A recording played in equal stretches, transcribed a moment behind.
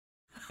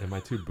Am I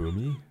too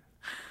boomy?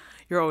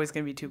 You're always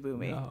going to be too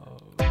boomy. No.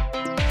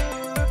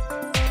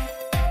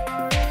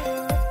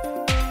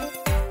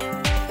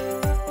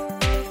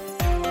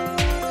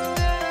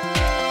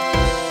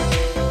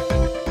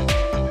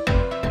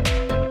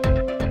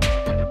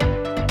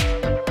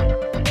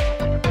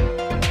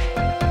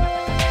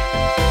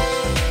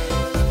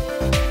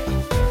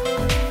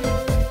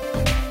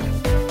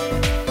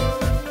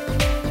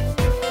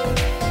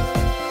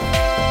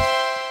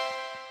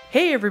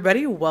 Hey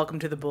everybody, welcome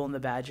to The Bull and the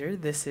Badger.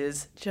 This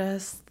is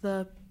just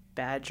the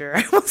Badger.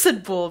 I almost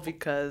said Bull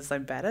because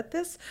I'm bad at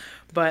this.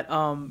 But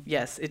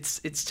yes,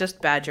 it's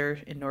just Badger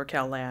in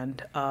NorCal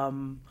land.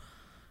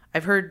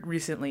 I've heard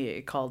recently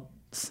it called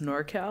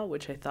Snorcal,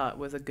 which I thought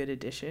was a good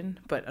addition.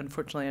 But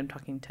unfortunately, I'm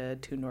talking to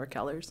two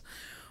NorCalers.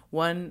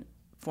 One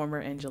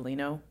former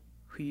Angelino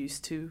who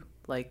used to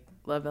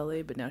love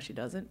LA, but now she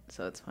doesn't,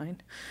 so it's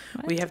fine.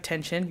 What? We have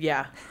tension.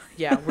 Yeah,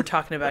 we're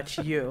talking about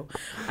you.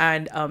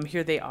 And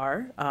here they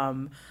are.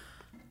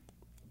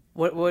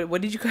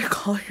 What did you guys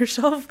call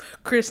yourself?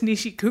 Chris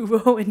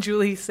Nishikubo and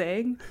Julie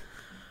Sang?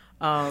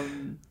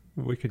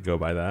 We could go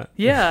by that.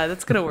 Yeah,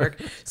 that's gonna work.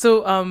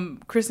 So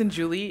Chris and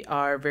Julie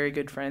are very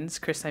good friends.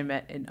 Chris I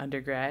met in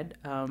undergrad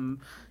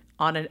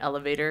on an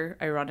elevator,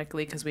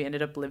 ironically, because we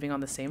ended up living on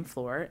the same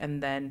floor.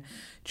 And then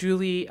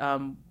Julie,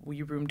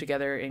 we roomed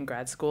together in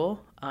grad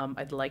school.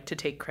 I'd like to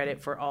take credit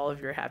for all of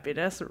your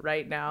happiness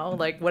right now.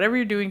 Whatever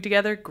you're doing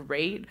together,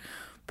 great.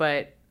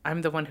 But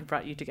I'm the one who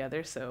brought you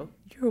together, so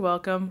you're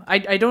welcome.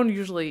 I don't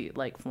usually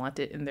flaunt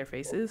it in their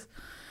faces.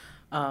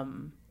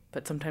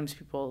 But sometimes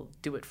people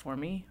do it for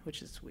me,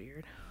 which is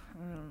weird.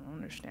 I don't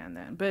understand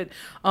that. But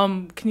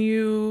can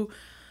you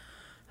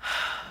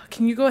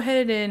go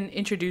ahead and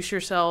introduce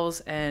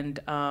yourselves and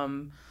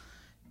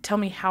tell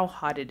me how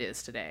hot it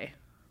is today?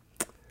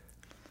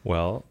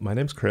 Well, my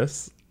name's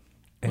Chris.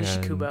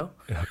 Nishikubo.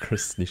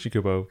 Chris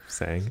Nishikubo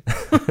Sang.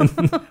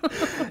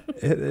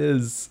 It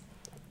is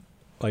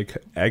like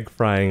egg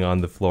frying on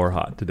the floor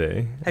hot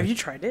today. Have you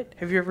tried it?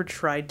 Have you ever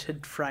tried to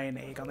fry an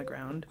egg on the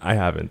ground? I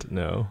haven't,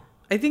 no.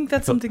 I think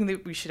that's something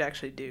that we should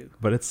actually do.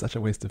 But it's such a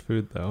waste of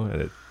food,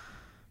 though.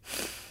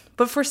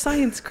 But for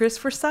science, Chris,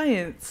 for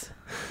science.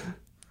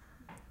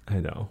 I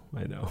know.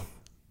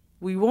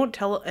 We won't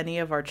tell any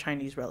of our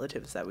Chinese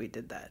relatives that we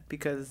did that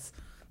because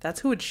that's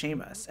who would shame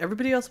us.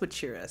 Everybody else would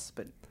cheer us,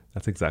 but...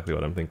 That's exactly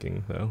what I'm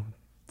thinking, though.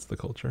 It's the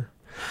culture.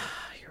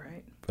 You're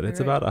right. But it's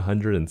about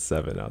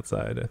 107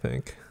 outside, I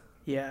think.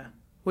 Yeah.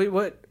 Wait,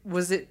 what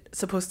was it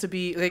supposed to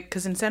be?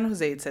 Because in San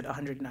Jose it said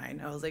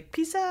 109. I was like,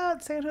 peace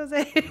out, San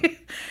Jose.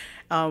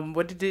 What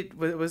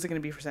was it going to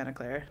be for Santa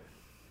Clara?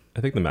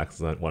 I think the max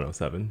is at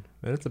 107,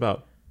 and it's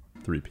about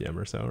 3 p.m.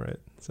 or so, right?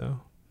 So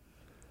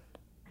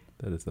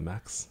that is the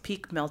max.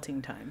 Peak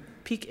melting time.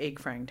 Peak egg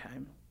frying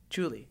time.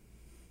 Julie,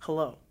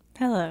 hello.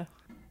 Hello.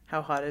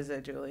 How hot is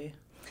it, Julie?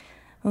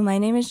 Well, my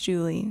name is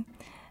Julie,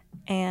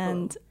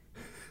 and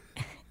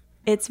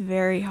it's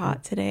very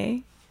hot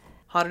today.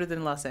 Hotter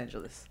than Los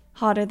Angeles.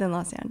 Hotter than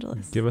Los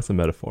Angeles. Give us a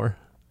metaphor.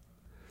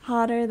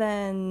 Hotter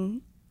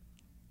than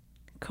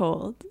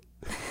cold.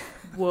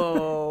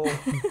 Whoa.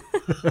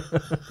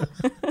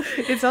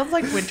 It sounds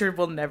like winter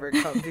will never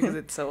come because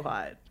it's so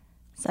hot.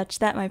 Such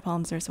that my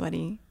palms are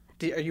sweaty.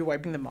 Are you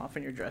wiping them off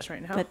in your dress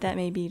right now? But that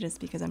may be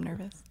just because I'm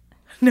nervous.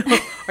 No.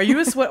 Are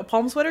you a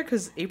palm sweater?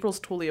 Because April's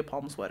totally a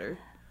palm sweater.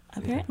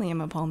 Apparently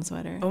I'm a palm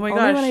sweater. Oh my gosh.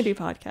 Only when I do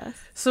podcasts.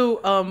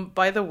 So,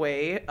 by the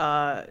way,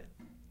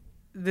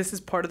 this is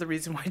part of the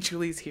reason why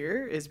Julie's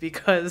here is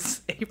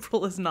because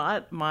April is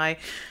not my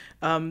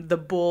the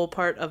bull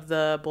part of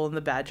the Bull and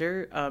the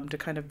Badger to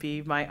kind of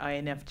be my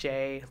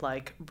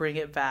INFJ, bring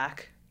it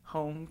back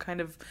home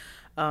kind of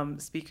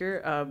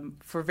speaker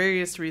for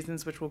various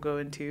reasons, which we'll go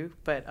into.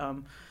 But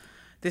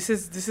this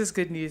is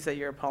good news that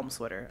you're a palm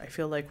sweater. I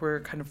feel like we're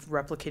kind of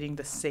replicating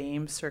the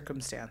same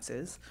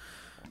circumstances.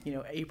 You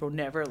know, April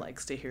never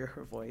likes to hear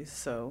her voice,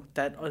 so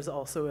that is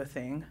also a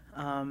thing.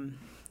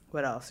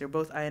 What else? You're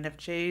both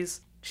INFJs.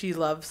 She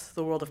loves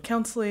the world of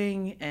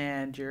counseling,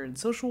 and you're in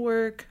social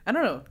work. I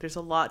don't know. There's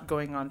a lot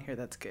going on here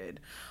that's good.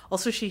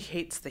 Also, she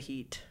hates the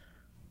heat.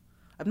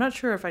 I'm not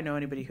sure if I know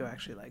anybody who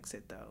actually likes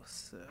it, though.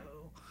 So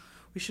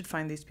we should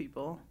find these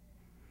people.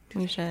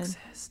 We should.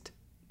 Exist?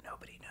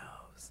 Nobody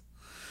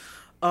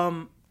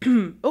knows.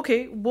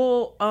 Okay.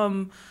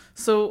 Well,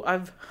 so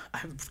I've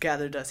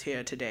gathered us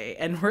here today,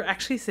 and we're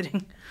actually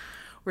sitting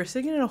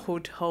in a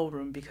hotel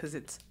room because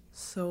it's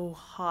so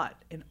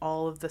hot in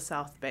all of the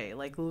South Bay.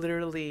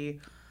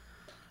 Literally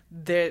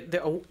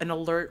an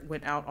alert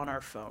went out on our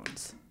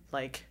phones.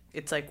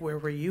 It's where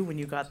were you when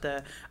you got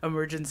the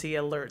emergency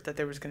alert that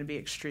there was going to be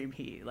extreme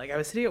heat? I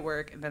was sitting at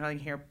work and then I can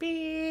hear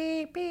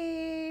beep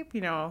beep,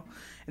 and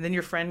then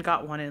your friend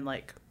got one in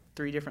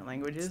 3 different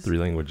languages. 3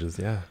 languages,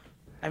 yeah.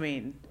 I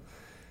mean,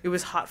 it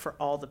was hot for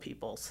all the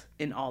peoples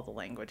in all the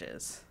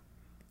languages.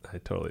 I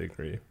totally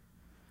agree.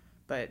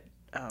 But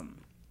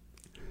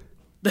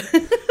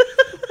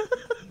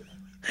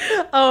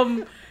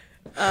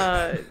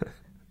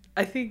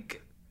I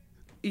think,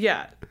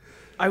 yeah,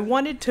 I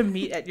wanted to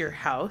meet at your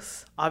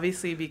house,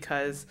 obviously,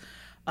 because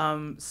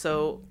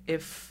So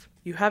if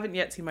you haven't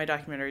yet seen my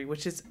documentary,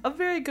 which is a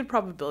very good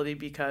probability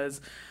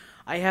because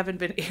I haven't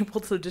been able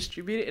to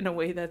distribute it in a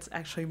way that's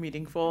actually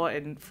meaningful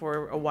and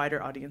for a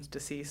wider audience to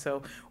see.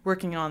 So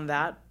working on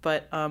that.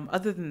 But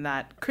other than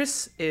that,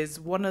 Chris is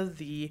one of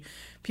the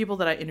people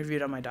that I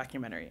interviewed on my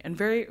documentary. And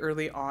very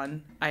early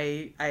on,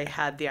 I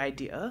had the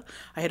idea.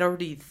 I had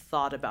already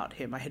thought about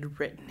him. I had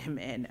written him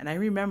in. And I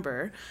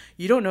remember,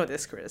 you don't know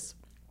this, Chris,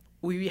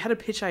 we had to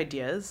pitch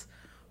ideas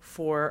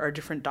for our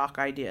different doc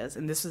ideas,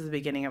 and this was the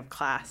beginning of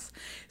class.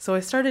 So I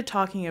started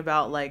talking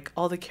about like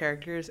all the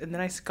characters, and then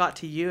I got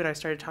to you and I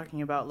started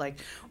talking about like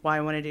why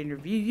I wanted to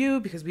interview you,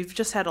 because we've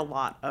just had a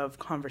lot of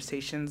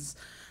conversations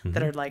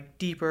that are like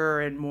deeper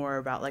and more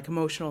about like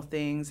emotional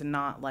things and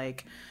not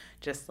like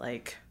just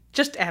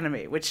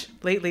anime, which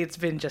lately it's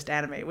been just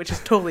anime, which is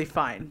totally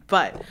fine.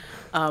 But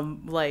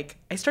like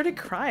I started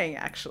crying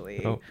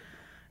actually. Oh.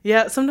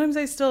 Yeah, sometimes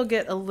I still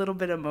get a little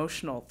bit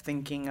emotional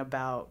thinking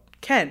about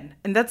Ken,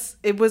 and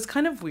it was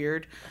kind of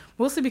weird,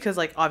 mostly because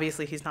like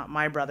obviously he's not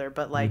my brother,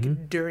 but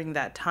like during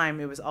that time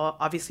it was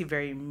obviously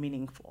very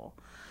meaningful.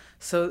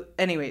 So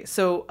anyway,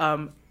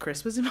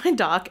 Chris was in my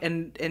doc,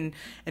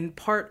 and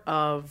part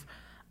of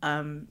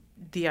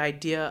the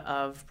idea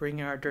of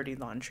bringing our dirty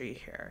laundry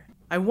here,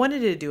 I wanted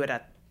to do it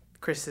at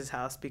Chris's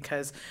house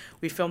because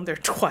we filmed there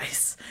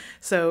twice.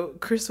 So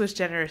Chris was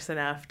generous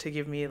enough to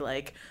give me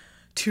like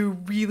 2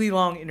 really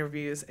long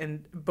interviews,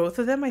 and both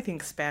of them I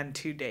think spanned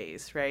 2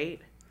 days,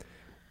 right?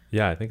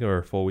 Yeah, I think they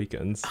were full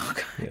weekends. Oh,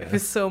 God. Yeah. It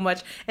was so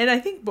much. And I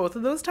think both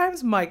of those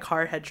times my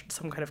car had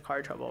some kind of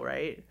car trouble,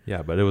 right?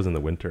 Yeah, but it was in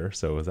the winter,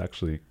 so it was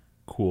actually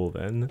cool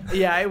then.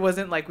 Yeah, it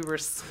wasn't like we were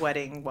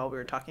sweating while we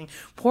were talking.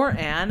 Poor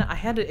Anne, I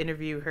had to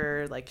interview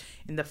her like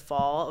in the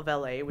fall of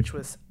LA, which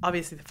was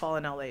obviously the fall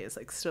in LA is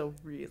like still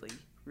really,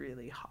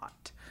 really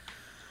hot.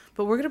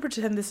 But we're going to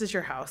pretend this is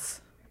your house,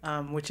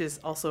 which is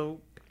also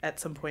at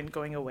some point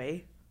going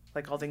away.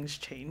 Like all things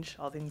change,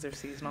 all things are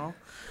seasonal.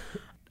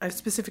 I've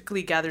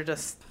specifically gathered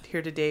us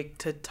here today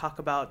to talk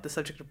about the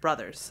subject of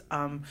brothers.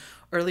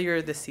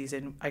 Earlier this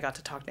season, I got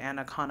to talk to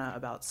Anna Kana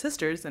about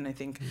sisters, and I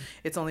think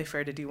it's only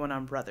fair to do one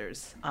on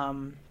brothers.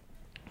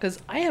 Because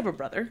I have a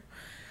brother.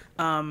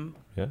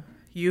 Yeah.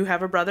 You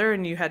have a brother,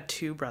 and you had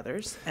 2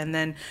 brothers. And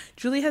then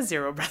Julie has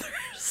 0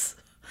 brothers.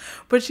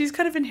 But she's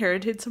kind of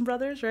inherited some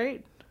brothers,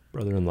 right?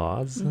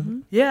 Brother-in-laws.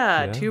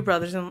 Yeah, Yeah. 2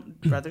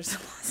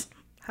 brothers-in-laws.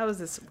 How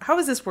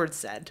is this word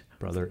said?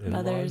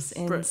 Brother-in-laws.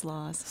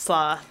 Brothers-in-laws.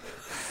 Slaw.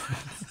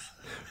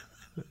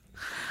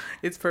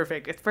 It's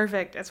perfect.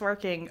 It's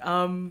working.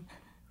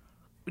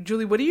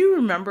 Julie, what do you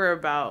remember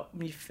about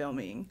me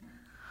filming?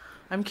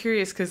 I'm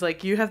curious because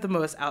like you have the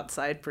most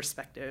outside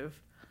perspective.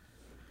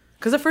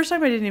 Because the first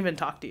time I didn't even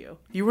talk to you.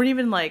 You weren't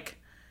even like,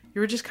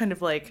 you were just kind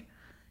of like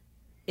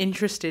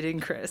interested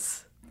in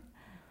Chris.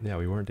 Yeah,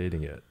 we weren't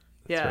dating yet.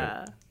 That's Yeah.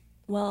 right.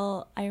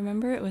 Well, I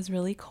remember it was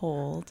really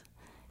cold.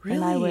 Really?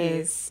 And I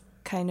was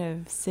kind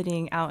of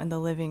sitting out in the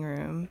living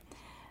room,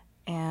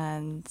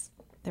 and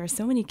there were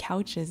so many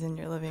couches in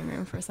your living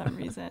room for some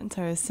reason.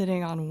 So I was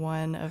sitting on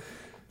one of,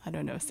 I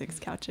don't know, 6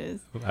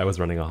 couches. I was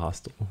running a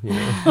hostel, you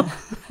know.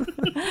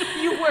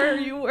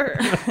 You were.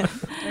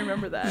 I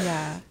remember that.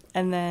 Yeah.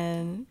 And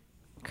then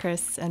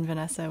Chris and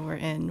Vanessa were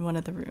in one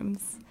of the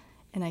rooms,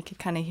 and I could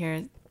kind of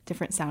hear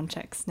different sound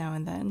checks now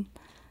and then,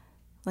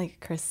 like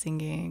Chris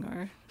singing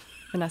or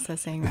Vanessa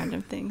saying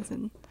random things,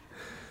 and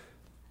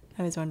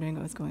I was wondering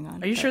what was going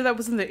on. Are you sure that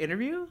wasn't the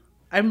interview?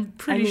 I'm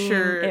pretty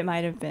sure it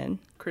might have been.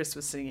 Chris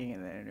was singing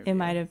in the interview. It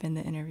might have been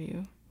the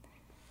interview.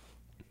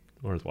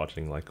 Or I was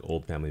watching like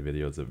old family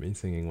videos of me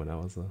singing when I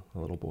was a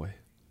little boy.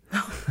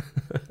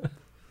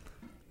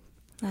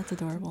 That's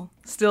adorable.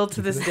 Still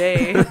to this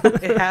day,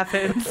 it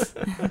happens.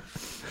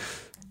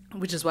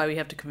 Which is why we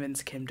have to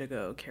convince Kim to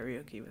go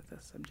karaoke with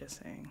us. I'm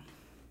just saying.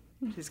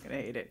 She's going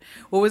to hate it.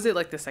 What was it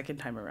like the second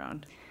time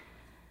around?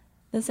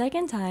 The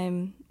second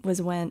time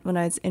was when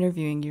I was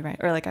interviewing you, right?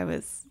 Or like I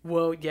was...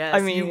 Whoa, yes. I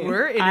mean, you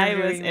were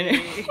interviewing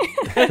me.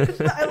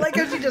 I like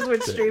how she just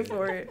went straight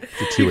for it.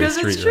 It's a two-way Because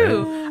street, it's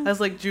true. right? I was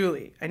like,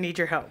 Julie, I need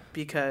your help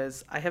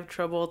because I have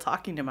trouble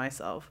talking to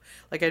myself.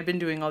 Like I'd been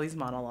doing all these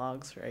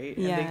monologues, right?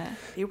 And Yeah.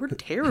 they were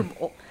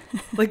terrible.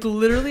 Like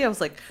literally I was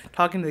like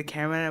talking to the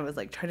camera and I was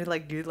like trying to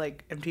like do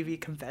like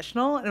MTV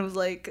confessional and it was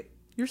like,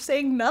 you're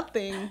saying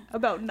nothing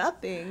about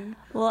nothing.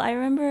 Well, I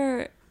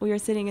remember we were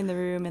sitting in the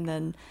room, and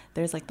then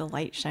there's like the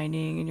light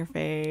shining in your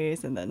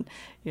face, and then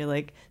you're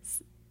like,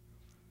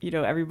 you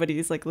know,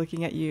 everybody's like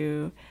looking at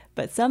you.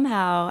 But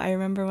somehow I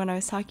remember when I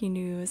was talking to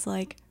you, it was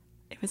like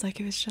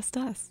it was just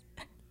us.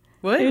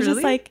 What? It was really?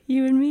 just like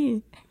you and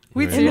me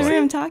Wait, Right. in the seriously?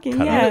 room talking.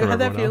 Cut out Yeah, for How'd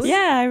that everyone feel? else.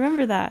 yeah, I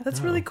remember that.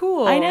 That's really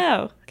cool. I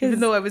know. 'Cause Even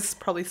though I was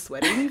probably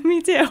sweating.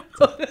 me too.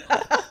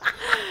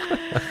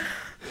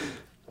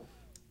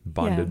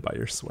 Bonded Yeah. by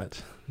your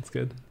sweat. That's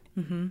good.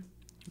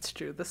 It's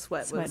true. The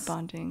sweat Sweat was...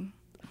 bonding.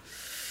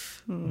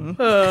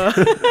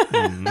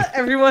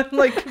 Everyone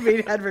like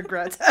had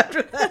regrets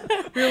after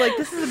that. We were like,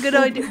 this is a good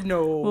idea.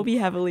 No. We'll be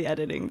heavily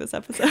editing this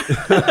episode.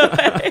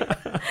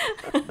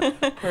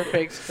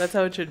 Perfect. That's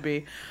how it should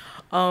be.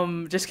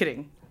 Just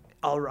kidding.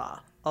 All raw.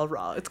 all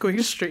raw. It's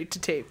going straight to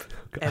tape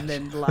and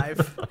then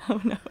live.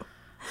 Oh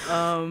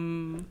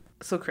no.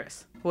 So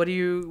Chris, what do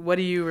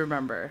you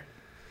remember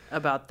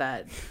about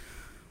that,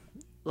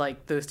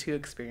 like those two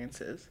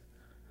experiences?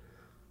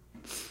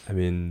 I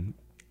mean,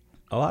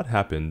 a lot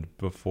happened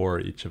before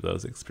each of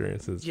those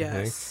experiences, I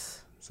think.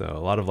 Yes. So a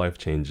lot of life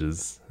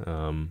changes.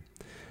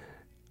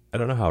 I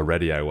don't know how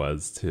ready I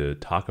was to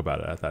talk about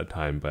it at that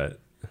time,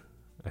 but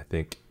I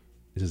think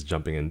just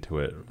jumping into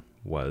it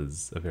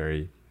was a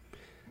very,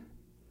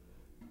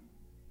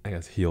 I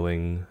guess,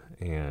 healing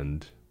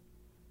and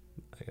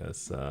I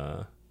guess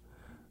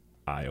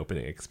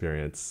eye-opening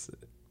experience.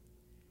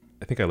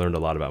 I think I learned a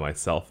lot about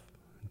myself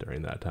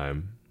during that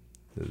time.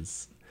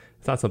 It's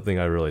not something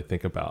I really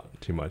think about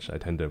too much. I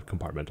tend to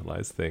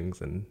compartmentalize things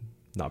and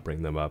not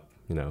bring them up.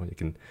 You know, you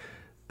can,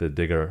 the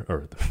bigger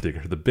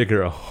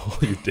a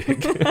hole you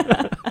dig.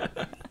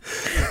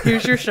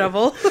 Here's your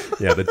shovel.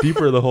 Yeah, the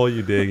deeper the hole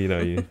you dig, you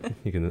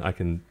know, I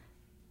can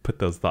put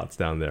those thoughts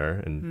down there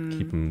and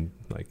keep them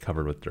like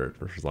covered with dirt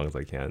for as long as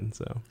I can.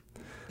 So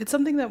it's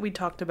something that we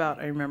talked about,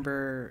 I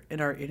remember, in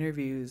our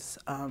interviews,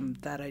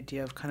 that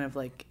idea of kind of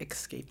like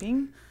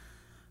escaping.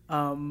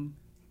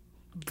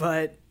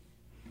 But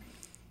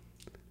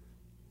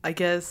I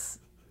guess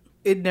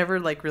it never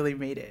like really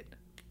made it.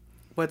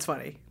 What's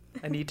funny?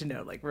 I need to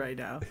know like right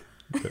now.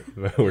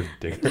 we're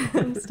digger.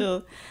 I'm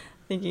still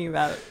thinking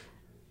about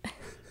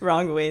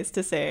wrong ways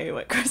to say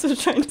what Chris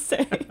was trying to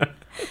say.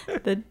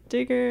 The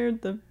digger,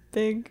 the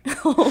big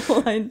hole,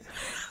 the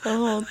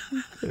whole.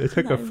 It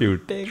took a few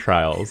big.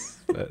 trials,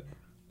 but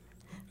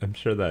I'm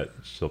sure that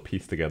she'll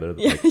piece together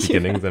the Yeah, like,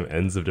 beginnings and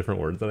ends of different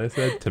words that I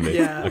said to make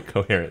Yeah. a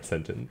coherent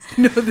sentence.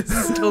 No, this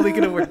is totally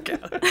gonna work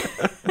out.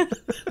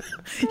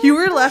 You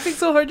were laughing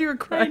so hard you were I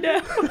crying.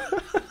 know.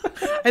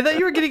 I thought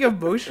you were getting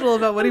emotional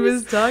about what he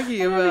was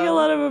talking I'm about. having a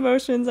lot of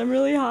emotions. I'm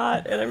really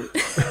hot and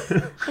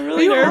I'm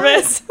really you hot?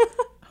 nervous.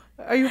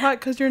 Are you hot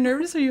because you're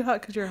nervous, or are you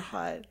hot because you're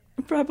hot?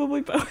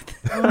 Probably both.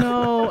 Oh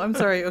no, I'm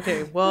sorry.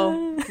 Okay,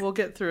 well, we'll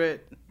get through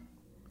it.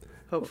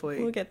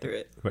 Hopefully. We'll get through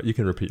it. But you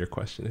can repeat your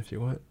question if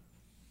you want.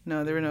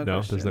 No, there were no No,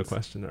 questions. there's no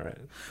question. All right.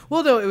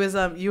 Well, no, it was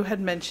you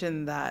had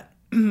mentioned that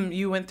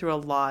you went through a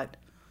lot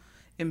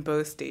in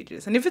both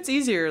stages. And if it's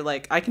easier,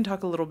 like I can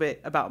talk a little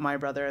bit about my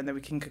brother and then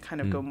we can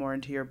kind of go more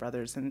into your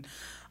brothers. And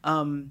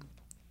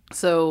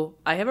so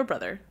I have a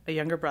brother, a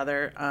younger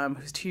brother,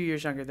 who's 2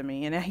 years younger than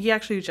me. And he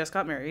actually just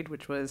got married,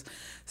 which was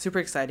super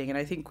exciting. And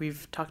I think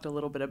we've talked a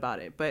little bit about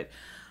it. But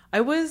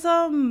I was,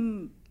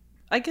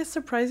 I guess,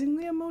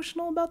 surprisingly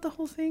emotional about the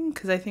whole thing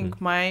because I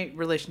think my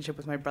relationship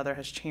with my brother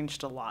has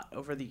changed a lot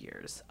over the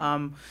years.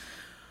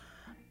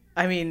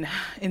 I mean,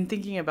 in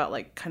thinking about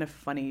like kind of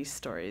funny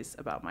stories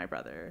about my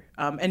brother,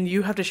 and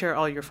you have to share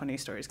all your funny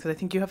stories because I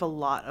think you have a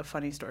lot of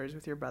funny stories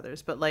with your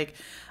brothers. But like,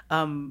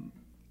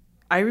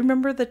 I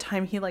remember the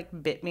time he like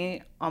bit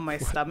me on my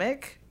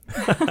stomach.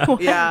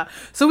 Yeah.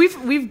 So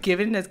we've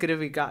given as good as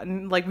we've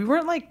gotten. Like we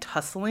weren't like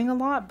tussling a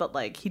lot, but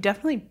like he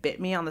definitely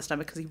bit me on the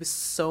stomach because he was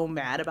so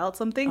mad about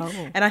something,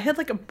 and I had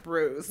like a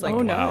bruise. Like,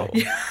 Oh, no.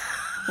 Wow.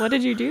 What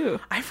did you do?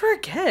 I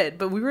forget,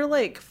 but we were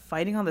like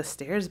fighting on the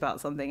stairs about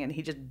something and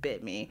he just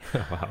bit me.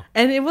 Wow.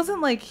 And it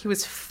wasn't like he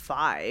was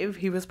 5.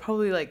 He was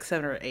probably like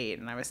 7 or 8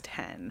 and I was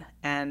 10.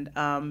 And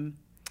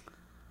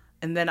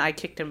then I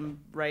kicked him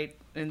right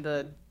in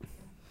the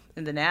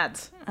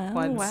nads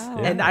once. wow.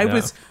 And Yeah. I Yeah.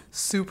 was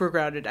super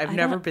grounded. I've I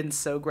never don't- been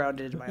so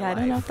grounded in my Yeah, life. I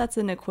don't know if that's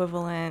an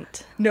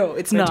equivalent No,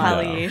 it's not.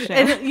 retaliation.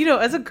 And you know,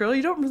 as a girl,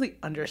 you don't really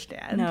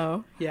understand.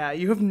 No. Yeah,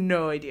 you have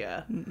no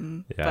idea.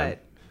 Yeah. But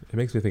It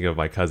makes me think of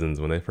my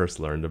cousins when they first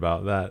learned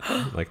about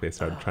that. Like they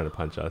started trying to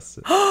punch us.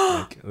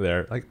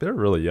 They're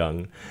really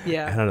young.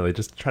 yeah. I don't know. They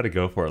just try to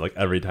go for it. Like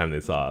every time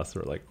they saw us,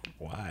 we're like,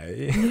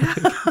 "Why?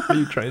 What are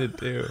you trying to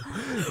do?"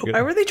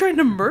 Why were they trying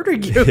to murder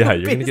you? Yeah,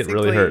 you're gonna get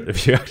really hurt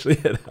basically? if you actually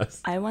hit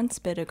us. I once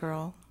bit a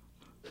girl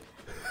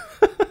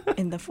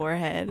in the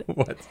forehead,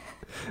 What?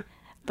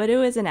 but it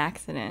was an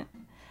accident.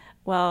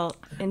 Well,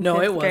 in No,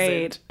 fifth it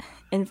grade,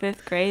 wasn't. in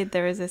 5th grade,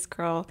 there was this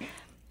girl,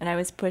 and I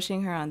was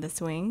pushing her on the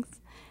swings,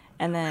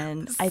 and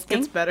then This I gets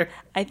think better.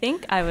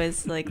 I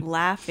was like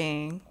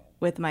laughing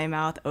with my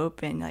mouth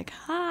open, like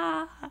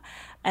ha,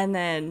 and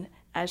then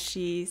as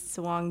she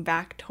swung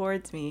back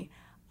towards me,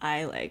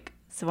 I like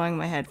swung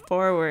my head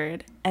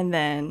forward, and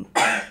then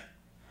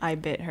I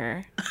bit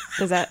her.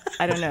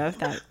 I don't know if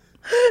that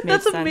made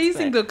That's sense,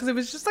 amazing but- though, because it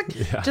was just like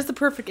Yeah. just the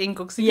perfect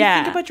angle. Because if Yeah.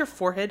 you think about your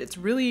forehead, it's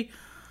really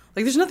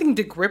like there's nothing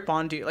to grip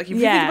onto. Like if you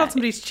think Yeah. about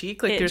somebody's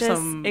cheek, like It there's just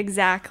some.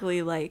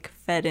 exactly like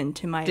fed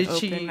into my Did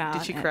open mouth.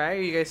 Did she and- cry?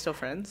 Are you guys still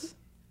friends?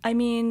 I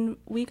mean,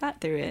 we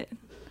got through it.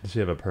 Does she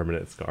have a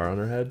permanent scar on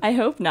her head? I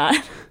hope not.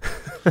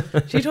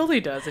 She totally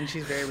does, and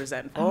she's very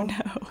resentful. Oh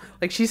no.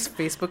 Like she's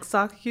Facebook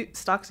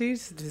stalks you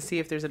to see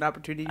if there's an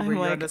opportunity where I'm you're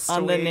like on a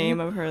on the swing. name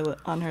of her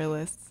on her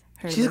list.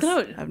 Her She's list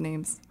gonna- of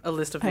names. A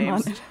list of I'm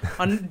on names it.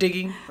 on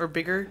digging or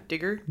bigger.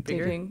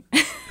 Digging.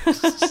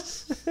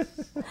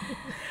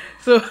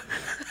 So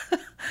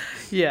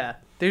yeah,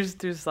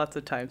 there's lots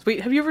of times.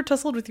 Wait, have you ever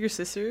tussled with your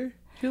sister,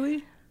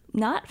 Julie?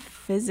 Not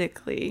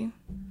physically.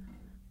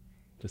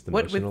 Just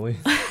What, with- emotionally.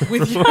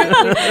 with your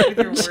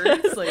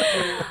words, like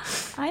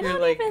I You're,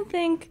 don't like, even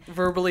think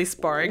verbally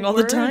sparring all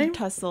the word time.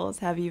 tussles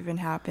have even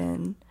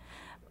happened.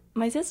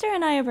 My sister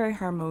and I are very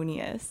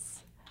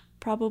harmonious,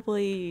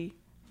 probably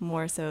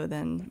more so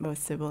than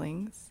most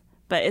siblings.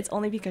 But it's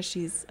only because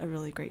she's a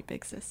really great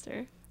big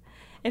sister.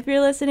 If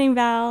you're listening,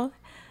 Val,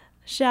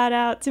 shout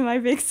out to my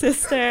big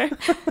sister.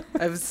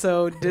 I'm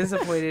so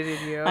disappointed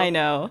in you I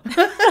know.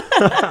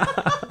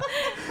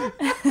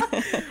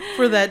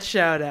 for that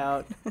shout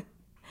out.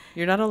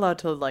 You're not allowed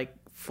to like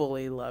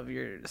fully love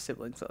your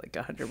siblings at like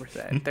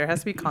 100%. There has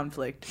to be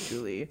conflict,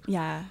 Julie.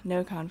 Yeah,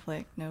 no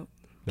conflict. Nope.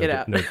 No, Get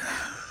out. No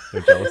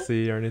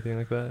jealousy or anything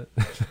like that.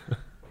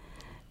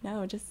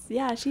 No, just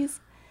yeah, she's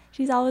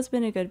always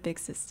been a good big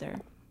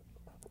sister.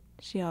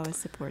 She always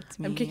supports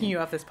me. I'm kicking you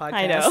off this podcast.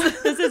 I know.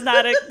 This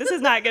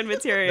is not good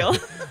material.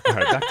 All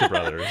right, back to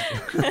brothers.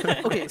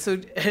 Okay, so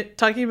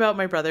talking about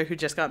my brother who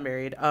just got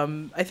married,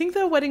 I think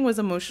the wedding was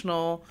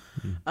emotional,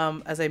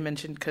 as I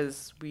mentioned,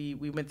 because we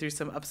went through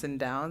some ups and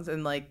downs,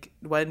 and like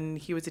when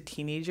he was a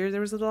teenager,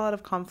 there was a lot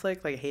of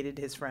conflict. Like I hated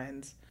his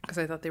friends because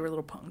I thought they were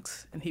little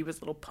punks, and he was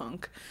a little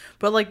punk.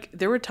 But like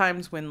there were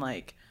times when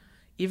like,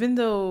 even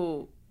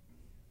though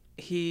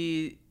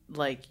he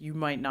like you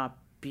might not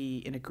be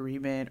in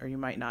agreement or you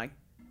might not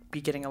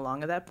be getting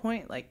along at that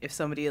point, like if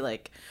somebody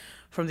like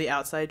from the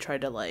outside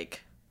tried to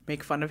like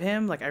make fun of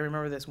him, like I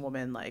remember this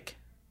woman like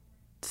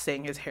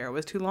saying his hair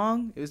was too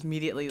long. It was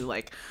immediately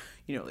like,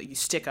 you know, like you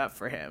stick up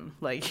for him,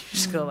 like you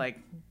just go like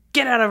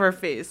get out of our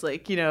face,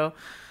 like, you know.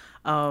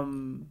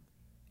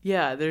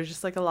 Yeah, there's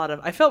just like a lot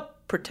of, I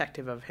felt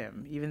protective of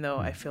him, even though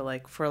I feel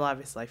like for a lot of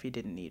his life he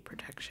didn't need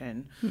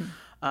protection,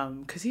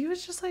 because he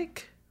was just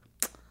like,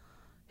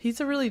 he's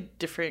a really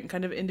different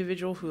kind of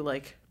individual who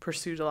like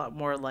pursued a lot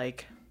more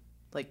like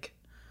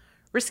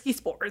risky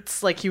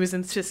sports. Like he was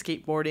into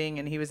skateboarding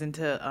and he was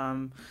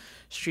into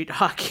street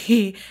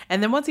hockey,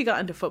 and then once he got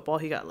into football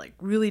he got like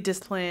really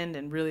disciplined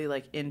and really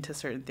like into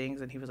certain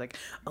things, and he was like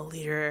a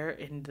leader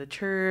in the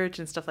church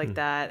and stuff like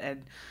that,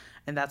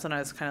 and that's when I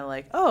was kind of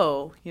like,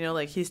 oh, you know,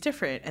 like he's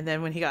different. And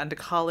then when he got into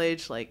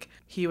college, like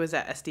he was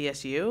at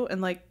SDSU,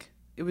 and like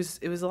it was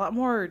a lot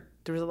more,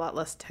 there was a lot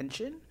less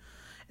tension.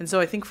 And so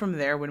I think from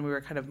there, when we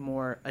were kind of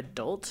more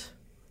adult,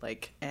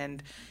 like,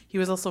 and he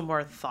was also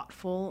more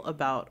thoughtful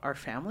about our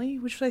family,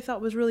 which I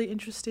thought was really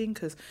interesting,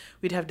 because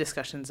we'd have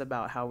discussions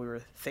about how we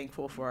were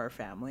thankful for our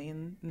family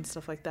and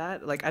stuff like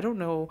that. Like, I don't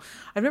know,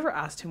 I've never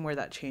asked him where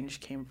that change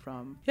came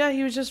from. Yeah,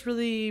 he was just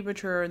really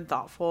mature and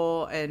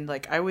thoughtful, and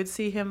like I would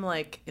see him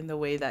like in the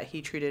way that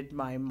he treated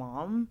my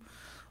mom,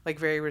 like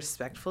very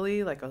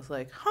respectfully. Like I was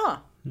like, huh,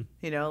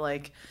 you know,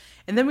 like.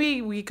 And then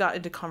we got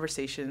into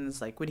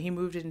conversations, like when he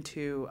moved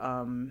into,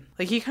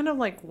 like he kind of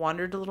like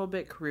wandered a little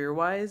bit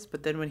career-wise,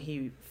 but then when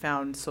he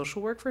found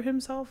social work for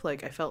himself,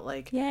 like I felt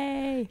like,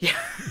 Yay. yeah,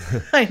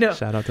 I know.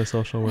 Shout out to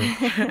social work.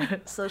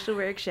 Social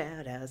work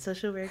shout-outs,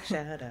 social work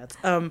shout-outs.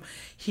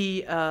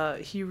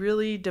 He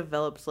really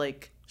developed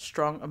like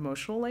strong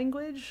emotional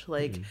language,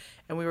 like,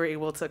 and we were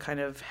able to kind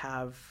of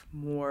have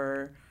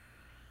more,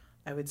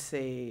 I would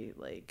say,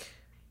 like,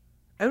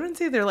 I wouldn't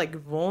say they're like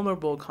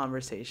vulnerable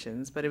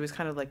conversations, but it was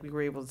kind of like we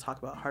were able to talk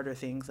about harder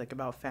things, like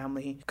about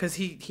family, because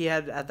he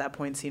had at that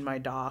point seen my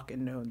doc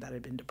and known that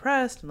I'd been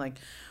depressed, and like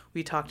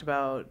we talked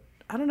about,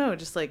 I don't know,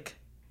 just like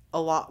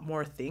a lot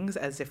more things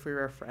as if we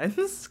were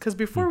friends, because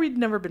before we'd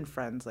never been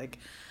friends. Like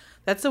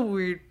that's a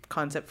weird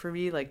concept for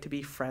me, like to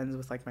be friends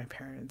with like my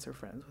parents or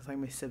friends with like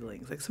my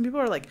siblings. Like some people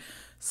are like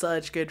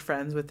such good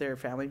friends with their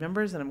family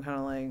members, and I'm kind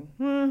of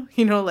like,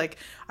 you know, like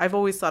I've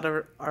always thought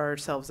of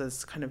ourselves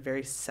as kind of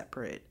very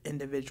separate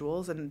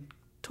individuals, and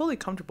totally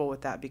comfortable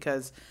with that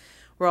because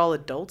we're all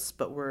adults,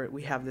 but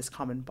we have this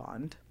common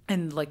bond.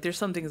 And like there's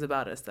some things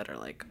about us that are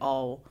like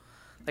all,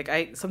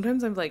 like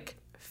sometimes I'm like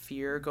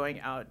fear going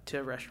out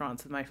to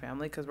restaurants with my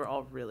family because we're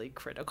all really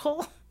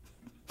critical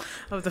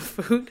of the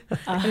food.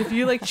 And if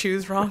you like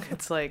choose wrong,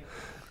 it's like,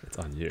 It's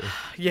on you.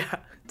 yeah,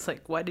 it's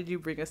like, why did you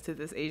bring us to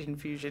this Asian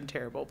fusion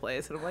terrible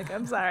place? And I'm like,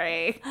 I'm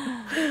sorry.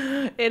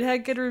 It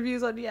had good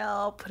reviews on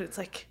Yelp, but it's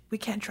like, we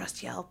can't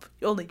trust Yelp.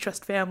 You only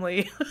trust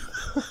family.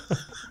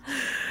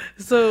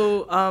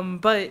 So,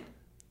 but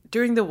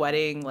during the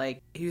wedding,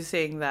 like he was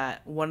saying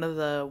that one of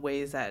the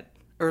ways that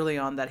early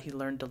on that he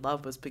learned to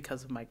love was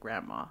because of my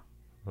grandma.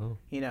 Oh.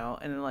 You know,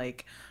 and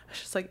like I was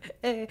just like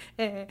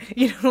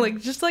you know, like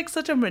just like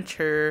such a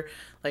mature,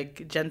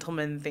 like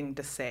gentleman thing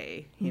to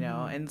say, you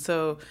know. And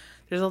so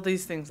there's all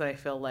these things that I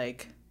feel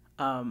like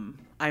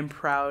I'm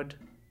proud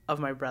of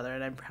my brother,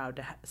 and I'm proud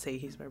to say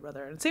he's my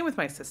brother, and same with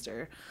my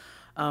sister.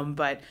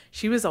 But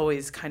she was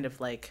always kind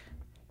of like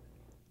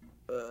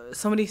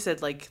somebody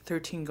said like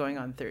 13 going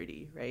on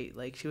 30, right?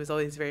 Like she was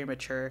always very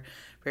mature,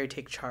 very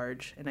take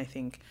charge. And I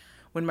think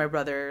when my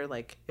brother,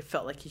 like, it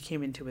felt like he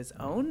came into his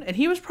own, and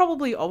he was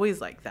probably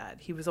always like that.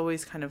 He was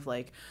always kind of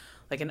like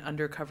an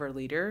undercover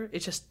leader.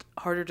 It's just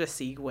harder to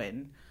see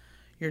when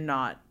you're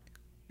not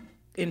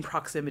in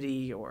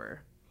proximity,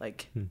 or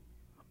like,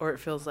 or it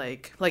feels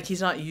like he's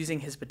not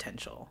using his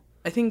potential.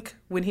 I think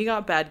when he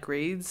got bad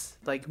grades,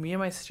 like me and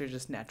my sister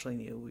just naturally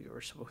knew we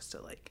were supposed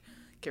to like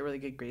get really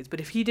good grades. But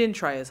if he didn't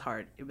try as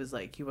hard, it was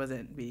like he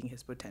wasn't meeting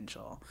his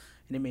potential,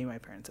 and it made my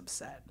parents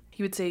upset.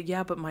 He would say,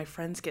 "Yeah, but my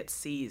friends get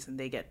C's and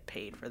they get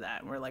paid for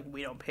that," and we're like,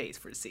 "We don't pay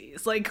for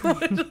C's." Like,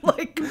 what?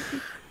 Like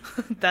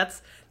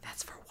that's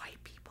for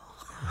white people.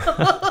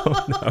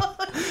 Oh, no.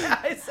 Yeah,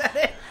 I said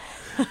it.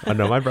 I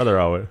know my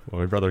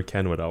brother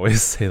Ken would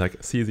always say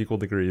like C's equal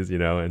degrees, you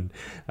know, and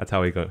that's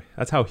how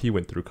he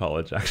went through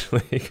college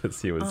actually,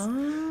 because he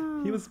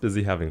was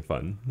busy having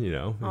fun, you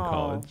know, in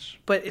college.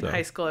 But in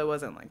high school, it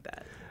wasn't like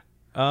that.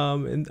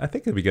 And I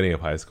think at the beginning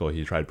of high school,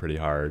 he tried pretty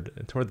hard.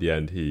 And toward the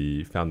end,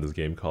 he found this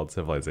game called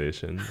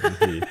Civilization, and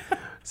he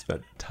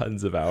spent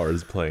tons of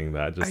hours playing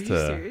that just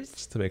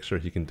to make sure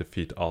he can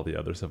defeat all the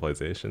other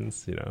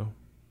civilizations, you know.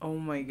 Oh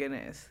my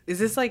goodness. Is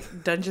this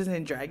like Dungeons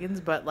and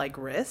Dragons, but like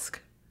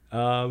Risk?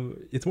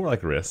 It's more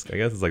like Risk. I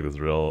guess it's like this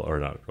not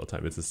real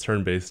time. It's this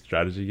turn-based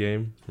strategy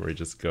game where you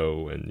just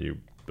go and you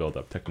build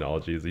up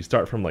technologies. You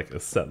start from like a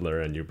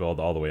settler and you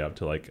build all the way up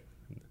to like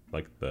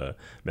the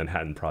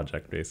Manhattan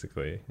Project,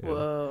 basically.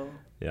 Whoa.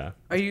 Yeah.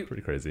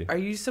 Pretty crazy. Are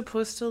you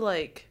supposed to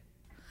like?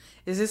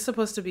 Is this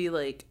supposed to be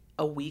like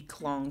a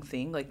week-long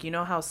thing? Like, you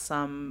know how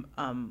some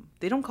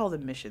they don't call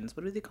them missions.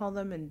 What do they call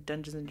them in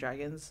Dungeons and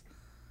Dragons?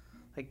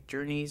 Like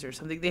journeys or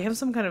something. They have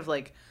some kind of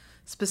like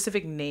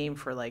specific name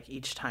for like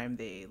each time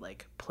they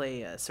like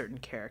play a certain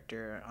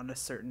character on a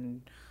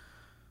certain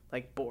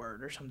like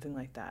board or something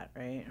like that,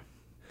 right?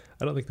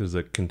 I don't think there's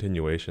a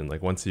continuation.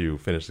 Like once you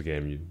finish the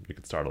game, you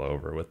could start all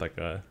over with like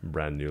a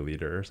brand new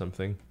leader or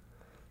something.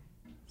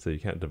 So you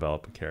can't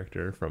develop a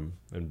character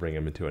and bring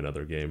him into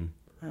another game.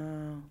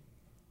 Oh,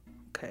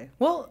 okay.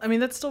 Well, I mean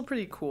that's still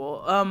pretty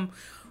cool.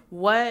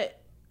 What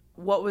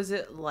was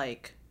it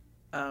like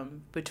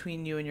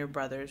between you and your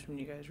brothers when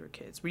you guys were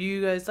kids? Were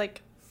you guys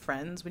like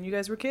friends when you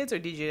guys were kids, or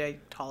did you like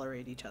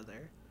tolerate each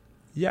other?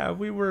 Yeah,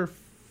 we were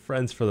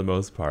friends for the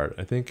most part.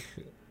 I think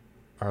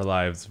our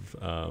lives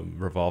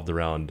revolved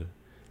around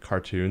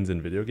cartoons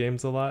and video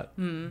games a lot.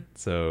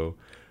 So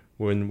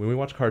when we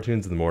watched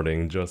cartoons in the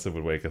morning, Joseph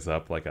would wake us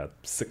up like at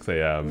 6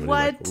 a.m.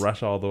 What? And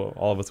like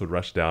all of us would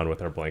rush down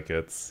with our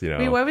blankets, you know.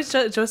 Wait, why was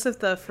Joseph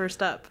the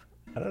first up?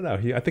 I don't know.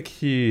 I think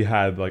he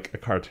had like a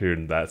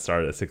cartoon that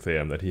started at 6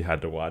 a.m. that he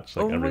had to watch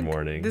like every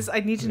morning.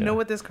 I need to know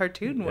what this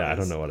cartoon was. Yeah, I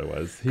don't know what it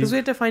was. Because we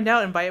had to find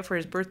out and buy it for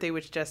his birthday,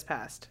 which just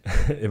passed.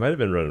 It might have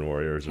been Ronin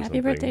Warriors or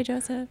something. Happy birthday,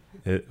 Joseph.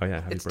 Happy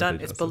birthday, Done.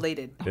 Joseph. It's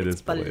belated. It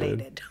is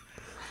belated.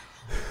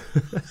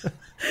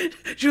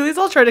 Julie's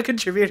all trying to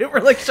contribute and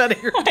we're like shutting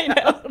her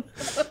down.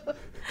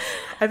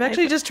 I've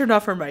actually just turned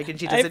off her mic and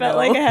she doesn't know. I felt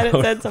like I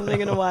hadn't said something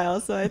in a while,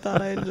 so I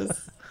thought I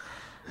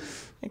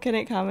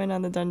couldn't comment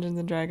on the Dungeons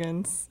and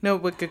Dragons. No,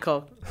 but good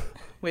call.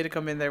 Way to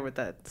come in there with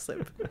that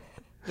slip.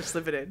 Just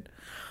slip it in.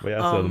 Well,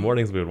 yeah, so in the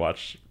mornings we would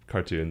watch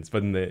cartoons,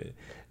 but then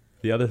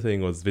the other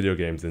thing was video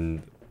games,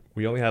 and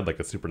we only had like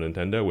a Super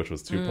Nintendo, which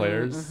was two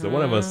players, so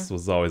one of us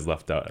was always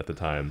left out at the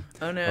time.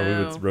 Oh no. Or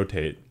we would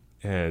rotate,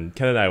 and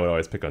Ken and I would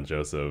always pick on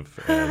Joseph,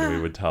 and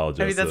we would tell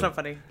Joseph. I mean, that's not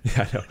funny.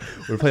 Yeah, I know.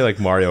 We'd play like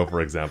Mario,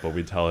 for example.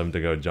 We'd tell him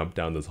to go jump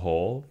down this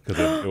hole because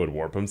it would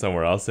warp him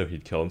somewhere else, so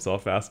he'd kill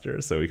himself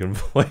faster, so we can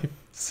play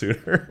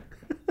sooner.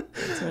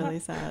 It's really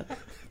sad.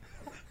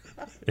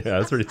 Yeah,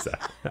 that's pretty sad.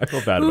 I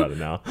feel bad about it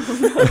now.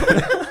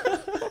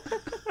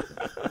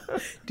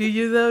 Do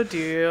you though? Do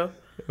you?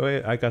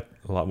 Wait, I got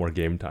a lot more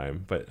game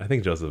time, but I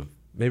think Joseph,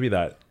 maybe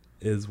that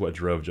is what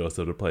drove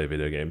Joseph to play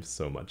video games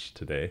so much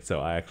today. So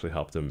I actually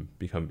helped him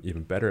become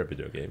even better at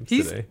video games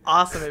He's today.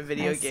 awesome at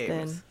video Nice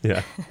games.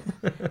 spin.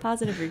 Yeah.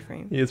 Positive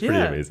reframe. He is pretty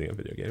Yeah. amazing at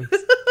video games.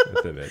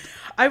 That's it.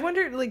 I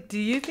wonder, like, do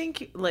you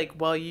think, like,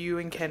 while you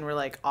and Ken were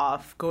like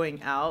off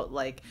going out,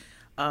 like,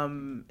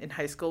 in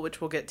high school,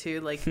 which we'll get to,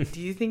 like,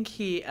 do you think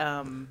he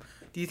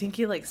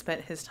like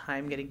spent his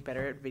time getting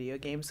better at video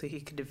games so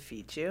he could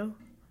defeat you?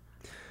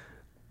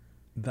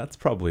 That's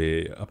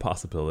probably a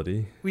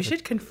possibility. We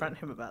should confront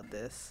him about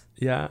this.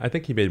 Yeah, I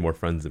think he made more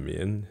friends than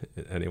me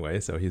anyway,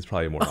 so he's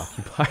probably more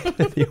occupied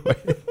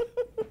anyway.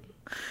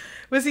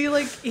 Was he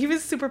like, he was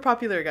a super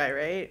popular guy,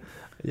 right?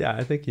 Yeah,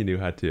 I think he knew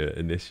how to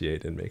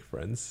initiate and make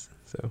friends,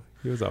 so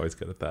he was always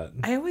good at that.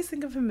 I always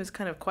think of him as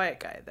kind of quiet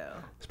guy, though.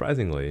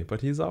 Surprisingly,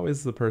 but he's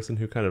always the person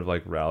who kind of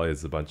like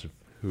rallies a bunch of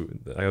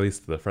at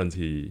least the friends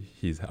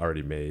he's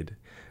already made.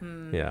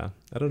 Yeah,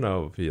 I don't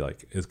know if he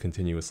like is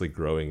continuously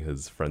growing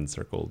his friend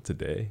circle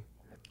today.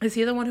 Is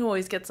he the one who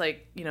always gets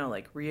like, you know,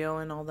 like Rio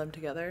and all them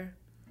together?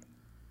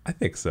 I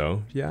think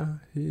so. Yeah,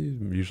 he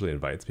usually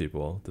invites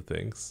people to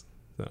things.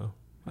 So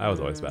I was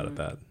always bad at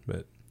that,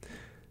 but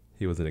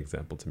he was an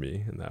example to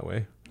me in that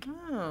way.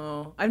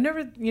 Oh, I've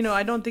never, you know,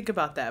 I don't think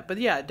about that, but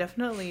yeah,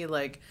 definitely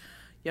like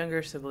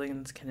younger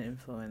siblings can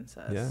influence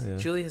us. Yeah.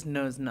 Julie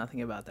knows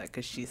nothing about that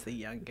because she's the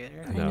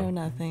younger. I No. know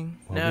nothing.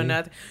 Well, No, me?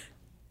 nothing.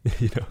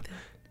 You know,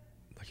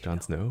 like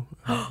Jon Snow.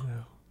 No.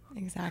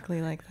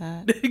 Exactly like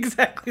that.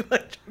 Exactly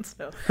like Jon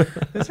Snow.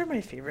 Those are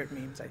my favorite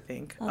memes, I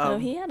think. Although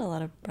he had a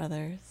lot of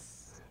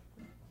brothers.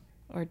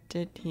 Or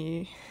did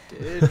he?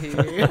 Did he?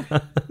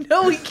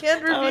 No, we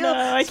can't reveal. Oh no,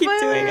 I keep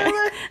doing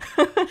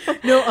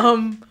it.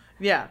 No,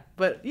 yeah,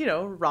 but you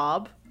know,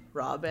 Rob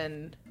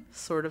and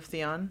sort of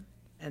Theon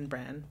and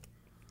Bran.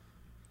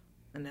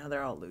 And now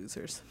they're all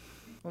losers.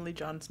 Only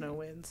Jon Snow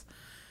wins.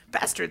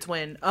 Bastards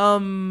win.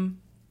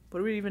 What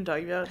are we even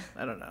talking about?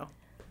 I don't know.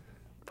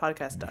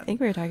 Podcast done. I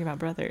think we were talking about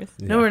brothers,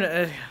 No, we're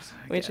not.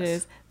 which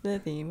is the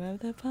theme of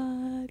the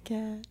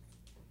podcast.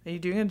 Are you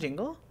doing a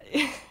jingle?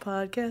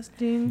 Podcast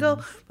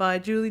jingle by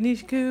Julie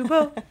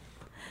Nishikubo.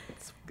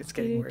 It's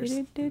getting worse.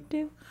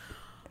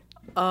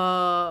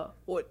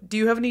 What do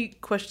you have any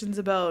questions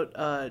about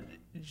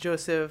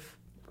Joseph,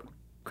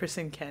 Chris,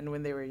 and Ken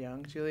when they were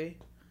young, Julie?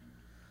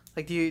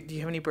 Like, do you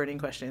have any burning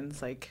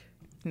questions? Like,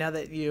 now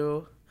that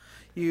you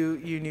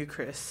knew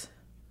Chris,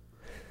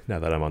 Now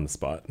that I'm on the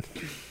spot.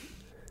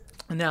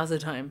 and now's the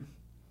time.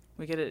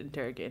 We get to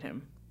interrogate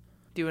him.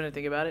 Do you want to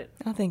think about it?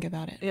 I'll think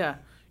about it. Yeah.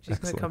 She's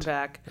going to come Excellent.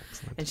 back,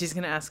 Excellent. and she's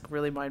going to ask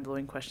really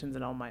mind-blowing questions,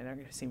 and all mine are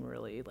going to seem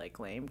really, like,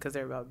 lame because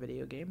they're about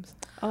video games.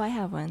 Oh, I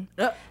have one.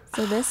 Uh,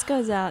 So this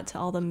goes out to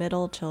all the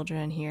middle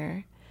children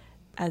here,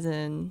 as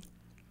in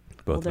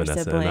Both older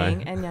Vanessa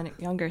sibling and and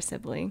younger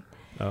sibling.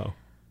 I. Oh.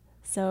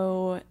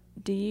 So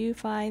do you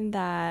find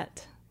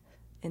that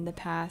in the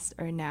past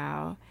or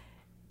now,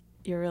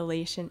 your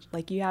relation,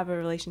 like you have a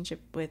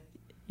relationship with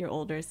your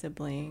older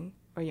sibling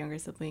or younger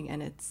sibling,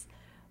 and it's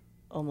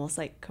almost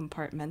like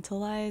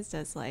compartmentalized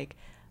as like,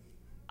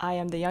 I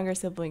am the younger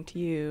sibling to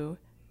you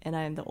and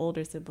I am the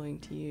older sibling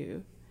to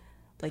you.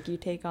 Like you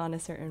take on a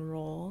certain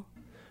role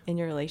in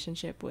your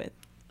relationship with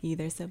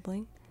either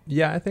sibling?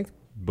 Yeah, I think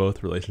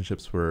both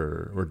relationships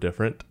were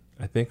different.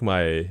 I think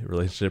my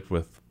relationship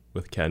with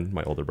Ken,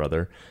 my older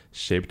brother,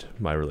 shaped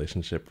my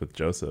relationship with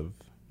Joseph,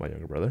 my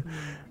younger brother.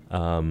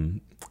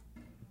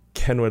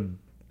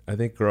 I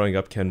think growing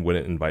up, Ken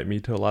wouldn't invite me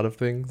to a lot of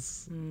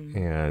things,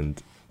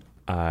 and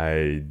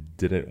I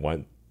didn't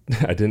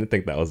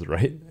think that was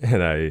right,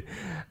 and I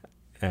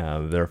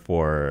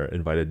therefore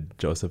invited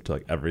Joseph to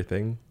like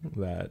everything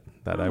that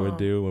I would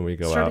do when we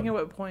go Starting out.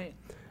 at what point?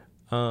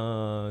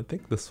 I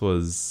think this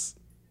was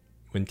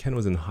when Ken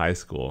was in high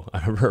school. I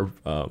remember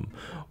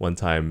one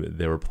time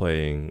they were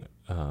playing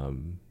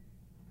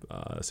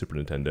Super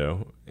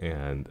Nintendo,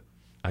 and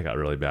I got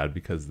really bad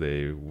because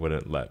they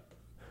wouldn't let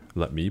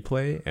me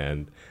play,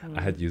 and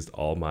I had used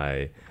all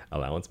my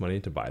allowance money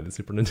to buy the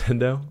Super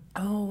Nintendo.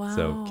 Oh, wow.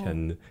 So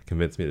Ken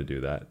convinced me to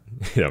do that,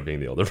 being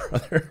the older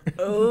brother.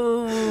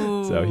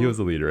 Oh. So he was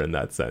a leader in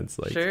that sense,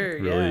 like Sure,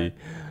 really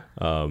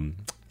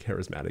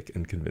charismatic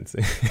and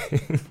convincing.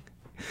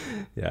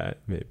 Yeah,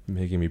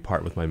 making me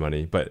part with my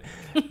money. But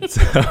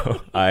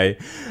so I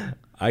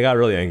got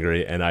really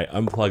angry, and I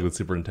unplugged the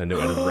Super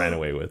Nintendo and ran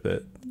away with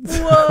it.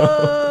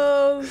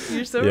 Whoa.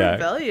 You're so Yeah,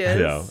 rebellious. I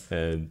know.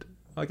 And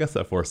I guess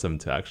that forced him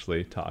to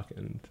actually talk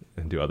and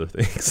do other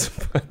things.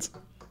 But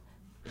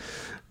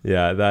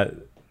yeah,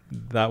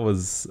 that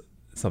was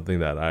something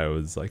that I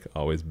was like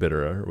always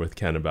bitter with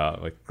Ken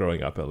about, like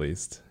growing up at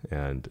least.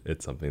 And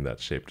it's something that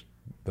shaped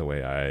the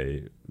way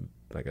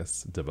I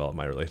guess developed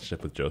my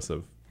relationship with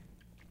Joseph.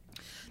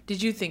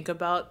 Did you think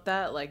about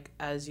that, like,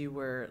 as you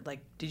were, like,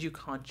 did you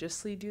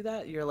consciously do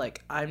that? You're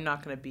like, I'm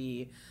not going to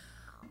be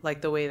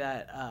like the way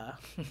that,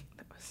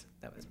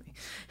 that was me.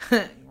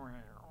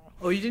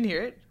 Oh, you didn't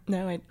hear it?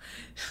 No,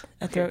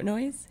 a throat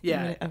noise?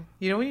 Yeah. Oh.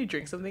 You know when you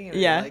drink something and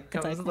Yeah, it like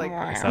it's comes like,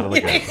 like, It sounded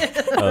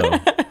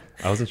like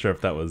I wasn't sure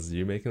if that was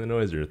you making the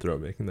noise or your throat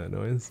making that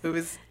noise. it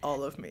was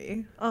all of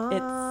me. It's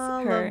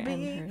All her of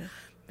me and her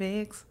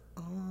makes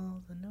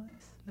all the noise.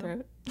 No?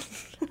 throat.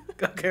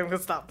 Okay, I'm gonna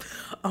stop.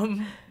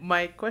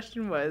 My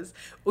question was,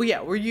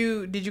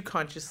 did you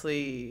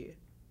consciously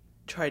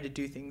try to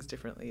do things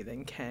differently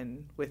than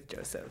Ken with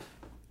Joseph?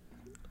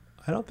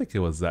 I don't think it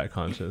was that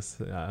conscious.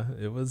 Yeah,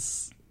 it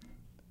was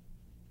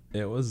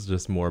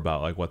just more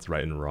about like what's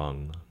right and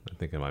wrong, I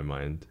think, in my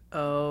mind.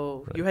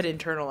 Oh, Right. you had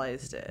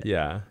internalized it.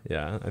 Yeah.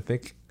 I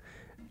think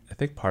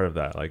part of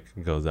that like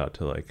goes out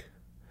to like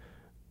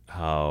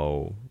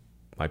how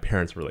my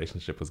parents'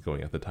 relationship was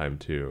going at the time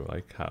too,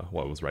 like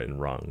what was right and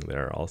wrong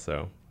there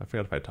also. I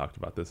forgot if I talked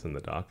about this in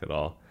the doc at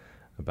all,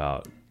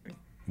 about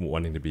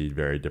wanting to be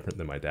very different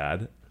than my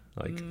dad,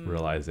 like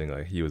realizing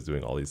like he was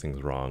doing all these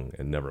things wrong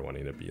and never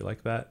wanting to be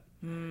like that.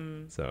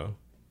 So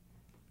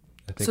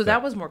I think So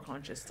that was more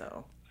conscious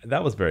though.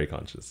 that was very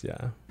conscious.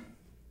 Yeah.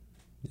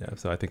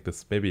 So I think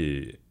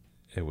maybe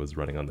it was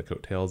running on the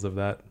coattails of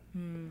that.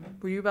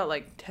 Were you about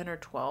like 10 or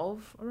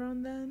 12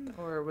 around then?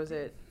 Or was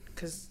it,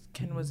 because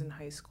Ken was in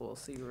high school,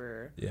 so you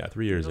were... Yeah,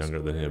 3 years Middle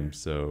younger than school him. or-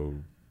 So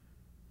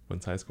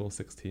when's high school?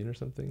 16 or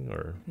something?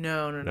 Or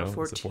No, No? Was it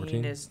 14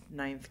 14? is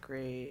 9th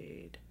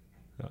grade.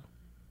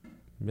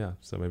 yeah,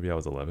 so maybe I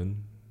was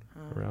 11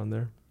 around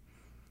there.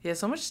 Yeah,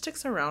 so much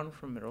sticks around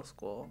from middle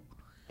school.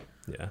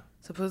 Yeah.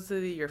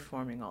 Supposedly you're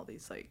forming all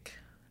these like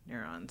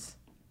neurons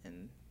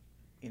and,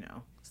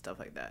 stuff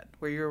like that.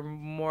 Where your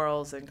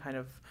morals and kind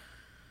of,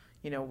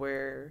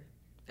 where...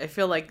 I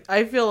feel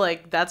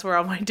like that's where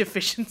all my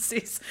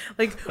deficiencies,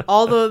 like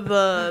all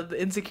the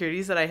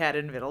insecurities that I had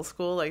in middle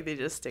school, like they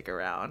just stick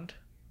around.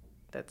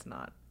 that's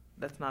not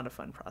a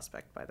fun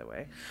prospect, by the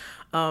way.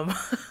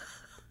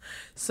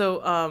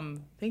 So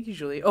thank you,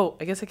 Julie. Oh,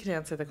 I guess I can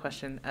answer the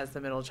question as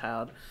the middle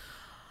child.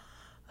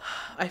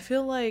 I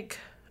feel like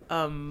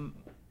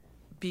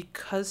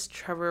because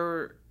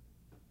Trevor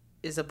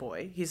is a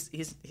boy,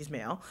 he's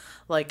male,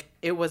 like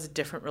it was a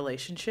different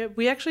relationship.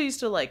 We actually used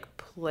to like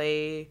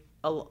play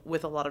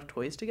with a lot of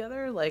toys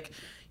together, like,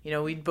 you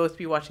know, we'd both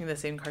be watching the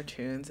same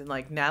cartoons, and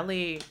like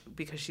Natalie,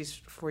 because she's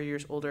 4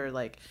 years older,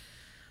 like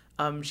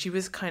she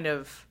was kind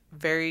of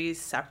very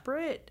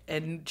separate,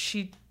 and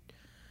she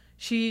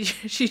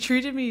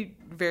treated me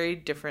very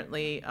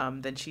differently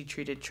than she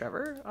treated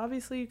Trevor,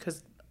 obviously,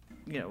 because,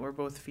 you know, we're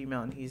both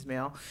female and he's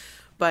male.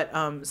 But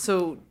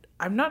so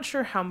I'm not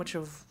sure how much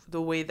of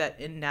the way that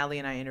Natalie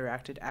and I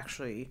interacted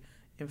actually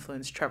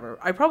influenced Trevor.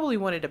 I probably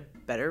wanted a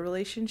better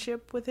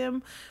relationship with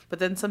him, but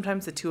then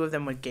sometimes the two of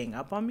them would gang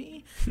up on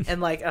me,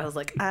 and like I was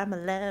like, I'm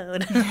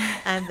alone,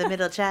 I'm the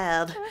middle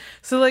child.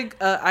 So like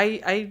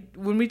I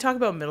when we talk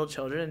about middle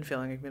children and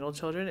feeling like middle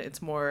children, it's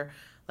more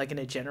like in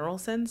a general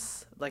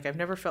sense. Like I've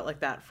never felt like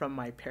that from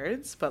my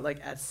parents, but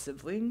like as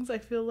siblings, I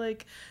feel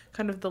like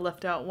kind of the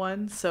left out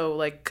one. So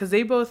like, because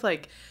they both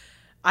like,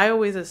 I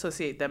always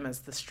associate them as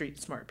the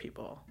street smart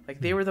people.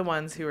 Like they were the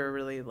ones who were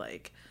really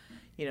like,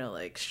 you know,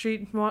 like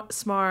street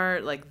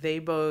smart. Like they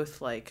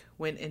both like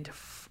went into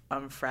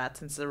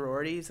frats and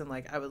sororities, and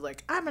like I was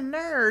like, I'm a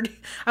nerd.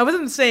 I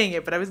wasn't saying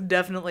it, but I was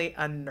definitely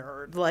a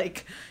nerd.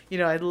 Like, you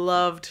know, I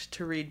loved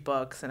to read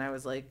books, and I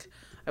was like,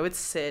 I would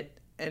sit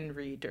and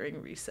read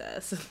during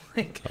recess.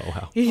 Like, Oh,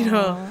 wow. you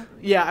know, Aww.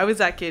 yeah, I was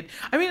that kid.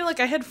 I mean, like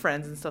I had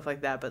friends and stuff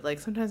like that, but like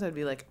sometimes I'd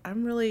be like,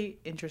 I'm really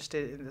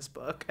interested in this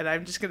book, and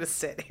I'm just gonna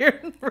sit here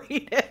and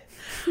read it.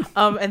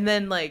 And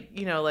then like,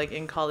 you know, like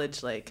in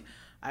college, like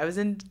I was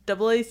in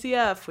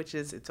AACF, which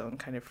is its own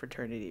kind of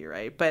fraternity,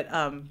 right? But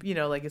you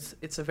know, like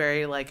it's a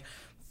very like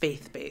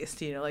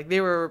faith-based, you know, like they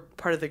were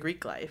part of the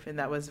Greek life, and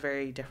that was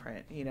very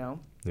different, you know.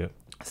 Yeah.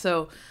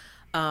 So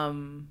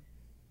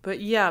but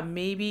yeah,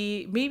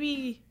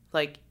 maybe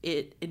like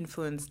it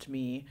influenced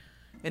me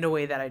in a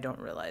way that I don't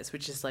realize,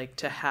 which is like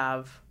to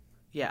have,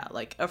 yeah,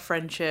 like a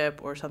friendship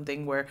or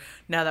something where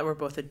now that we're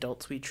both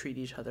adults, we treat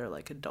each other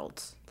like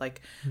adults, like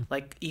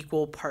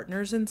equal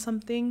partners in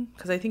something.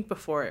 Because I think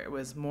before it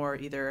was more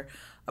either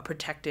a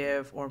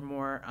protective or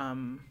more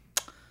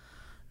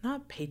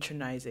not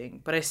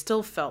patronizing, but I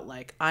still felt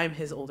like I'm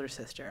his older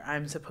sister.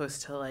 I'm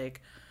supposed to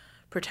like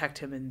protect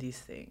him in these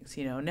things,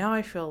 you know. Now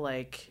I feel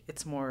like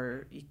it's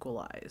more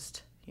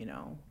equalized, you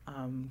know,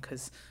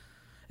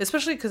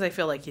 especially because I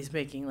feel like he's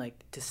making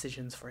like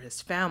decisions for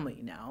his family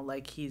now.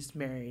 Like he's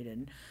married,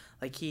 and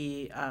like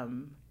he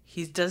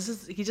just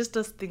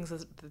does things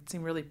that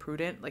seem really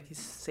prudent. Like he's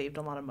saved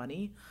a lot of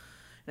money,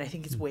 and I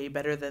think he's way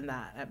better than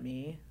that at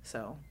me.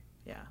 So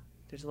yeah,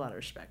 there's a lot of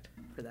respect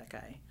for that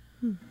guy.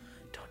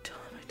 Don't tell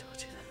him I told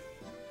you that.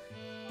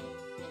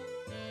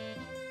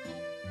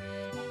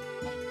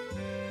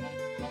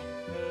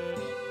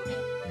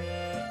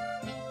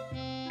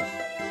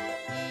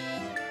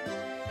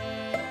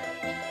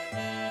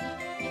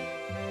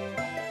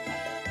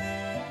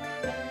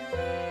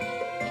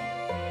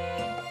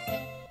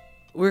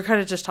 We were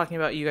kind of just talking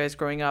about you guys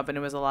growing up, and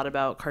it was a lot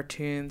about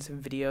cartoons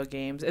and video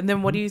games. And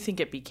then what do you think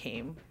it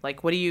became?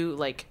 Like, what do you,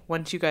 like,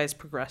 once you guys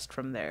progressed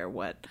from there,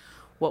 what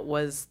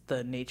was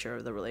the nature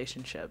of the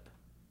relationship?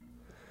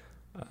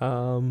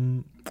 I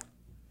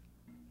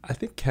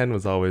think Ken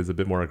was always a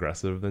bit more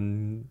aggressive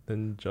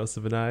than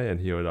Joseph and I,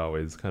 and he would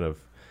always kind of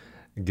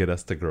get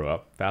us to grow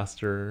up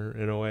faster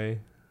in a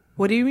way.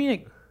 What do you mean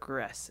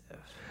aggressive?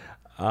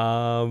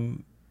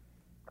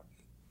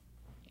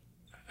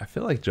 I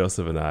feel like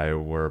Joseph and I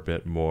were a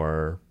bit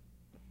more,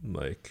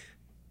 like,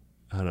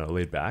 I don't know,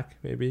 laid back,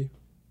 maybe.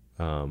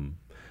 I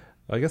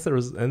guess there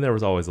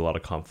was always a lot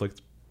of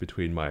conflict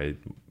between my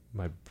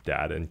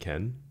dad and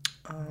Ken.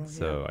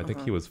 So I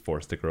think he was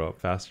forced to grow up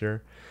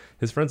faster.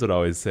 His friends would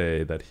always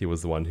say that he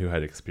was the one who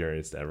had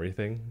experienced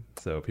everything.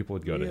 So people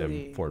would go to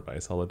him for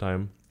advice all the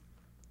time.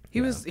 He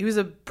was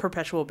a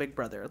perpetual big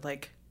brother,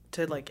 like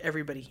to like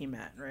everybody he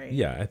met, right?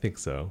 Yeah, I think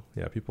so.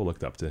 Yeah, people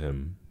looked up to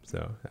him.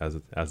 So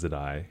as did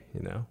I,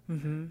 you know.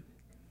 Mm-hmm.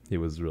 He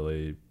was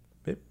really,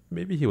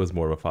 maybe he was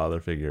more of a father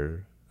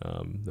figure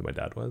than my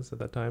dad was at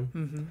that time.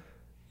 Mm-hmm.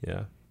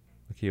 Yeah,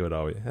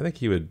 like I think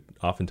he would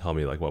often tell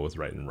me like what was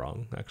right and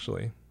wrong,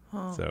 actually.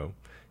 Oh. So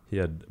he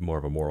had more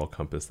of a moral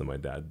compass than my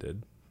dad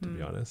did, to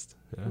be honest.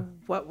 Yeah.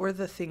 What were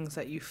the things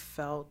that you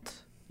felt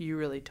you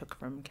really took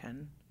from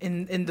Ken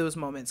in those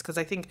moments? Because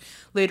I think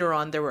later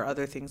on there were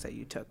other things that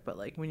you took, but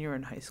like when you were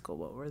in high school,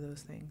 what were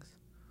those things?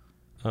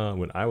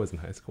 When I was in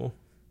high school.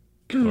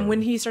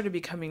 When he started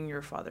becoming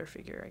your father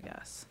figure, I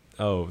guess.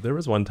 Oh, there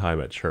was one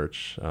time at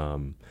church.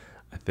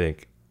 I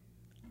think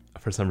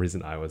for some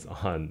reason I was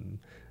on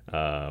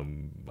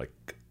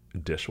like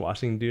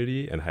dishwashing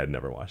duty, and I had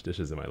never washed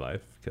dishes in my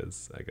life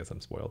because I guess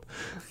I'm spoiled.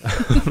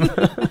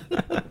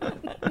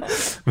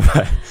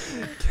 But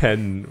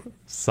Ken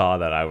saw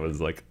that I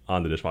was like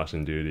on the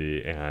dishwashing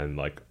duty, and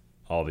like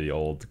all the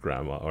old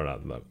grandma, or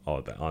not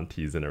all the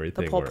aunties and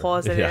everything, The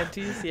pawpaws and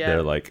aunties, yeah.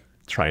 they're like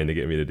trying to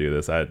get me to do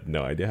this. I had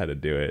no idea how to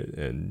do it,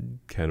 and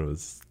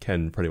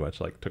Ken pretty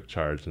much like took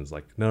charge and was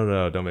like,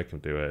 no, don't make him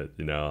do it.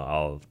 You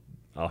know,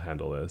 I'll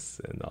handle this,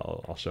 and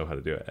I'll show him how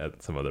to do it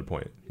at some other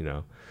point. You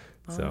know,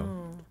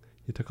 so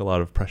he took a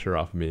lot of pressure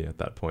off me at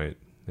that point,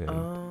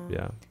 and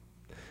yeah,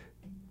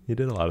 he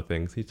did a lot of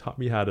things. He taught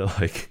me how to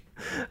like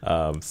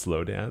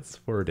slow dance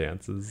for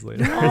dances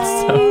later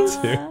and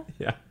stuff too.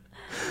 Yeah.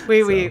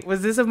 Wait,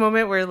 was this a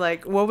moment where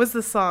like, what was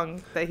the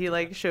song that he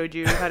like showed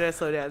you how to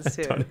slow dance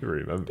to? I don't even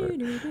remember.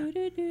 No,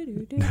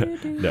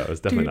 it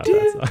was definitely not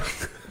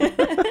that song.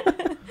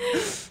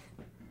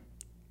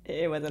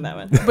 It wasn't that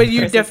one. But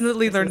you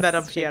definitely learned that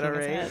on piano,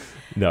 right?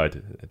 No, I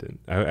didn't.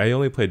 I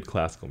only played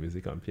classical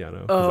music on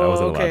piano because I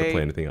wasn't allowed to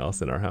play anything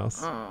else in our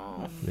house.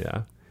 Oh.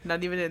 Yeah.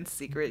 Not even in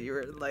secret, you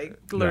were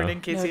like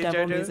learning Casey and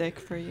devil JoJo music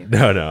for you.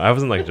 No, I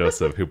wasn't like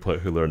Joseph who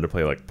learned to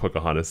play like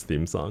Pocahontas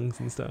theme songs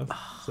and stuff.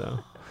 So,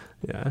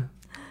 yeah,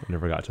 I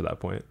never got to that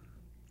point.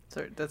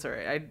 Sorry, that's all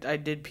right. I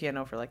did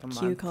piano for like a month.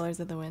 Cue Colors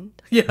of the Wind.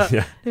 Yeah.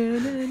 Yeah.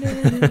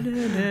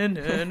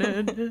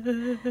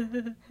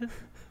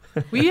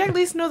 We at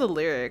least know the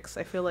lyrics.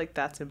 I feel like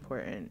that's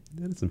important.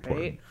 It's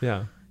important. Right?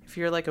 Yeah. If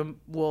you're like a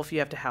wolf, you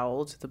have to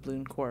howl to the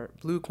blue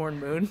corn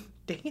moon.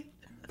 Dang it.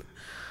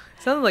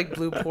 Sounded like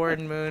blue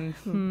porn moon.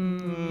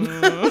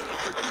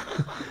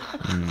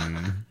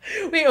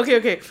 Wait,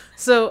 okay.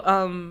 So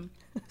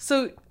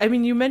I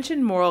mean, you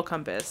mentioned moral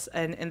compass,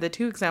 and the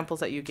two examples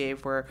that you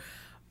gave were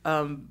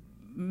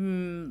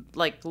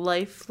like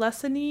life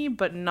lessony,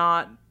 but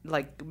not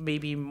like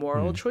maybe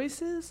moral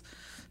choices.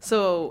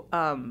 So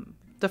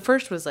the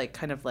first was like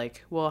kind of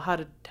like, well, how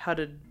to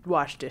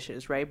wash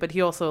dishes, right? But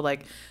he also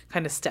like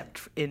kind of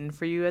stepped in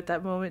for you at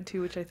that moment too,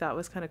 which I thought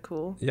was kind of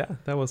cool. Yeah,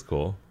 that was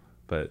cool.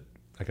 But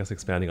I guess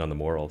expanding on the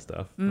moral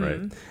stuff,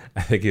 right?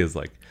 I think he was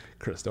like,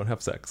 Chris, don't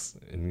have sex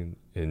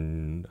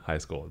in high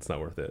school. It's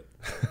not worth it.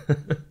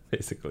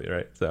 Basically,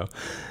 right? So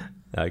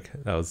like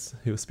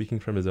he was speaking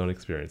from his own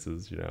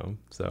experiences, you know.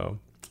 So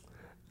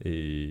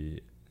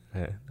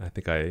I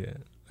think I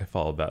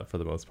followed that for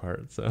the most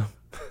part. So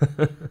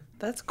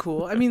That's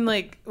cool. I mean,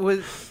 like,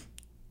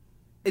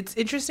 it's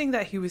interesting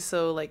that he was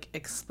so like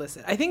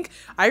explicit. I think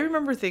I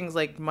remember things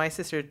like my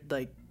sister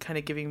like kind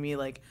of giving me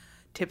like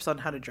tips on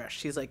how to dress.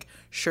 She's like,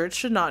 shirts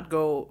should not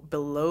go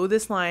below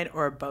this line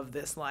or above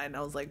this line. I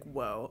was like,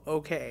 whoa,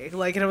 okay.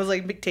 Like, and I was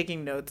like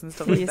taking notes and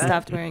stuff like You that.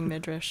 stopped wearing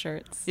midriff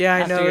shirts. Yeah,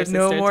 I after know. your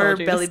No sister more told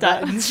you to belly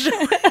stop. buttons.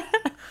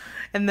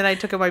 And then I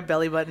took out my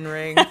belly button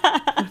ring.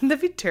 Wouldn't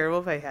that be terrible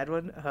if I had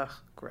one? Ugh,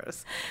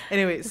 gross.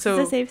 Anyway, This so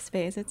is a safe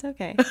space. It's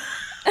okay.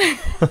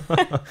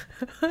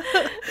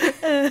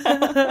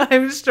 I'm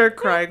gonna start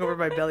crying over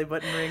my belly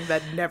button ring.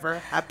 That never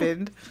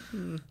happened.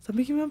 Stop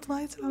making me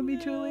implies on me,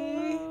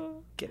 Julie.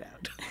 Get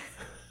out.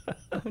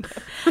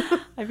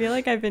 I feel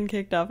like I've been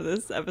kicked off of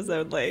this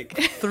episode like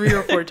 3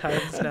 or 4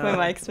 times now.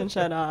 my mic's been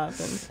shut off.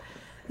 And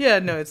Yeah,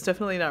 no, it's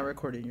definitely not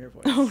recording your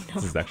voice. oh no,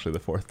 this is actually the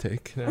 4th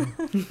take now.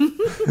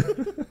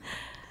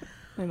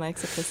 my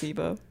mic's a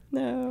placebo.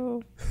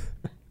 No,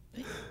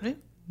 Right?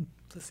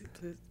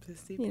 Placebo.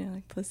 you know,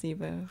 like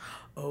placebo.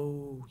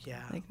 Oh,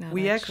 yeah. Like, not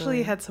we actually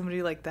actually. had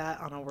somebody like that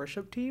on a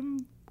worship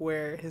team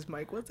where his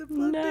mic wasn't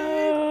plugged in.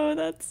 No,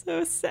 that's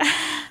so sad.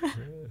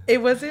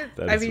 It wasn't,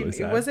 That I is mean, really it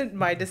sad. wasn't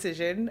my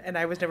decision, and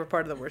I was never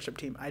part of the worship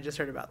team. I just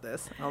heard about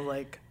this. I was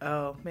like,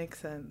 oh, makes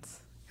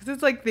sense. Because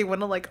it's like they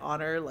want to like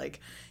honor, like,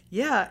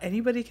 yeah,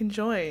 anybody can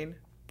join,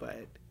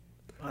 but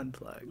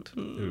unplugged.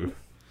 Ooh.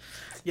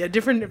 Yeah,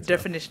 different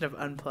definition of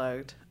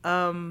unplugged.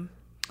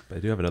 But I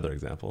do have another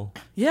example.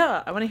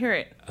 Yeah, I want to hear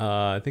it.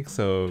 I think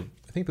so.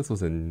 I think this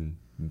was in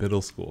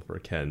middle school for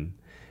Ken.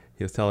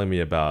 He was telling me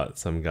about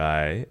some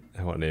guy,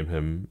 I won't name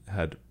him,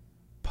 had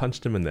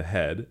punched him in the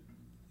head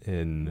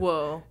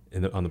Whoa.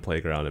 on the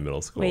playground in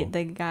middle school. Wait,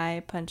 the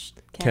guy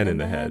punched Ken in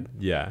the head.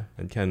 Yeah.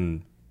 And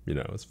Ken,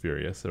 was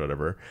furious or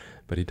whatever.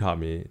 But he taught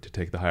me to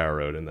take the higher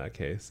road in that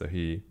case. So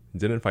he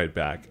didn't fight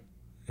back,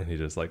 and he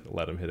just like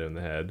let him hit him in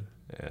the head.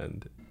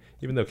 And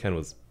even though Ken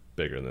was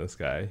bigger than this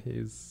guy, he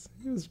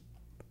was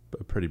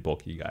a pretty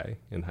bulky guy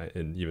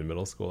in even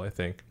middle school, I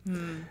think.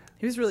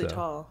 He was really So,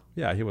 tall.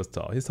 Yeah, he was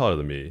tall. He's taller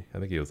than me. I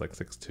think he was like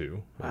 6'2".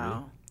 Maybe.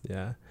 Wow.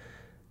 Yeah.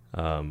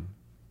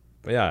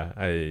 But yeah,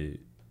 I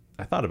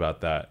thought about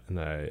that, and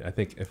I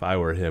think if I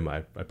were him, I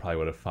probably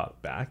would have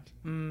fought back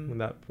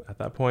at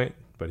that point.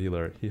 But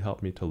he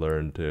helped me to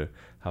learn to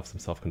have some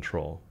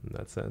self-control in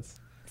that sense.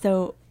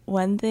 So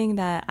one thing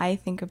that I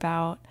think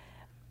about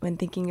when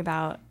thinking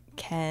about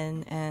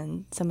Ken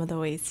and some of the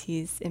ways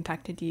he's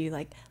impacted you,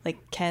 like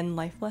Ken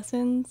life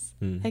lessons,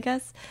 I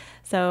guess.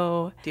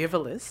 So Do you have a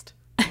list?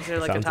 Is there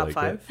like a Sounds top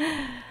like 5?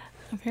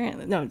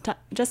 apparently, no,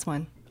 just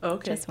one. Oh,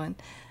 okay. Just one.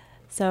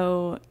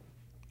 So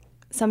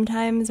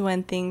sometimes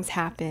when things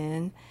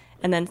happen,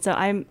 and then so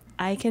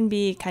I can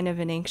be kind of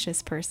an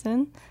anxious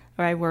person,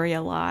 or I worry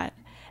a lot,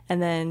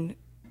 and then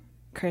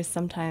Chris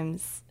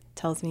sometimes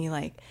tells me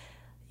like,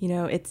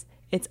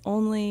 it's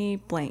only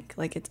blank,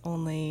 like it's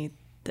only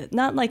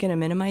not like in a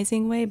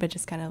minimizing way, but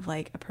just kind of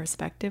like a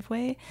perspective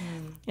way.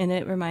 And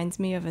it reminds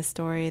me of a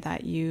story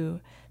that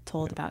you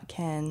told about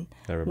Ken,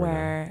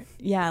 where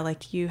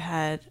like you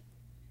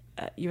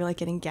were like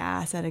getting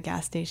gas at a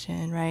gas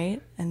station,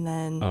 right? And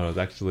then it was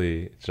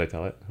actually, should I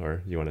tell it,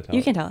 or you want to tell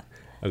you it? can tell it.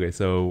 Okay,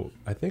 so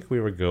I think we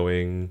were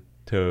going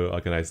to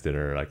like a nice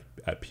dinner like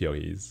at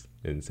Piohi's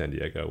in San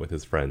Diego with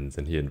his friends,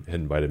 and he had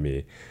invited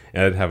me,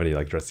 and I didn't have any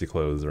like dressy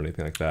clothes or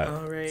anything like that.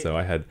 Oh, right. So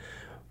I had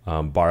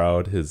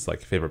borrowed his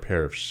like favorite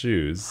pair of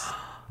shoes,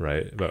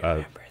 right? But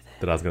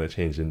that I was going to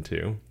change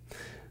into.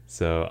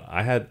 So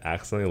I had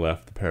accidentally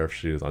left the pair of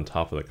shoes on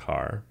top of the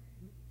car,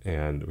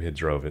 and we had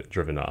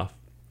driven off,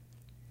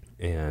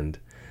 and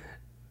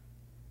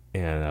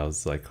I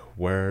was like,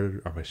 "Where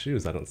are my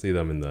shoes? I don't see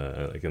them in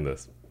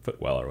the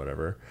footwell or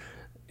whatever."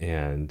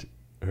 And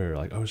we were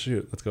like, "Oh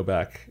shoot, let's go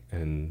back."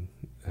 And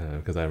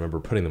because I remember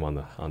putting them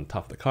on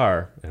top of the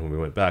car, and when we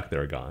went back, they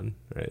were gone,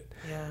 right?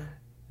 Yeah.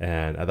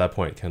 And at that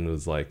point, Ken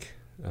was like,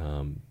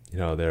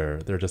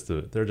 they're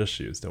just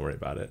shoes. Don't worry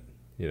about it,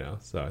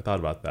 So I thought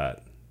about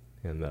that,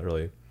 and that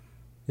really,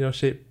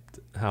 shaped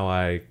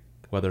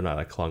whether or not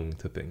I clung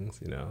to things,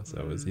 So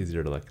it was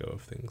easier to let go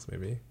of things.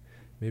 Maybe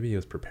he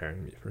was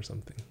preparing me for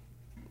something.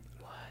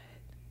 What?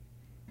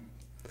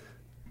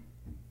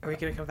 Are we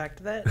gonna come back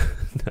to that?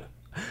 No,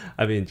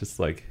 I mean just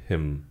like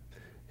him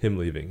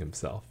leaving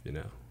himself,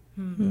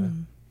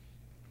 Mm-hmm.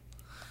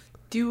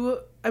 Yeah.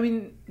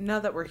 Now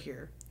that we're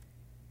here,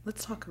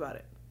 let's talk about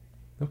it.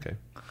 Okay,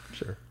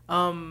 sure.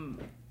 And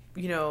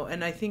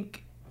I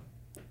think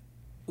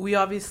we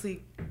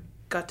obviously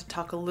got to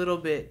talk a little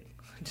bit.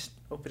 Just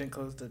open and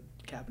close the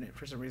cabinet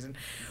for some reason.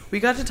 We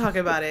got to talk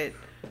about it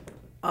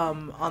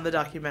on the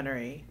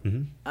documentary.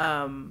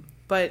 Mm-hmm.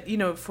 But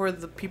for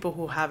the people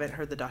who haven't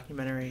heard the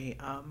documentary,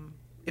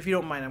 if you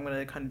don't mind, I'm going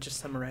to kind of just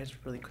summarize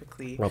really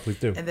quickly. Well, please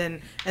do.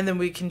 And then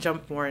we can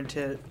jump more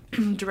into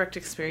direct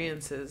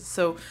experiences.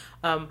 So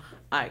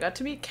I got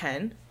to meet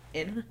Ken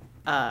in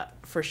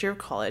first year of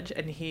college,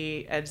 and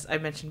he, as I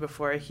mentioned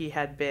before, he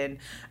had been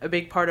a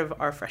big part of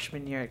our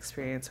freshman year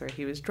experience where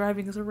he was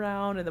driving us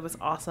around, and that was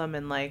awesome.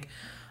 And like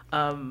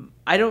I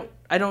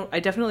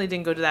definitely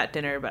didn't go to that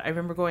dinner, but I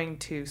remember going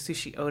to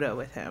Sushi Oda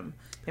with him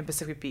in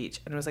Pacific Beach,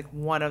 and it was like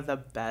one of the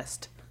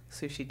best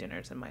sushi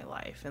dinners in my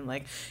life. And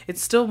like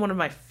it's still one of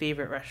my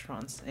favorite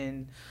restaurants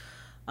in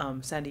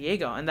San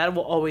Diego, and that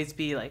will always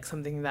be like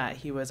something that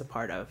he was a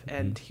part of.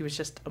 And he was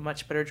just a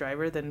much better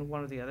driver than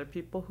one of the other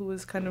people who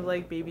was kind of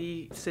like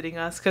babysitting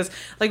us, because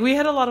like we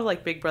had a lot of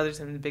like big brothers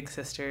and big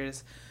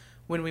sisters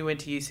when we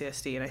went to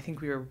UCSD, and I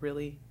think we were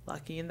really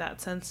lucky in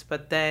that sense.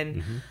 But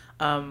then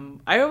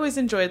I always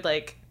enjoyed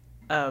like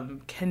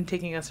Ken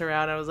taking us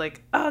around. I was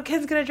like, oh,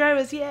 Ken's gonna drive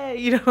us,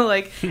 yay,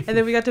 and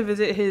then we got to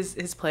visit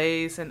his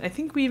place, and I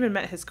think we even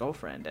met his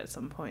girlfriend at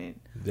some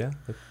point. Yeah,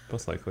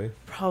 most likely.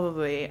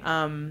 Probably.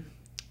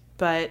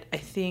 But I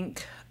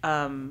think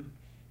I don't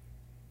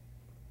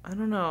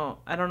know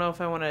if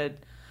I want to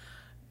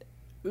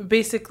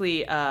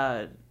basically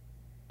I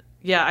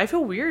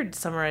feel weird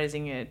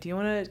summarizing it.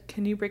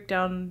 Can you break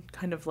down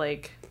kind of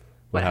like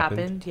what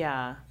happened?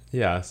 Yeah,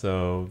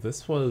 so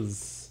this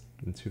was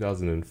in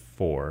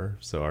 2004,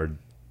 so our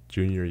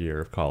junior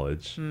year of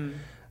college.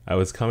 I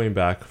was coming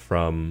back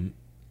from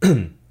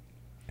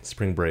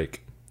spring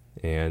break,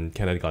 and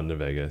Ken had gone to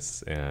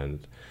Vegas,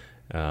 and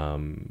I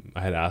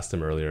had asked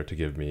him earlier to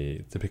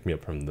pick me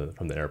up from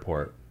the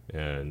airport,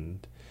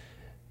 and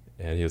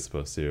he was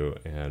supposed to.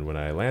 And when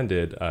I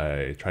landed,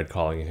 I tried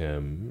calling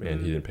him,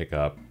 and he didn't pick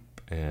up,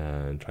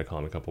 and tried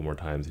calling him a couple more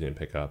times. He didn't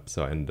pick up,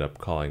 so I ended up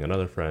calling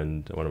another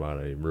friend, one of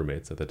my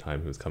roommates at the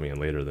time, who was coming in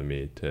later than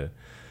me,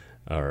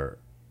 or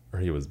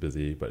he was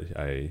busy, but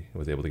I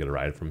was able to get a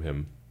ride from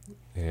him.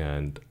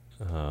 And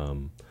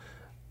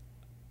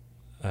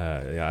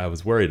I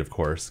was worried, of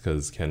course,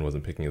 because Ken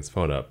wasn't picking his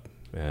phone up.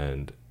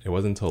 And it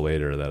wasn't until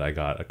later that I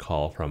got a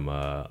call from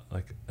a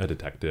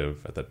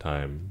detective at that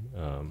time,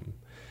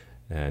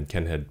 and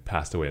Ken had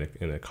passed away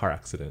in a car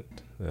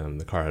accident.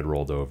 The car had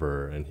rolled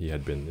over, and he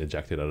had been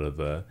ejected out of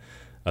the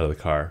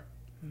car.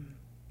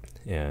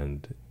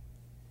 And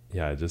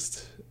it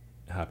just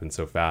happened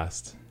so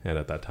fast. And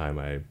at that time,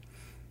 I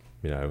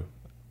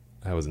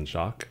was in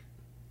shock.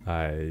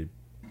 I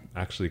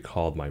actually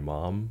called my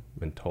mom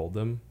and told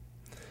them,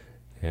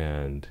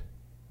 and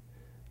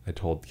I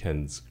told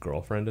Ken's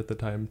girlfriend at the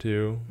time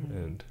too,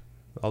 and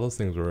all those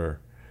things were,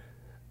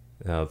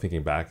 now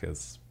thinking back,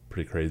 it's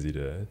pretty crazy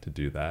to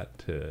do that,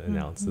 to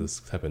announce this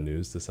type of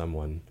news to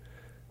someone.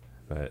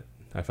 But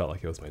I felt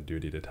like it was my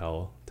duty to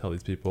tell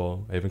these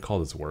people. I even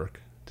called his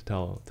work to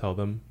tell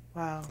them.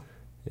 Wow.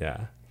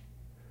 Yeah.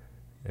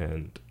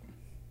 And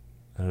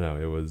I don't know,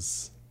 I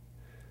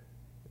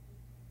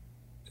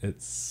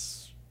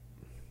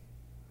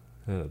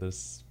don't know,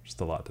 there's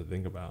just a lot to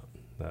think about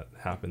that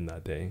happened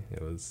that day.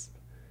 It was,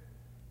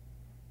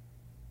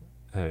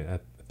 I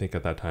think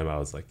at that time I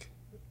was like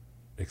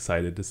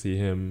excited to see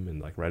him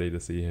and like ready to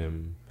see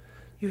him.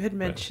 You had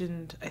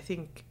mentioned, I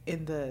think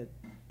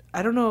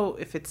I don't know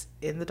if it's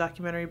in the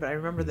documentary, but I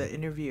remember the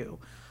interview.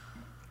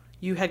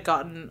 you had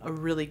gotten a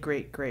really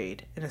great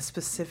grade in a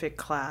specific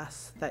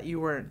class that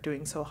you weren't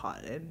doing so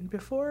hot in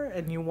before,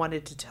 and you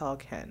wanted to tell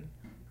Ken,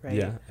 right?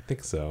 Yeah, I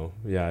think so.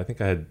 Yeah, I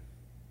think I had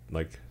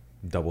like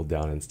doubled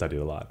down and studied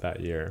a lot that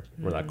year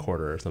or that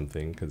quarter or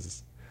something,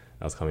 because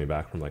I was coming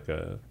back from like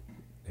a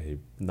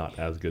not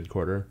as good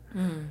quarter.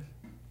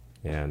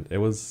 And I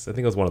think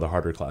it was one of the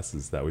harder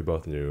classes that we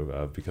both knew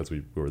of because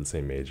we were the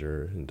same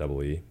major in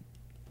double E.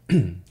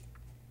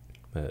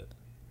 But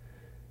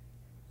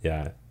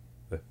yeah,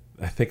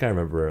 I think I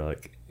remember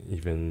like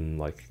even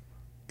like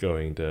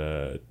going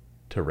to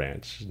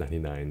Ranch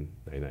 99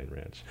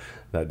 Ranch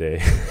that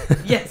day.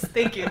 Yes,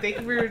 thank you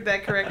for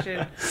that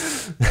correction.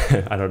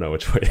 I don't know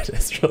which way it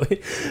is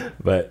really,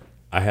 but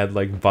I had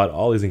like bought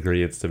all these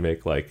ingredients to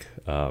make like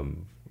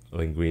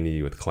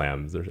linguine with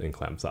clams or in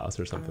clam sauce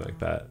or something like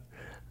that.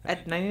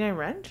 At 99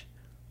 Ranch?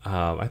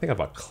 I think I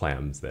bought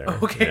clams there. Oh,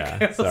 okay. Yeah,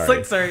 I was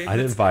like, sorry. I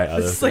didn't buy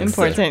other things.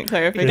 Important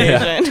clarification.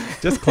 Yeah,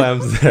 just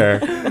clams there,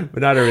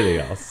 but not everything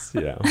else.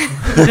 You know.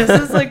 This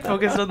is like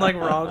focused on like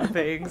wrong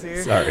things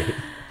here. Sorry.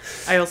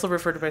 I also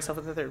refer to myself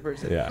in the third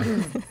person. Yeah.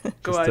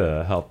 Go just on.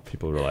 to help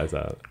people realize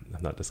that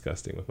I'm not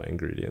disgusting with my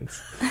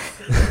ingredients.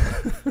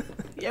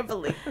 Yeah,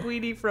 but like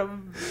weenie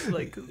from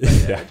like.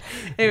 Yeah.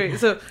 Anyway,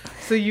 so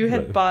you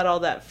had But- bought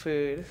all that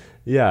food.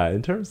 Yeah,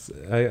 in terms,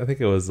 I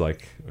think it was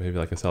like maybe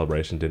like a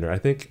celebration dinner. I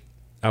think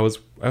I was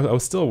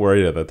still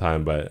worried at the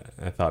time, but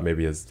I thought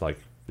maybe his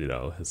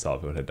his cell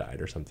phone had died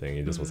or something.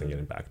 He just wasn't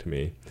getting back to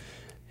me,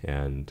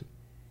 and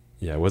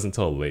yeah, it wasn't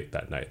until late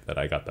that night that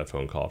I got that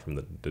phone call from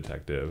the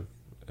detective.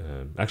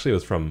 Actually, it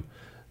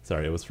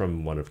was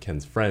from one of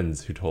Ken's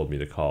friends who told me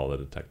to call the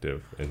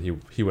detective,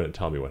 and he wouldn't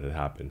tell me what had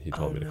happened. He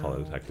told me to call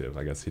the detective.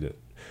 I guess he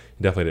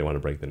definitely didn't want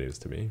to break the news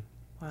to me.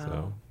 Wow.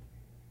 So,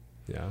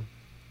 yeah.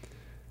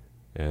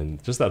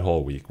 And just that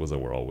whole week was a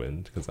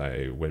whirlwind because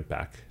I went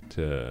back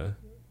to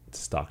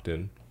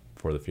Stockton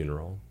for the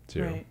funeral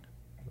too. Right.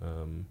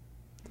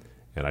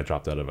 And I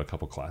dropped out of a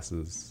couple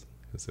classes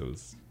because it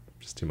was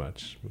just too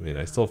much. I mean,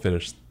 I still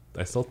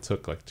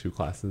took like 2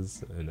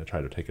 classes and I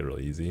tried to take it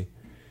really easy.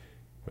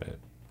 But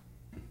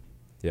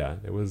yeah,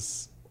 it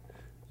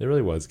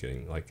really was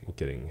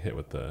getting hit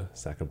with the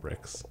sack of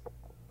bricks,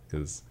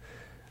 because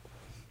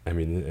I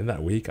mean, in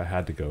that week I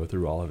had to go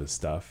through all of his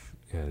stuff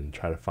and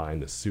try to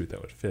find a suit that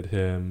would fit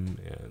him,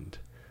 and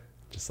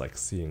just like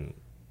seeing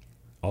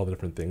all the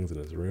different things in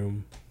his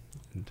room.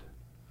 And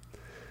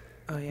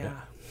Oh yeah. Yeah.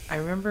 I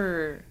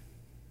remember.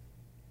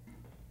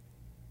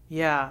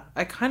 Yeah,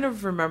 I kind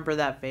of remember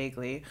that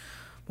vaguely,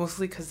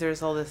 mostly because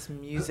there's all this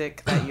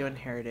music that you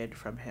inherited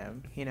from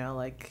him. You know,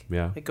 like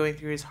Yeah. like going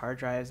through his hard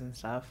drives and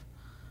stuff.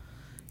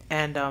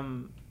 And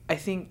I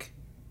think,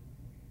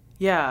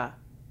 yeah,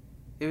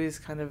 it was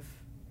kind of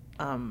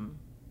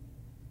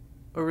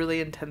a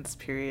really intense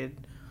period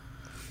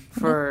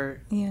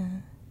for Yeah.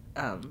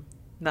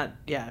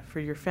 for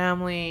your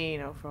family, you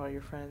know, for all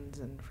your friends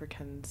and for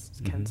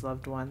Ken's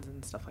loved ones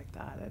and stuff like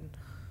that. And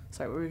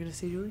sorry, what were you gonna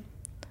say, Julie?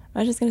 I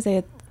was just going to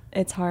say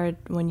it's hard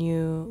when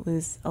you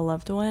lose a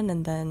loved one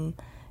and then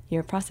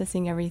you're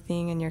processing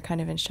everything and you're kind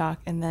of in shock,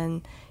 and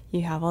then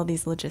you have all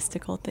these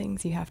logistical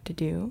things you have to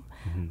do,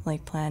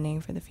 like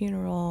planning for the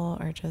funeral,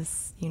 or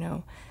just, you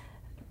know,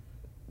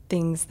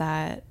 things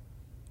that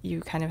you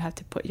kind of have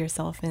to put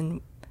yourself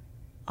in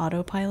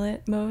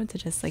autopilot mode to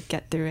just like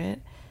get through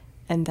it.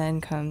 And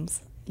then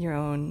comes your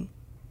own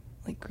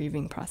like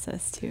grieving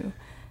process too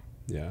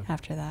Yeah.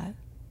 after that.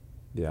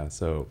 Yeah.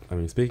 So, I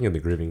mean, speaking of the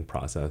grieving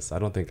process, I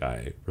don't think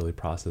I really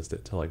processed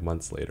it till like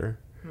months later,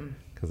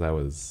 because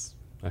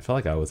I felt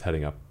like I was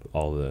heading up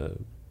all the,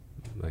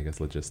 I guess,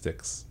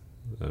 logistics,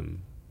 with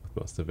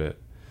most of it.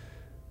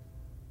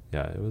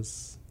 Yeah, it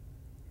was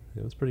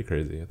pretty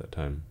crazy at that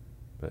time,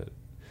 but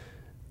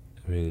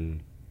I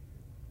mean,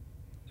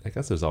 I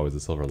guess there's always a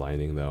silver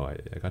lining though.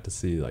 I got to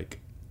see like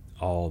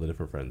all the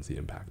different friends he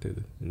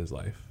impacted in his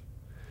life.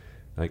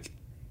 Like,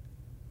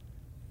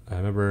 I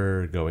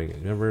remember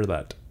remember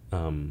that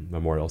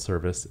memorial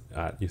service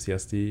at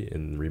UCSD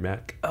in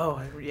Remac?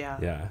 Oh, yeah.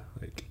 Yeah,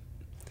 like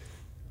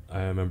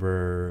I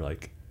remember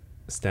like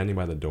standing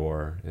by the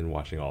door and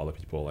watching all the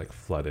people like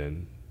flood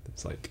in.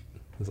 It's like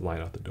there's a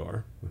line out the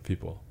door with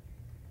people.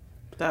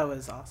 That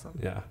was awesome.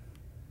 Yeah.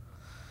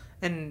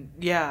 And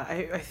yeah,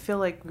 I feel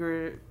like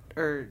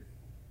or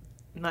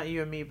not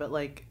you and me, but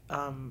like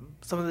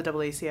some of the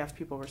AACF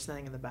people were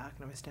standing in the back,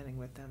 and I was standing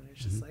with them. And it was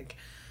just like,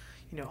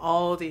 you know,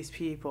 all these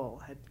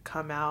people had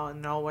come out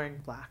and all wearing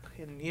black,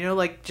 and you know,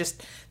 like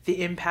just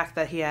the impact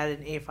that he had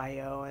in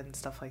AFIO and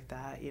stuff like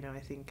that. You know,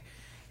 I think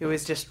it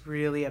was just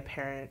really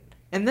apparent.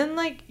 And then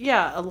like,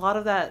 yeah, a lot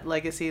of that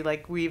legacy,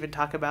 like we even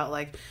talk about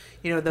like,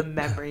 you know, the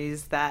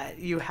memories that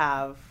you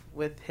have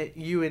with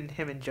you and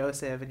him and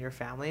Joseph and your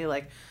family,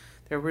 like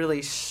they're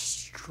really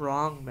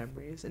strong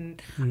memories.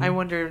 And I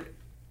wonder,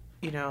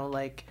 you know,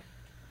 like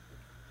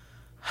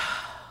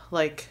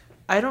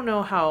I don't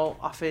know how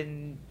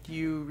often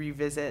you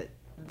revisit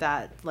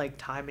that like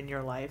time in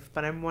your life,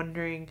 but I'm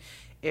wondering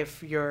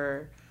if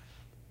your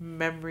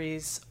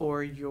memories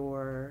or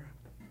your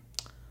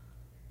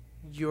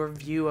your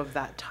view of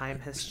that time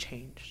has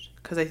changed?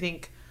 Because I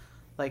think,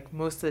 like,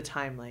 most of the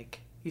time,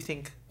 like, you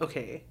think,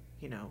 okay,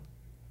 you know,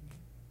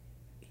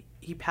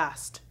 he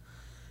passed,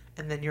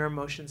 and then your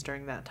emotions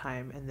during that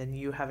time, and then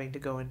you having to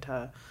go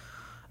into,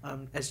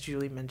 as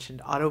Julie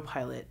mentioned,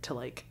 autopilot to,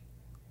 like,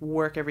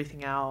 work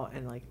everything out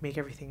and, like,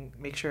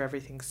 make sure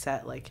everything's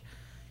set, like,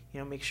 you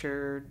know, make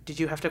sure, did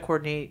you have to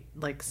coordinate,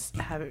 like,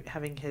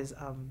 having his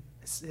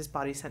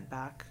body sent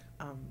back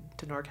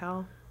to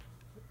NorCal?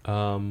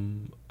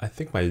 I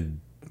think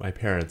my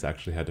parents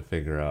actually had to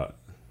figure out,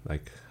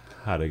 like,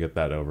 how to get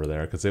that over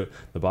there, because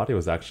the body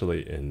was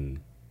actually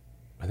in,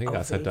 I think it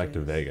got sent back to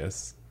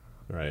Vegas,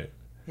 right?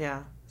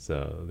 Yeah.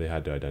 So they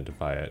had to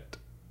identify it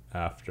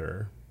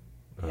after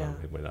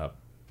it went up.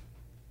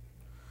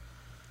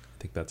 I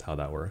think that's how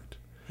that worked.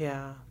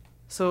 Yeah.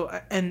 So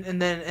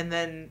and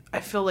then I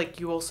feel like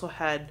you also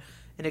had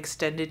an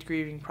extended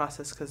grieving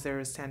process because there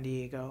was San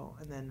Diego,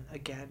 and then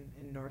again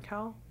in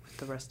NorCal with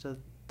the rest of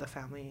the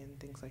family and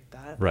things like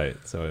that. Right.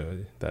 So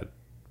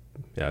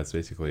it's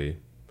basically,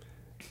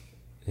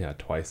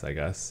 twice, I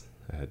guess.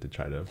 I had to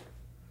try to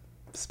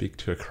speak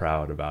to a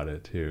crowd about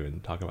it too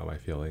and talk about my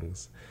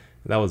feelings.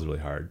 And that was really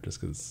hard,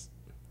 just because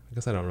I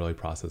guess I don't really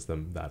process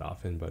them that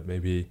often, but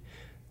maybe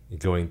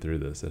going through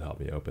this, it helped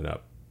me open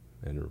up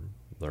and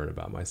learn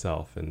about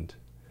myself. And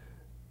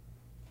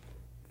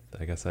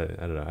I guess I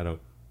don't know,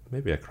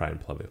 maybe I cry in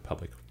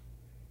public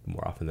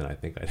more often than I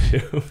think I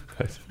do.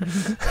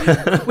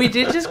 But we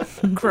did just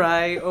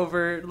cry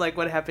over, like,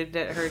 what happened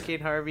at Hurricane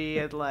Harvey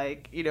and,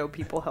 like, you know,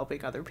 people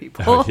helping other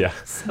people. Yeah.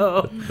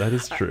 So that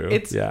is true.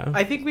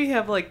 I think we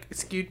have, like,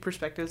 skewed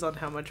perspectives on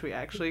how much we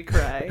actually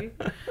cry.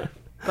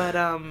 But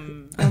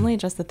only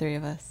just the three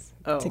of us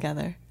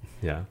together.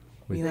 Yeah.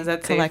 We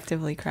like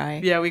collectively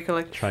cry. Yeah, we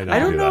collectively. Try not I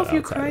to don't do know that if you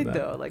outside cried of that.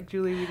 though. Like,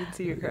 Julie, we didn't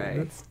see you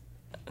cry.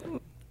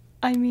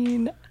 I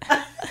mean,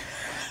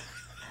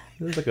 It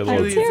was like a I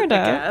little teared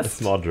up. a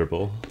small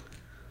dribble.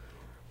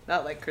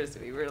 Not like Chris.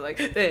 We were like,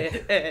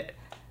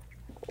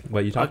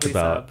 But you talked ugly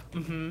about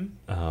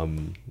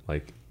sub.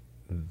 like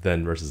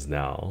then versus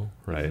now,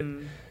 right?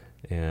 Mm-hmm.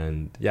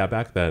 And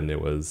back then I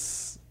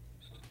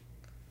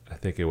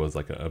think it was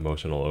like an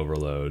emotional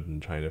overload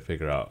and trying to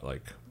figure out,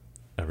 like,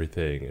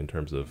 everything in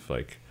terms of,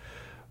 like,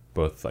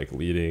 both, like,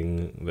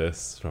 leading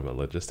this from a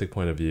logistic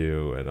point of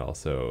view and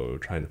also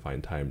trying to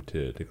find time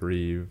to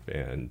grieve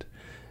and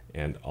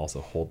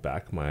also hold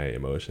back my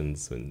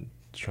emotions when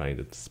trying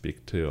to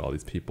speak to all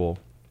these people.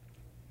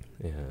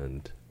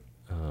 And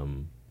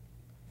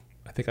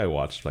I think I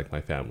watched, like, my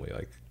family,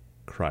 like,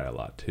 cry a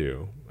lot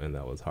too, and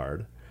that was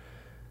hard.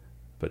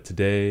 But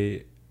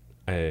today,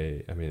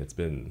 I mean, it's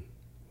been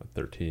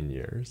 13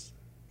 years,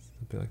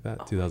 something like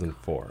that.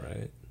 2004,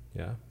 right?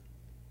 Yeah.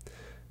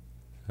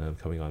 I'm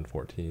coming on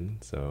 14,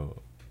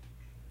 so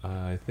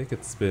I think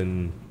it's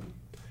been,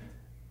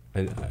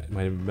 and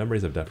my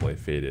memories have definitely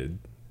faded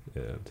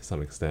to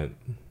some extent.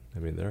 I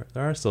mean, there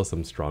are still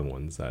some strong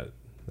ones that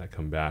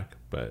come back,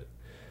 but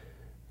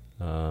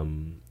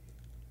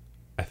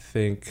I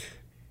think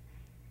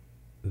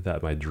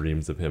that my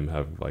dreams of him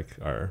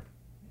are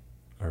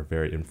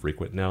very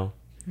infrequent now.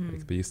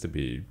 Like, they used to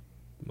be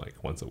like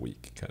once a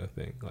week kind of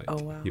thing. Like,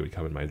 he would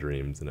come in my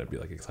dreams and I'd be,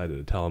 like, excited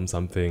to tell him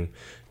something,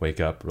 wake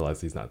up, realize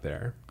he's not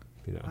there,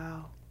 you know.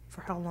 Wow.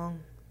 For how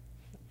long?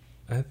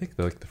 I think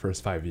the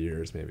first 5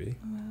 years maybe.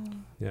 Wow.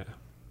 Yeah.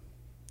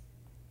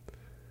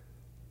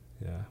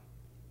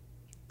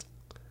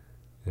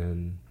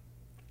 And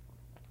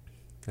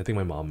I think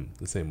my mom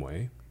the same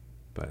way,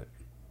 but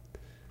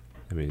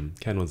I mean,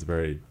 Ken was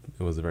it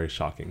was a very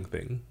shocking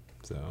thing.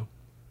 So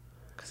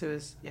Because it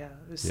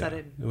was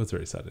sudden. It was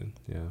very sudden.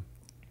 Yeah.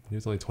 He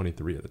was only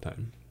 23 at the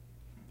time.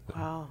 So.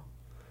 Wow.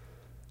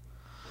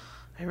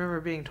 I remember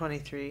being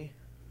 23.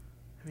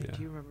 I mean, Yeah.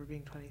 do you remember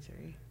being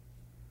 23?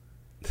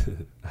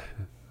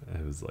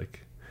 I was,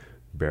 like,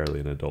 barely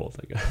an adult,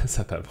 I guess,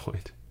 at that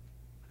point.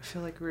 I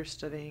feel like we were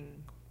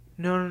studying.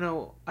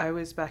 No. I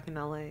was back in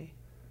LA.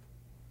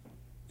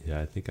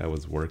 Yeah, I think I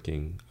was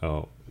working.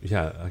 Oh,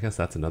 yeah, I guess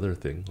that's another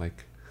thing.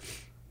 Like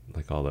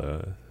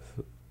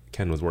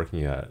Ken was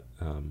working at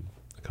a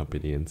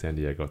company in San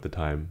Diego at the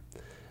time.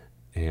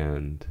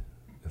 And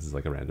this is,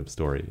 like, a random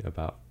story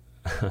about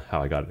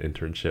how I got an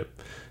internship,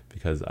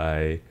 because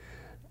I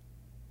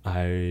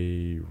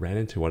ran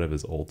into one of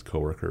his old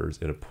coworkers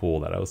in a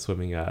pool that I was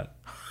swimming at.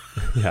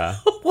 Yeah.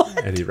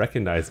 What? And he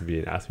recognized me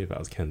and asked me if I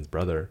was Ken's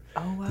brother.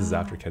 Oh, wow. This is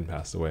after Ken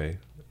passed away.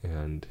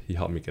 And he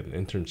helped me get an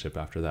internship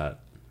after that.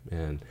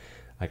 And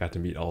I got to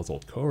meet all his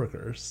old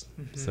coworkers.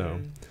 Mm-hmm.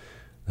 So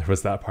there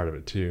was that part of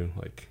it too.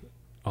 Like,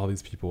 all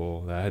these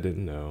people that I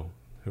didn't know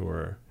who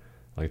were,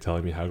 like,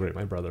 telling me how great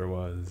my brother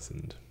was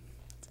and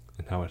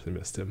how much they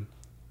missed him.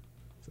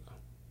 So.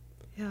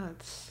 Yeah,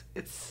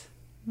 it's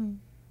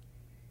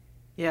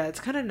yeah, it's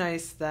kind of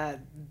nice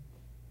that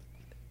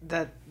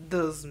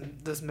those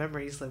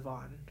memories live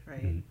on,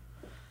 right?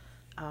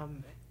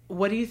 Mm-hmm.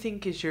 What do you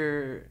think is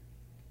your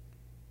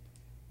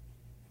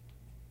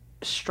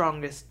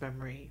strongest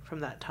memory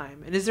from that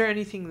time? And is there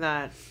anything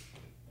that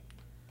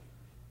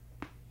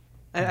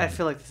I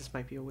feel like this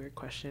might be a weird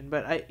question,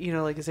 but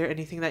like, is there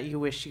anything that you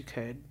wish you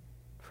could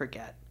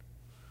forget?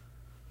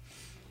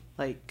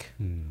 Like,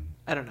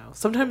 I don't know.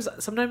 Sometimes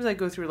I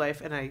go through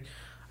life and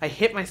I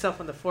hit myself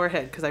on the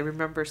forehead because I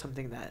remember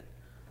something that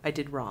I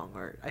did wrong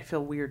or I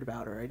feel weird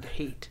about or I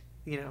hate,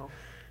 And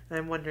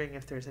I'm wondering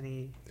if there's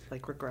any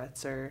like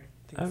regrets or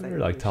things. I remember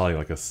like telling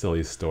like a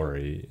silly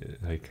story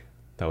like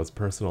that was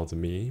personal to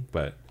me,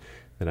 but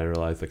then I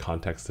realized the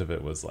context of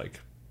it was like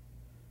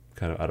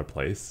kind of out of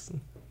place.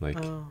 Like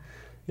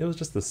it was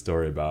just the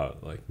story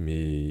about like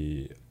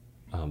me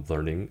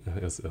learning.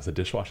 It was a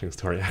dishwashing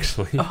story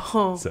actually.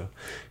 So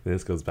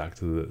this goes back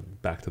to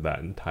that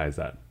and ties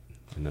that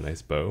in a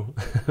nice bow.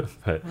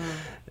 But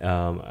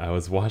I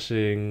was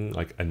washing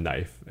like a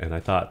knife and I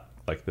thought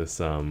like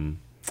this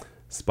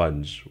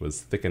sponge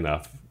was thick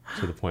enough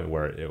to the point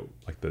where it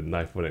like the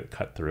knife wouldn't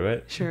cut through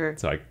it. Sure.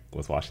 So I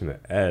was washing the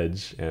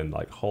edge and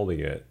like holding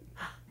it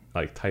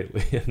like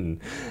tightly and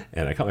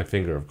I cut my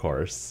finger, of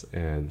course,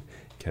 and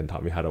Ken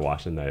taught me how to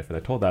wash a knife and I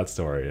told that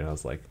story and I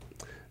was like,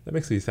 that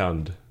makes me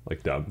sound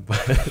like dumb,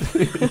 but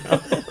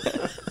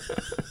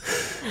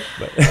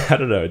but I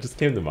don't know, it just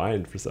came to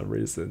mind for some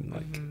reason.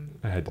 Like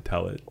I had to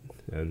tell it,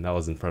 and that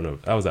was at at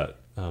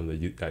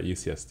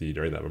UCSD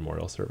during that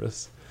memorial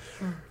service.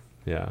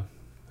 Yeah,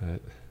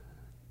 but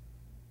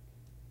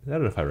I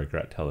don't know if I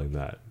regret telling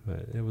that,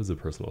 but it was a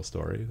personal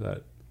story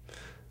that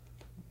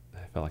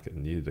I felt like it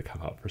needed to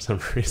come out for some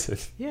reason.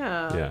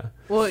 Yeah.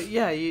 Well,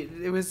 yeah,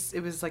 it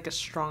was like a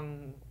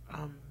strong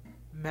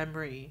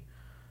memory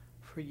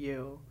for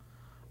you.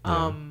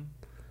 Yeah.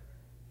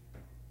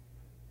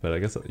 But I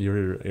guess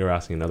you're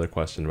asking another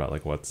question about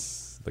like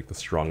what's like the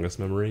strongest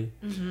memory.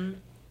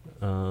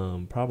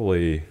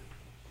 Probably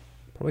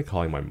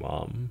calling my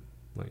mom.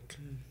 Like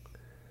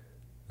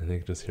I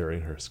think just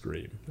hearing her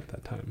scream at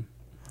that time.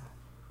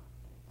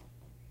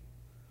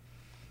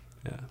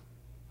 Yeah.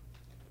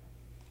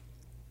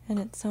 And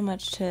it's so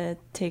much to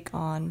take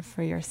on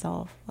for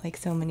yourself. Like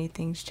so many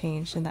things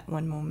changed in that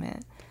one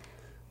moment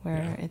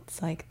where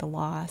it's like the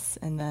loss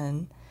and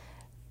then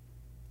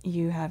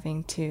you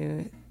having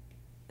to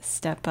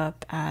step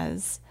up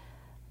as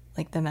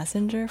like the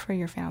messenger for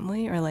your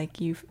family, or like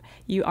you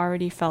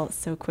already felt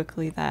so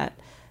quickly that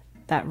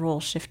role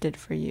shifted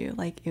for you.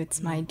 Like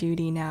it's my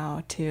duty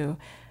now to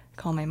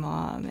call my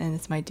mom and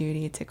it's my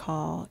duty to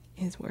call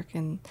his work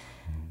and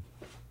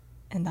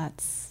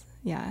that's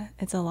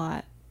it's a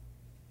lot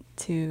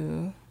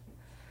to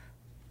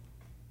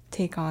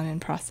take on and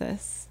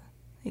process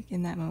like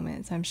in that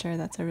moment. So I'm sure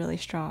that's a really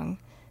strong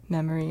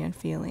memory and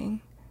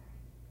feeling.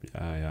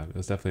 Yeah, it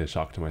was definitely a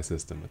shock to my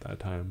system at that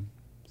time.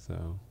 So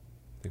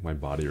I think my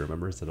body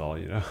remembers it all,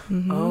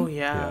 Oh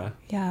yeah.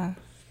 Yeah.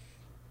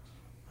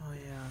 Oh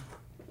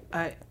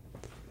yeah.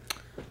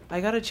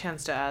 I got a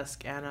chance to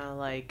ask Anna,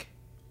 like,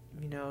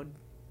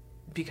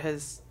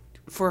 because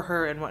for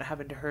her and what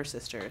happened to her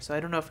sister. So I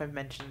don't know if I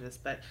mentioned this,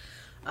 but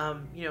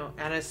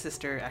Anna's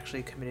sister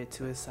actually committed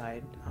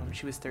suicide.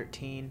 She was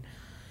 13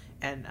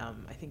 and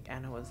I think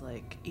Anna was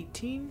like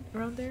 18,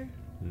 around there.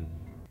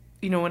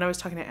 When I was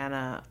talking to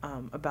Anna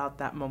about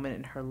that moment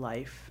in her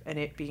life and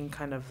it being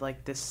kind of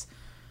like this,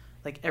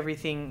 like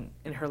everything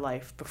in her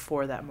life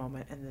before that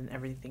moment and then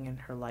everything in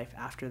her life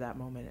after that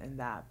moment, and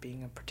that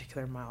being a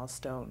particular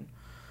milestone,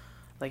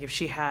 like if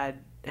she had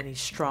any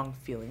strong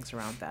feelings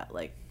around that,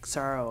 like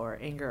sorrow or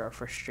anger or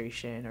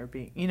frustration or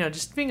being,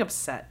 just being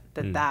upset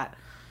that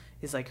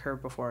is like her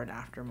before and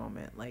after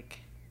moment.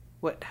 Like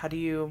how do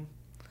you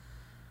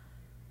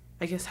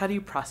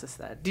process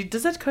that?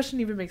 Does that question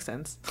even make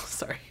sense?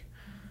 Sorry.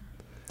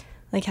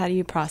 Like, how do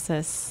you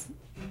process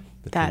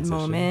that transition.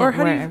 moment? Or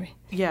how do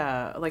you,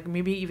 like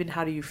maybe even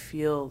how do you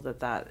feel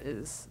that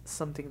is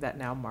something that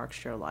now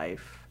marks your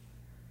life?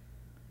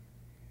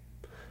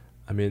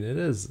 I mean, it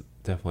is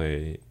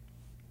definitely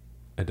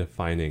a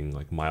defining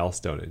like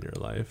milestone in your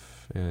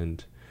life,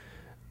 and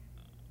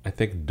I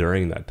think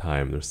during that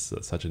time there's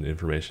such an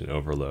information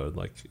overload.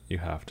 Like you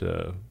have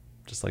to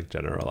just like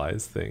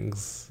generalize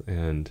things,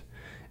 and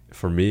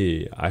for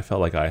me, I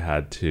felt like I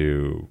had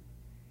to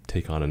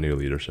take on a new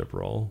leadership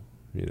role.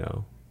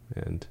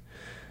 And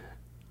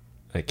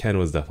Ken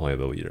was definitely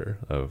the leader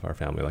of our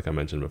family. Like I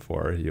mentioned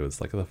before, he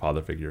was like the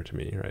father figure to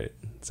me, right?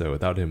 So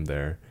without him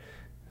there,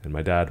 and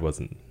my dad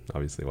wasn't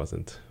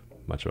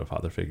much of a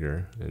father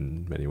figure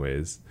in many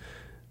ways,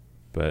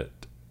 but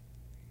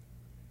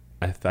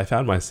I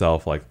found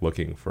myself like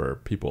looking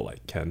for people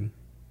like Ken,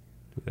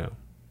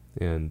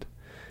 and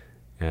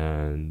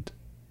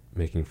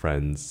making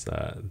friends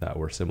that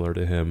were similar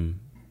to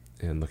him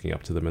and looking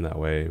up to them in that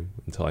way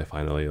until I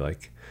finally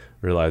like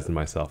realized in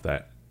myself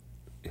that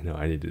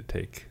I needed to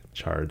take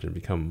charge and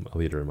become a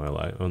leader in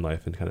my own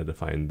life and kind of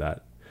define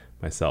that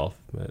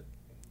myself. But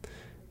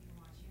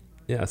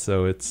yeah,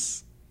 so I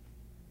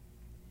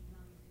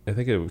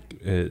think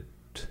it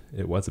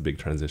was a big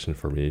transition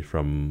for me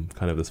from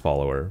kind of this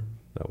follower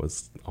that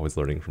was always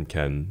learning from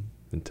Ken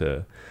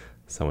into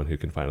someone who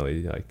can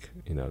finally like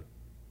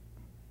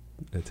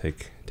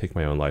take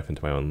my own life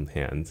into my own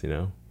hands.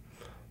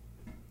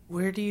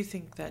 Where do you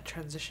think that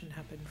transition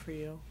happened for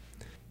you?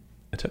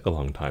 it took a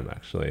long time,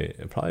 actually.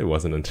 It probably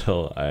wasn't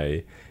until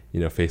I,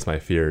 faced my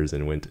fears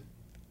and went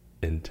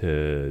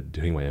into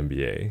doing my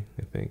MBA,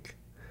 I think.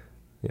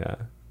 Yeah.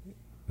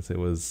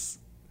 'Cause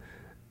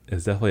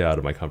it's definitely out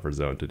of my comfort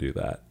zone to do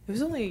that. It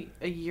was only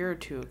a year or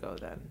two ago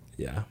then.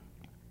 Yeah.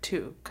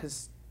 Two,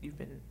 because you've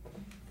been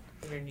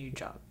in your new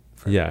job.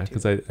 Yeah,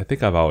 because I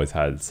think I've always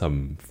had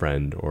some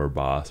friend or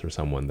boss or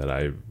someone that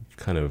I've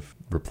kind of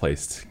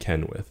replaced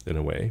Ken with in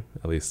a way,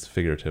 at least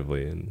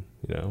figuratively and,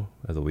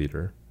 as a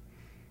leader.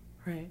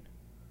 Right.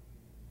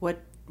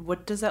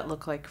 What does that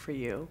look like for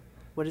you?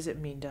 What does it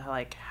mean to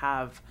like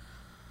have,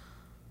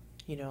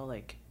 be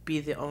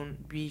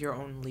your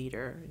own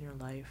leader in your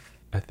life?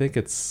 I think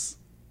it's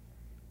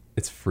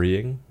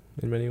freeing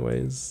in many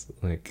ways.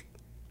 Like,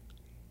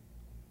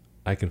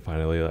 I can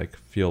finally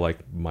feel like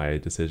my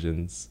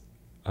decisions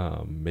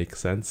make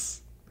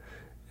sense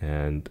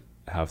and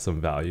have some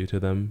value to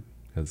them,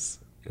 because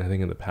I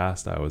think in the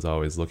past I was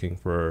always looking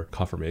for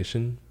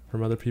confirmation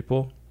from other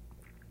people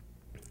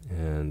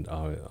and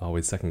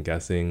always second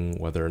guessing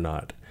whether or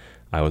not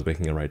I was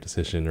making a right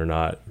decision or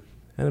not.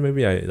 And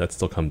maybe that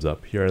still comes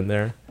up here and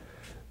there,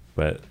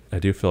 but I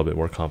do feel a bit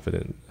more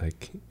confident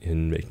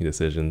in making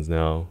decisions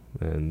now.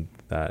 And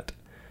that,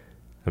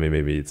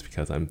 maybe it's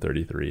because I'm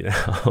 33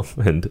 now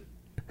and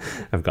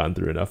I've gone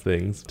through enough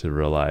things to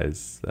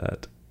realize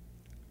that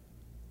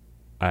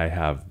I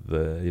have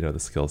the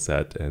skill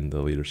set and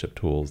the leadership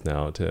tools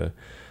now to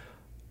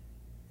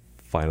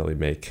finally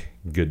make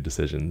good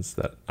decisions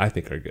that I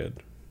think are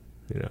good,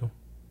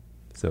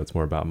 So it's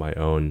more about my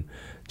own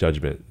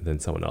judgment than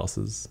someone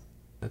else's.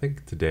 I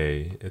think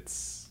today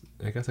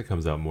I guess it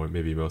comes out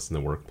maybe most in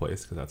the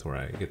workplace, because that's where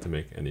I get to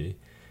make any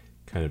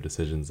kind of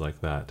decisions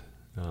like that.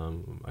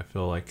 I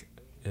feel like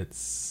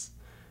it's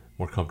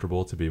more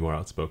comfortable to be more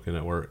outspoken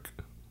at work,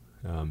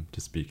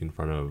 to speak in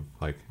front of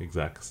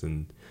execs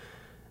and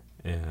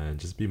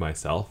just be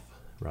myself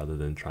rather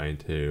than trying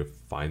to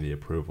find the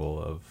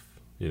approval of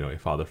a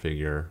father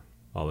figure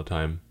all the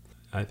time.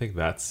 I think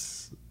that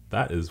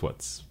is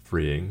what's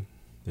freeing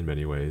in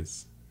many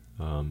ways,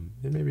 and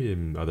maybe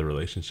in other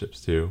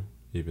relationships too,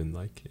 even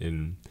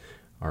in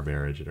our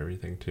marriage and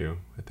everything too.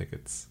 I think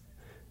it's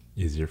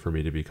easier for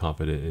me to be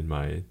confident in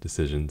my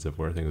decisions of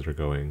where things are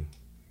going,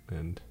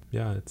 and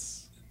yeah, I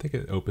think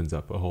it opens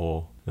up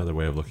another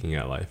way of looking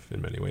at life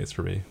in many ways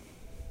for me.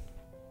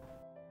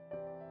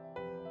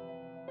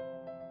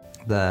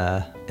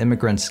 The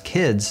immigrants'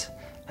 kids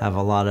have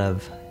a lot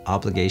of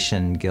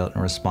obligation, guilt,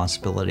 and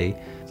responsibility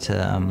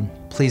to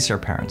please their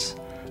parents.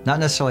 Not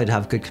necessarily to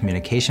have good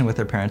communication with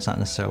their parents, not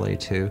necessarily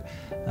to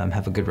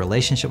have a good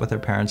relationship with their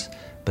parents,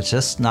 but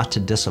just not to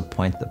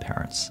disappoint the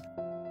parents.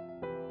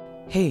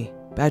 Hey,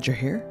 Badger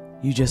here.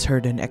 You just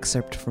heard an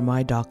excerpt from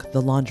my doc,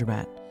 The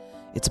Laundromat.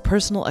 It's a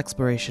personal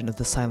exploration of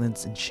the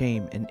silence and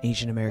shame in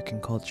Asian American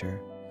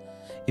culture.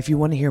 If you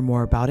want to hear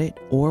more about it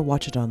or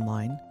watch it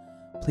online,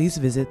 please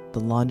visit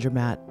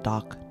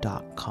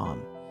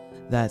thelaundromatdoc.com.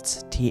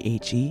 That's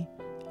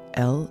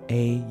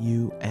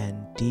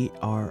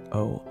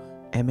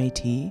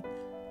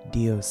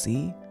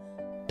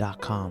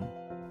TheLaundromatdoc.com.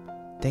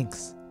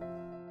 Thanks.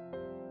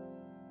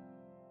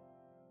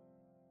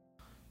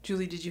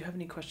 Julie, did you have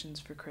any questions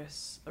for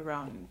Chris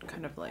around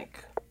kind of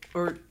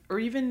or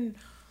even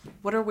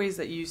what are ways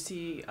that you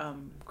see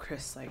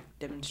Chris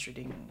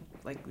demonstrating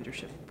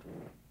leadership?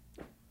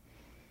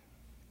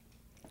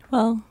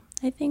 Well,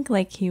 I think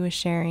he was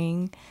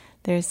sharing,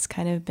 there's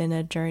kind of been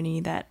a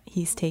journey that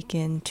he's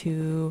taken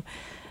to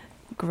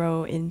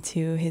grow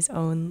into his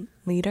own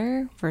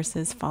leader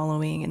versus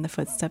following in the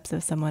footsteps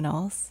of someone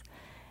else.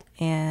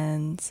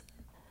 And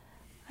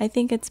I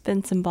think it's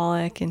been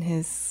symbolic in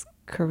his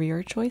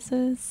career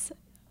choices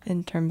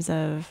in terms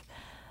of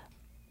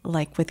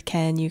with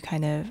Ken, you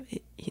kind of,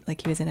 he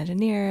was an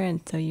engineer,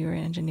 and so you were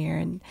an engineer,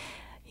 and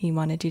he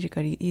wanted you to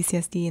go to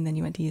UCSD, and then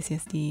you went to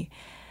UCSD.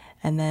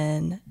 And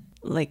then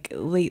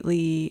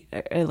lately,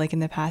 in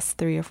the past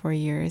 3 or 4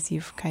 years,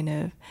 you've kind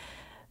of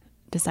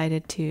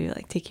decided to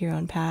take your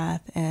own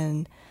path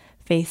and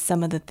face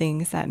some of the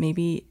things that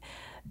maybe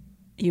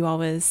you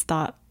always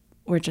thought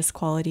were just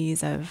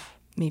qualities of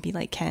maybe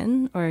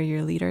Ken or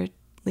your leader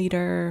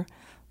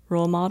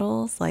role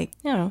models,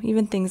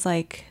 even things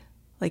like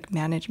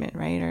management,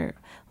 right? Or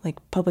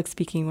public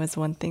speaking was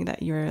one thing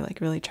that you were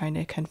really trying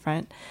to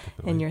confront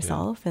in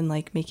yourself, and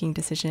making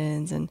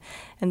decisions, and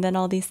then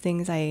all these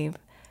things I've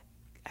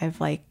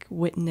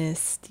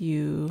witnessed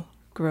you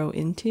grow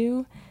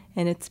into,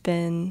 and it's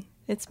been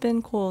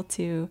cool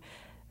to,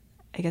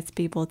 I guess,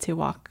 be able to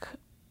walk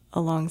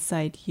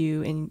alongside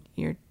you in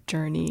your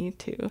journey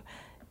to,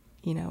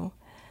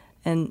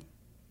 and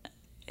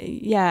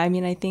yeah,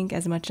 I think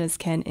as much as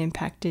Ken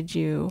impacted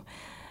you,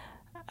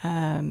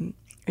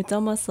 it's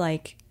almost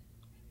like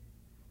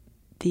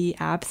the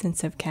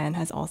absence of Ken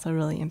has also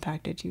really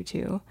impacted you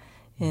too,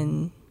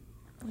 in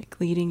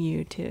leading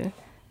you to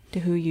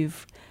who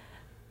you've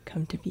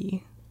come to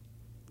be.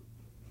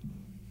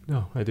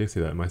 No, I do see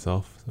that in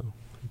myself. So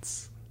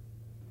it's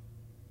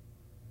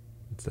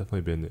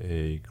definitely been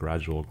a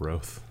gradual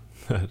growth.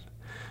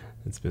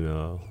 It's been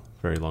a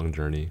very long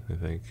journey, I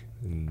think,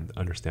 in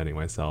understanding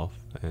myself.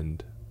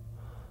 And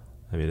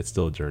I mean, it's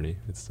still a journey.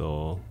 It's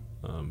still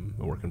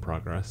a work in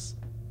progress.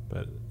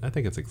 But I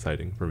think it's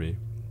exciting for me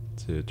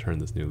to turn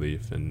this new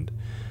leaf and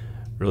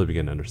really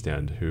begin to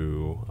understand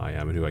who I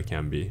am and who I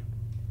can be.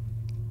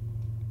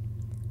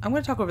 I'm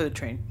going to talk over the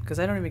train because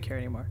I don't even care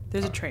anymore.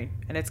 There's a train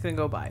and it's going to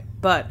go by.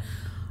 But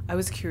I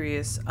was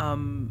curious,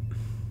 when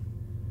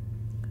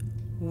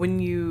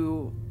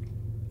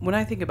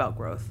I think about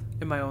growth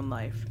in my own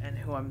life and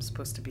who I'm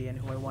supposed to be and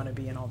who I want to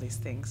be and all these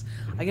things,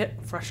 I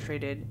get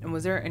frustrated. And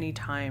was there any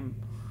time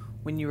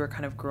when you were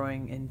kind of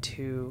growing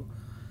into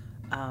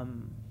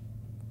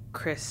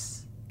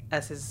Chris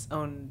as his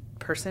own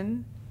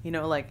person,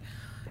 like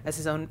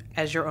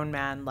as your own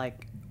man,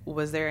 like,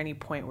 was there any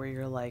point where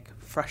you're like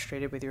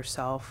frustrated with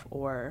yourself,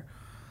 or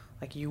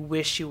like you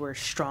wish you were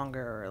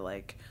stronger or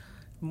like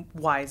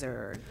wiser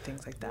or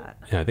things like that?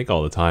 Yeah, I think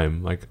all the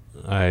time. Like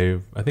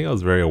I think I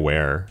was very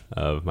aware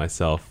of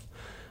myself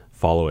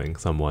following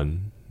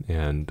someone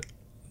and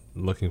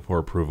looking for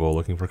approval,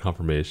 looking for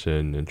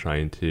confirmation, and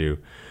trying to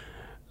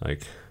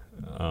like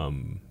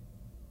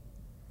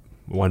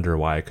wonder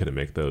why I couldn't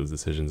make those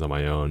decisions on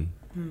my own.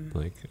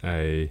 Like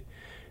I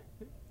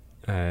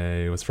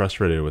was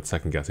frustrated with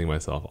second guessing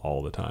myself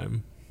all the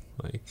time.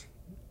 Like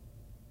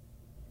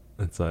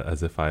it's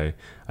as if I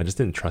just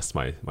didn't trust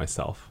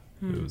myself.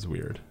 It was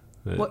weird.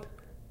 What?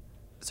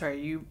 Sorry,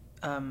 you.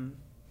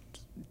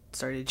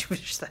 Sorry, did you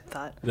finish that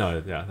thought?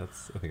 No, yeah,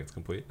 I think it's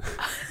complete.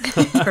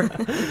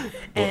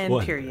 And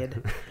What?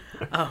 period.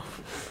 Oh,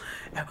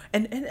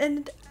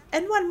 and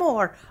one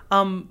more.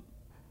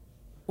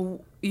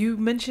 You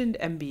mentioned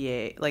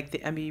MBA, like the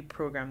MBA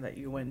program that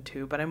you went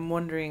to, but I'm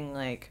wondering,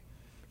 like,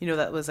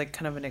 that was like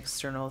kind of an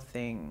external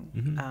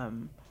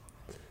thing.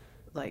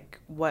 Like,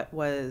 what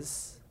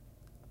was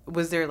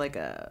there like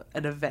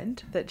an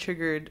event that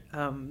triggered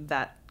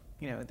that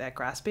that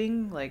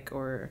grasping, like,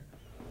 or?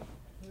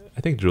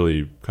 I think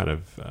Julie kind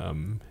of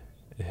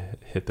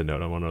hit the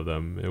note on one of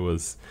them. It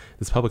was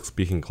this public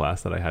speaking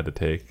class that I had to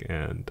take,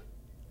 and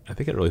I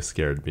think it really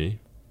scared me,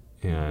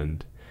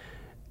 and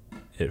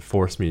it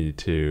forced me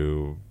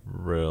to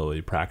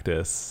really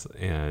practice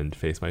and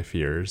face my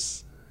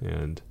fears.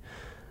 And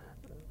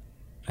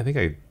I think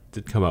I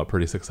did come out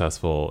pretty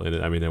successful in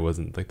it. I mean, it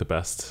wasn't like the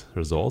best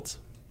result,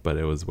 but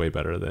it was way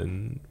better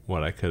than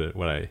what I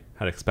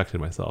had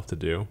expected myself to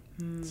do.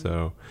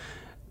 So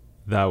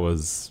that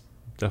was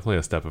definitely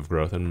a step of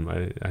growth. And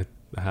I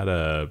had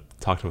a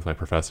talk with my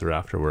professor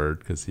afterward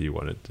because he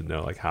wanted to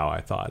know like how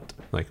I thought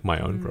like my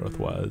own growth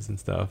was and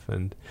stuff.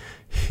 And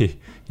he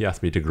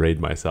asked me to grade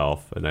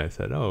myself, and I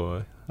said,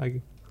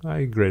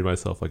 I grade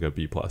myself like a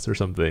B+ or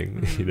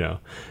something,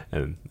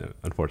 and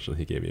unfortunately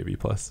he gave me a B+,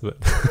 but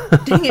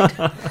Dang it.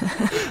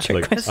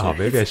 like,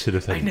 maybe I should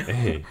have said an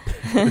A.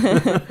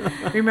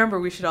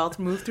 Remember, we should all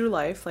move through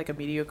life like a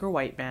mediocre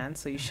white man,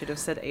 so you should have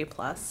said A+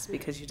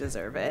 because you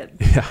deserve it.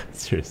 Yeah,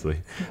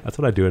 seriously. That's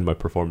what I do in my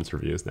performance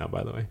reviews now,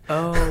 by the way.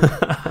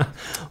 Oh.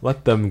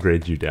 Let them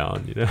grade you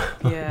down,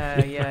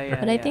 Yeah.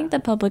 But I think the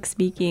public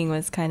speaking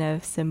was kind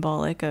of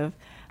symbolic of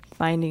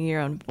finding your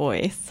own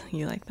voice.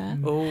 You like that?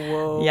 Oh,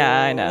 whoa.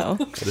 Yeah, I know.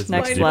 That is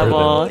Next much deeper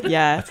level. than-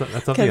 Yeah.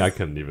 That's something I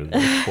couldn't even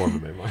form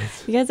in my mind.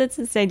 Because it's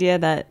this idea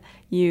that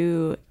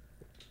you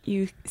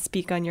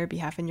speak on your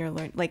behalf and you're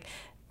learn, like,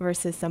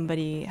 versus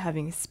somebody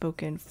having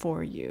spoken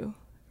for you,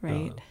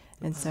 right?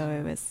 And so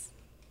it was,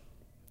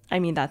 I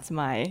mean, that's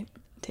my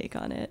take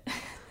on it.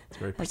 It's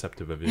very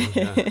perceptive of you.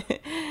 Yeah.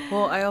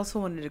 Well, I also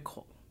wanted to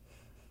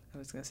I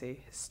was going to say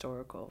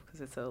historical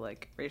because it's a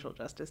like racial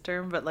justice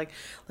term, but like,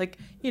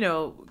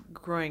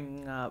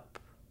 growing up,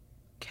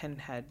 Ken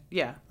had,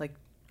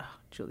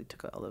 Julie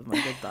took all of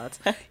my good thoughts.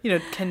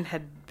 Ken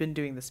had been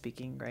doing the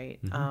speaking, right?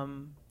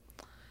 Mm-hmm.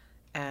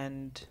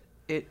 And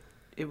it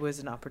was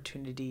an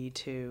opportunity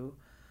to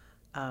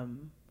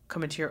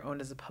come into your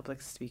own as a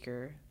public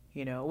speaker,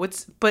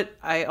 but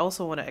I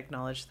also want to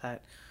acknowledge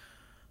that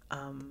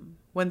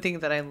one thing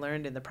that I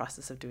learned in the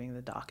process of doing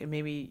the doc, and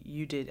maybe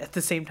you did at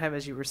the same time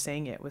as you were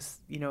saying it, was,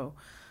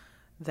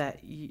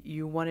 that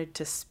you wanted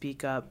to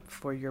speak up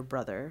for your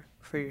brother,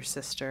 for your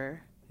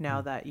sister,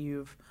 now that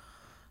you've,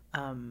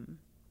 now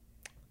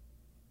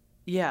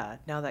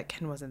that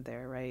Ken wasn't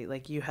there, right?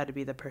 Like, you had to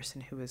be the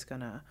person who was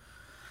going to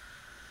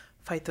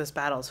fight those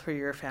battles for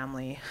your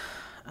family,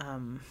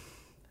 and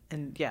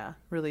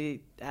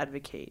really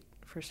advocate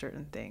for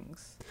certain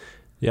things.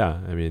 Yeah,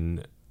 I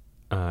mean,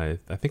 I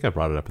think I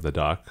brought it up in the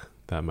doc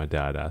that my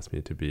dad asked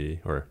me to be,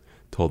 or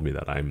told me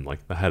that I'm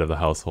like the head of the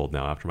household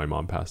now after my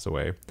mom passed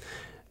away.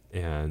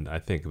 And I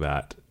think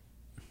that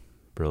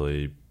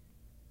really,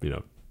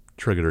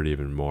 triggered it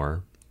even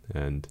more.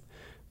 And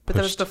But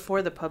that was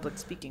before the public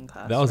speaking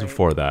class. That was right?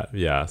 before that,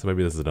 yeah. So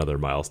maybe this is another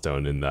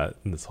milestone in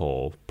this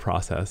whole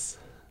process.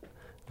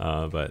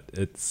 But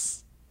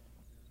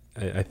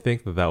I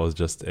think that was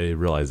just a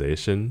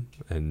realization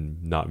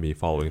and not me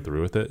following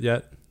through with it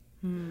yet.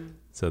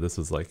 So this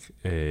was like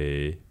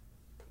a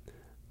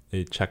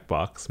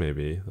checkbox,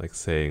 maybe, like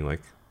saying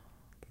like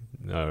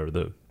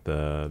the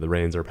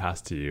reins are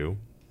passed to you,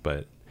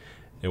 but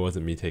it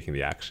wasn't me taking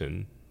the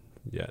action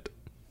yet.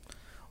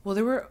 Well,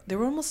 there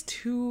were almost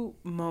two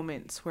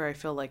moments where I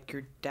feel like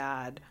your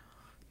dad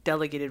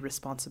delegated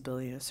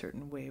responsibility in a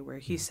certain way, where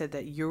he said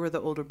that you were the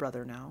older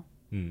brother now.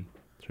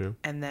 True.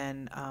 And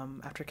then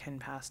after Ken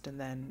passed, and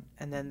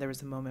then there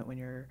was a moment when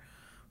your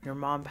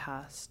mom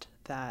passed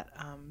that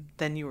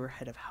then you were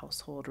head of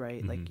household,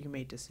 right? Like you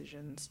made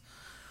decisions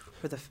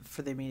for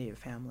the immediate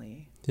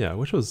family. Yeah,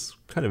 which was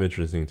kind of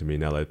interesting to me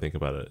now that I think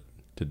about it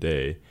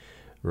today,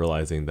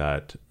 realizing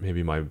that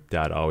maybe my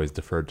dad always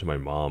deferred to my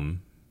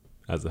mom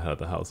as the head of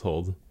the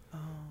household. Oh,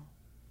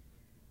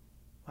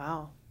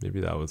 wow.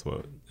 Maybe that was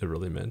what it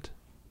really meant.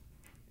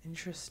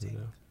 Interesting. You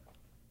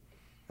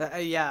know?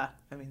 Yeah,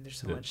 I mean, there's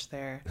so Yeah. much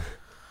there.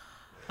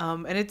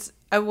 And it's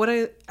I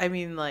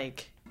mean,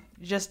 like,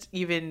 just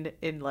even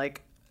in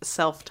like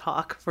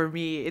self-talk for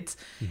me,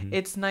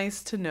 it's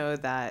nice to know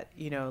that,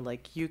 you know,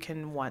 like you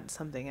can want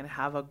something and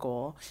have a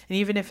goal, and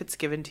even if it's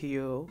given to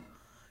you,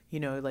 you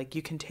know, like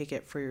you can take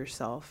it for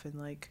yourself and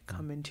like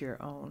come into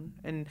your own.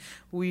 And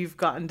we've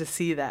gotten to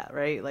see that,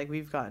 right? Like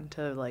we've gotten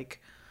to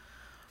like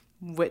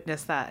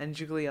witness that in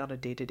Jubilee on a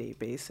day-to-day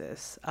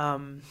basis.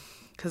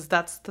 Because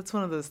that's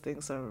one of those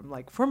things that I'm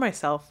like, for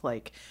myself,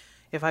 like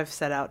if I've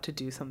set out to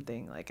do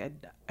something, like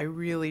I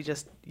really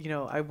just, you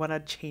know, I want to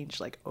change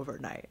like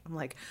overnight. I'm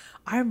like,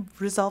 I'm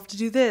resolved to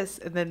do this,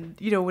 and then,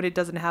 you know, when it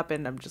doesn't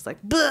happen, I'm just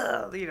like,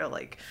 "Bleh," you know,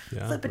 like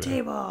flip a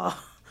table.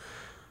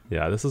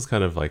 Yeah, this is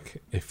kind of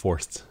like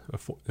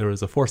there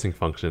was a forcing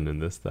function in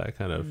this that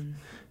kind of,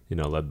 you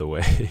know, led the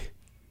way.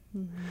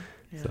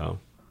 Yeah. So,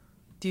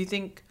 Do you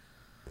think,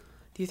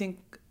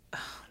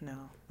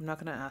 no, I'm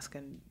not going to ask,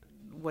 and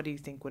what do you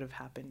think would have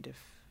happened if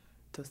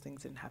those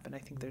things didn't happen? I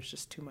think there's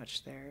just too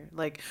much there,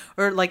 like,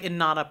 or like in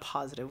not a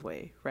positive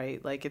way,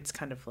 right? Like it's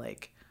kind of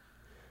like,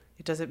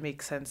 it doesn't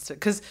make sense to,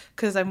 cause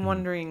I'm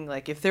wondering,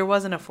 like, if there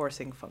wasn't a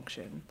forcing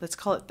function, let's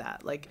call it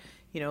that, like,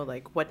 you know,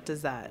 like what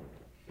does that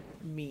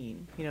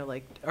mean? You know,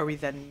 like, are we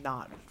then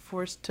not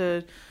forced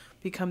to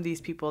become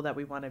these people that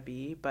we want to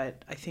be?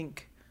 But I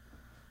think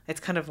it's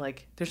kind of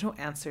like there's no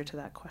answer to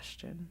that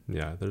question.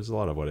 yeah, there's a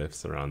lot of what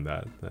ifs around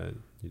that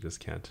you just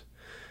can't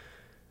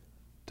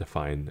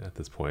define at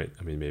this point.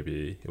 I mean,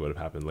 maybe it would have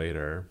happened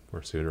later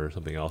or sooner, or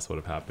something else would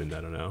have happened.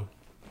 I don't know.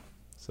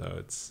 So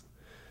it's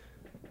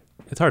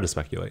hard to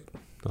speculate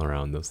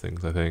around those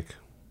things, I think.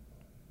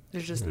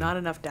 There's just not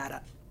enough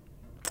data.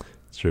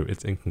 It's true.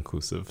 It's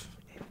inconclusive.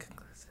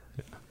 Inconclusive.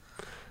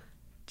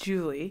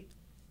 Julie,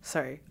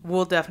 sorry,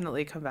 we'll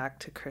definitely come back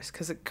to Chris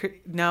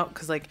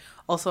because like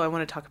also I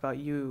want to talk about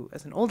you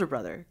as an older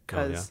brother,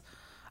 because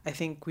I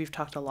think we've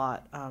talked a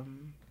lot,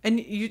 and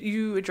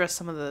you addressed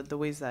some of the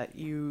ways that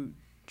you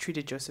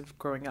treated Joseph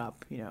growing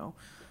up, you know,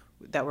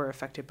 that were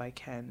affected by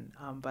Ken,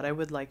 but I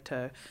would like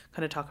to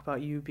kind of talk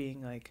about you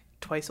being like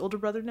twice older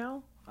brother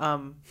now,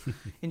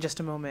 in just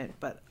a moment.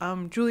 But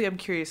Julie, I'm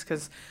curious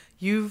because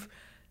you've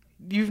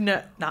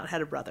not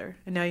had a brother,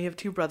 and now you have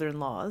two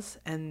brother-in-laws,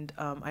 and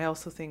I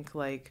also think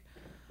like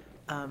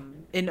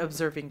in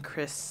observing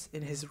Chris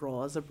in his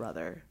role as a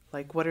brother,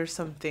 like what are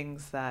some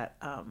things that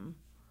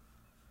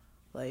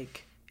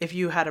like if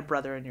you had a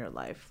brother in your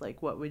life,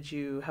 like what would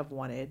you have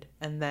wanted,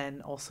 and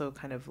then also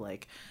kind of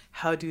like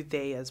how do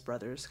they as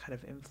brothers kind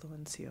of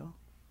influence you?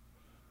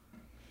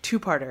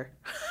 Two-parter.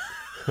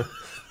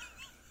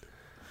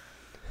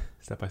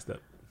 Step by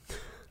step.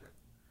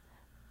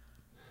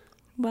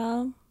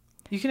 Well,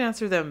 You can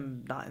answer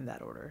them not in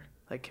that order,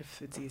 like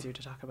if it's easier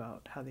to talk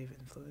about how they've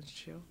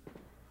influenced you.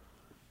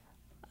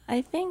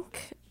 I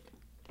think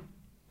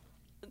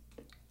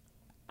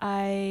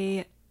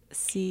I've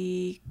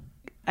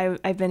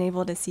been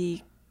able to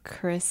see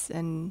Chris,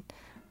 and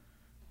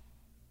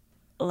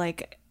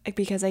like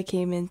because I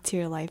came into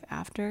your life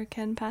after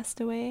Ken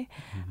passed away,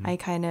 I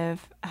kind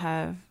of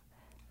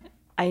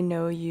I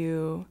know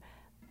you,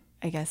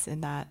 I guess,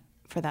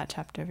 for that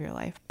chapter of your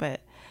life,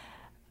 but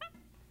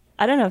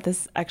I don't know if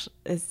this actually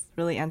is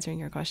really answering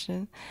your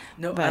question.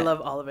 No, but I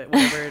love all of it,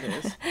 whatever it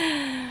is.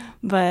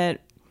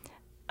 But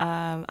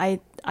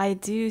I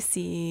do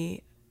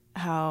see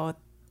how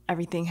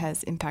everything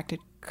has impacted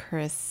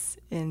Chris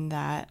in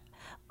that,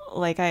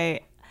 like I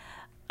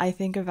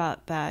think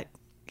about that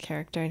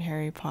character in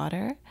Harry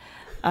Potter,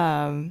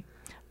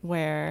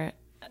 where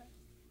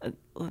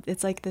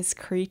it's like this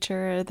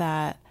creature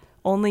that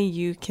only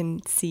you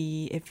can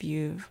see if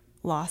you've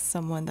lost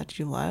someone that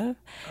you love.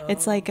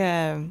 It's like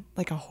a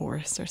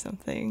horse or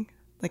something,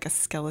 like a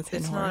skeleton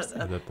It's horse.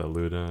 not Is that the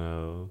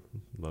Luna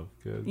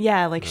Lovegood?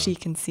 Yeah, like No. she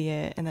can see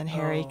it, and then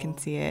Harry can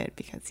see it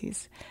because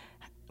he's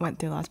went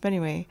through loss. But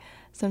anyway,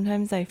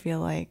 sometimes I feel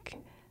like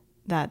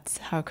that's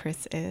how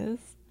Chris is.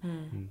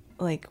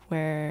 Like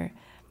where,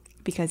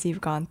 because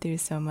you've gone through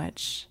so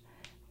much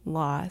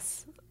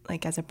loss,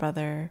 like as a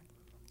brother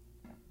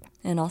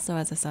and also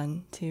as a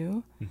son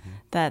too,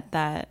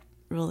 that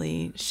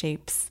really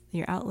shapes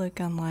your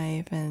outlook on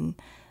life and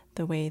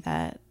the way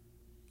that,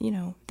 you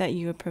know, that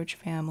you approach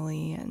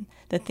family and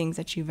the things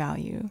that you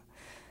value.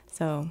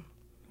 So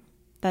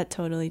that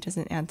totally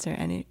doesn't answer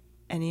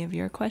any of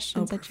your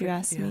questions that you perfect.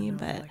 asked Yeah, me, no, I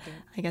but like it.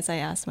 I guess I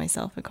asked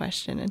myself a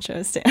question and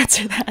chose to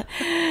answer that,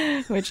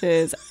 which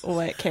is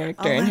what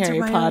character I'll in answer Harry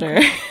my own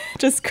Potter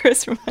does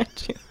Chris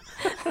remind you?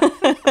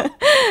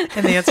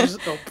 And the answer is,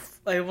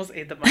 I almost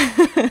ate the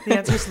mic. The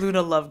answer is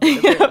Luna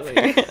Lovegood,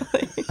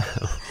 apparently.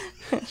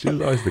 She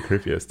was always the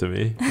creepiest to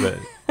me, but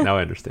now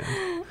I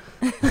understand.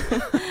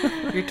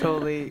 You're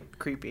totally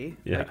creepy,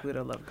 Yeah. like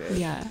Luna Lovegood.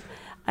 Yeah.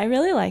 I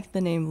really like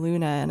the name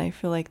Luna, and I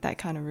feel like that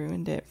kind of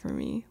ruined it for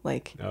me.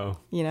 Like, Oh,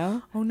 you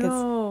know? Oh 'Cause-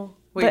 no.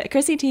 But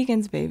Chrissy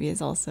Teigen's baby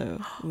is also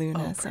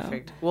Luna, Oh, so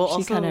perfect. Well, she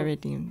also kind of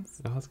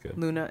redeems. oh, that's good.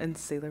 Luna and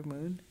Sailor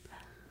Moon.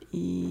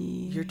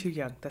 You're too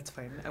young. That's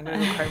fine. I'm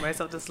gonna go cry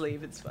myself to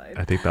sleep. It's fine.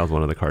 I think that was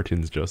one of the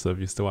cartoons Joseph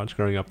used to watch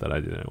growing up that I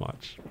didn't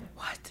watch.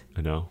 What?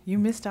 I know. You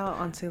missed out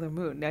on Sailor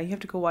Moon. Now you have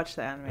to go watch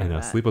the anime. I know.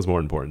 of that. Sleep was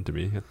more important to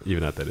me,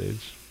 even at that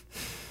age.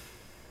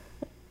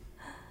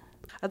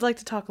 I'd like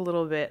to talk a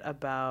little bit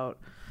about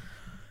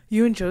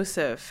you and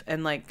Joseph,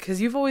 and like,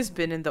 because you've always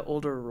been in the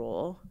older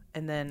role,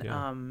 and then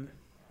Yeah.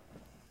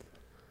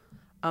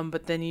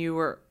 but then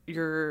you're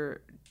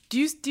do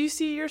you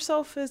see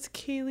yourself as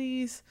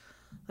Kaylee's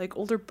like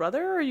older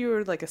brother, or you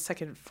were like a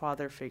second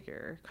father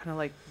figure, kind of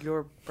like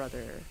your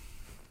brother?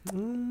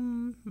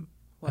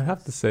 I'd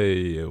have to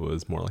say it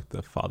was more like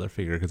the father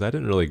figure because I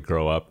didn't really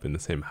grow up in the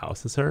same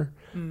house as her,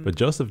 but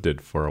Joseph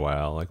did for a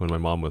while. Like when my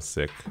mom was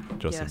sick,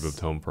 Joseph Yes. moved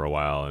home for a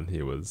while, and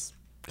he was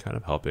kind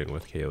of helping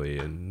with Kaylee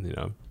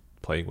and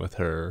playing with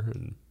her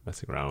and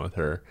messing around with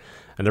her.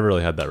 I never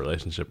really had that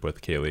relationship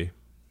with Kaylee.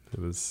 It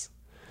was,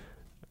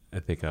 I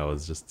think I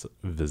was just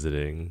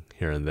visiting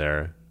here and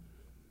there.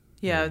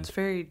 Yeah, And- it's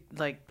very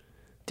like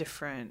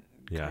different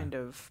Yeah. kind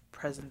of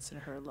presence in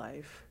her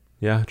life.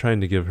 Yeah,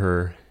 trying to give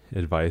her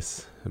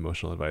advice,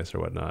 emotional advice or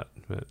whatnot.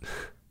 But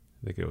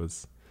I think it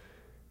was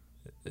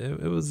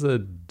a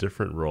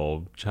different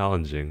role,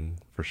 challenging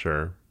for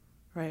sure.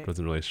 Right.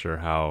 Wasn't really sure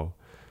how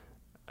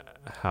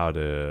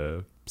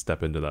to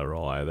step into that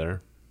role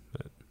either.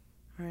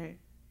 Right.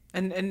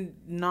 And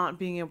not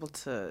being able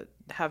to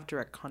have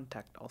direct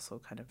contact also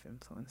kind of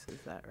influences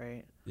that,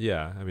 right?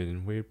 Yeah, I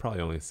mean, we probably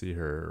only see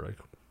her like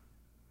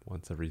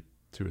once every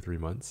 2 or 3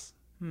 months.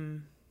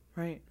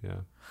 Right.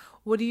 Yeah.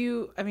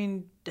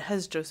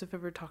 Has Joseph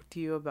ever talked to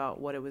you about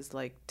what it was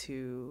like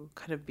to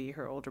kind of be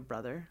her older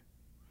brother?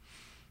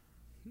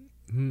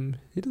 He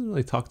doesn't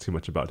really talk too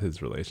much about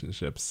his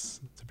relationships,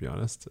 to be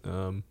honest.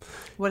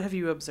 What have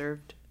you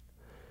observed?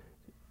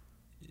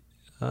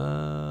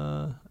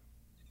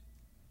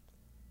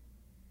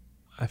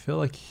 I feel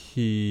like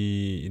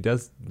he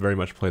does very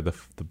much play the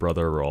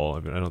brother role. I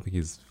mean, I don't think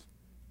he's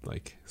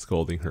like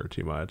scolding her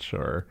too much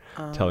or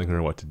telling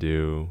her what to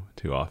do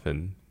too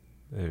often.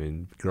 I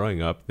mean,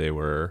 growing up, he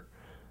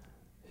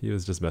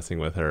was just messing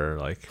with her,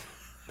 like.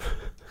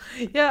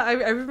 Yeah, I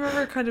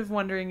remember kind of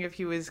wondering if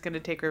he was going to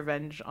take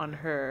revenge on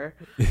her,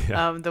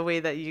 Yeah. the way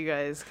that you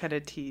guys kind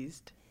of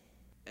teased.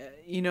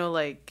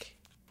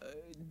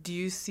 Do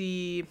you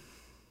see...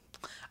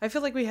 I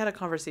feel like we had a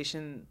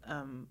conversation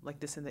like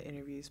this in the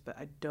interviews, but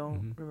I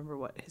don't remember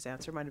what his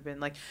answer might have been.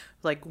 Like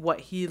what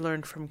he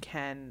learned from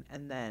Ken,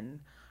 and then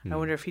I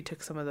wonder if he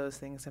took some of those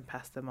things and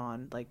passed them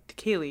on, like to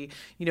Kaylee,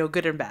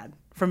 good and bad,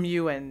 from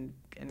you and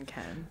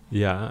Ken.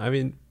 Yeah, I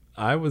mean,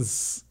 I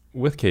was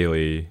with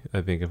Kaylee.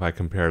 I think if I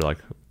compare like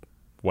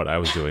what I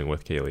was doing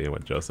with Kaylee and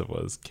what Joseph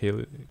was,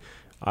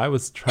 I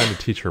was trying to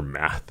teach her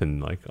math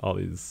and like all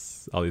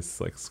these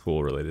like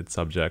school related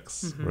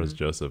subjects, whereas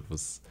Joseph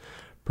was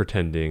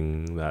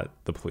pretending that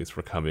the police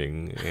were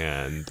coming,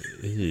 and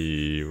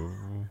he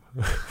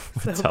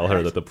would tell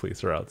her that the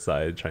police were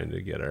outside trying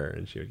to get her,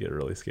 and she would get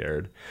really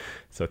scared.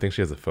 So I think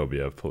she has a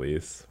phobia of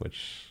police,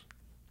 which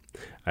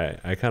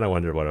I kind of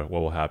wonder what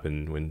will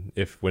happen when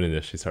and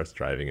if she starts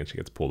driving and she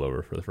gets pulled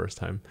over for the first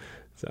time.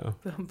 So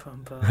Bum,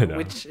 bum, I bum, know.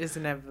 which is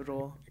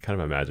inevitable. I kind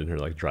of imagine her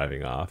like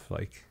driving off,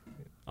 like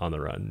on the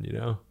run,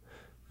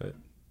 but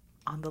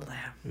On the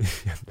lam.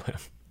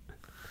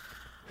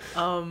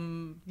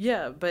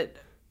 Yeah, but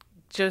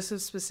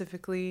Joseph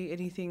specifically,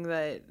 anything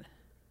that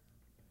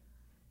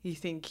you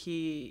think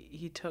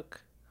he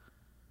took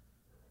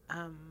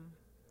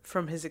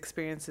from his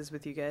experiences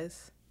with you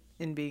guys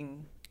in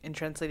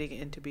translating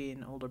it into being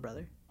an older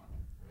brother?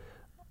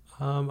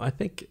 I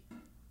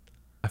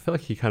feel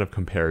like he kind of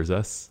compares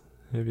us,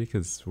 maybe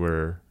because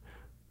we're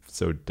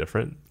so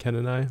different, Ken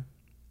and I.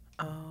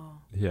 Oh.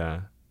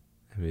 Yeah.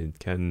 I mean,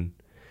 Ken,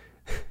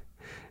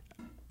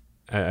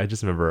 I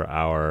just remember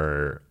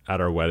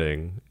at our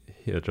wedding,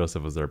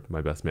 Joseph was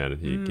my best man,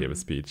 and he gave a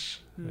speech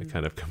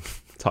kind of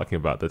talking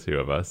about the two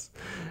of us.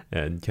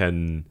 And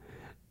Ken,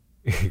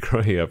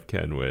 growing up,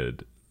 Ken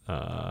would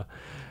kind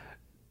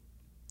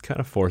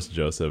of force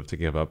Joseph to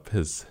give up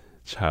his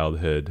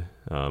childhood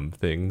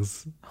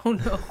things. Oh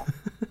no.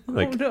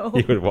 Like, oh no.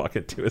 he would walk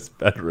into his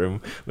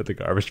bedroom with a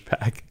garbage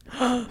bag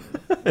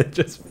and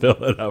just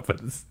fill it up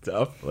with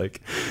stuff, like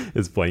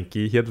his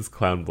blankie. He had this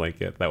clown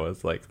blanket that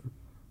was like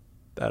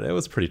that. It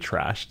was pretty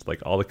trashed.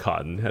 Like all the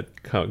cotton had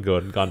gone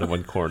to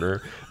one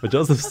corner, but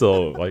Joseph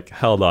still like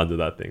held on to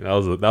that thing. That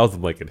was the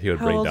blanket he would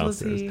How bring old was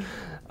downstairs. he?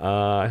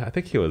 I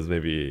think he was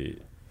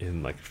maybe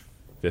in like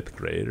 5th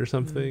grade or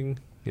something.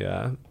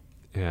 Yeah.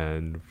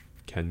 And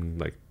Ken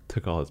like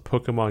took all his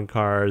Pokemon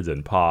cards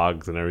and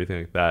Pogs and everything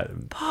like that.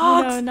 And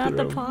Pogs. No, not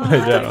the threw 'em. Pogs.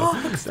 I know.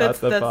 Pogs. Not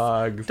the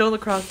Pogs. Don't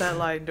cross that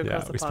line. Don't Yeah,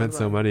 cross the we Pog spent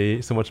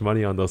line. so much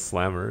money on those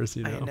slammers,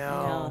 you know. I I know,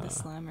 know. the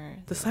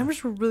slammers. The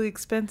slammers were really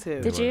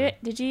expensive. Did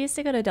you used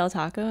to go to Del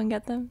Taco and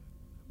get them?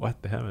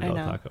 What? They have a I Del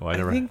know. Taco.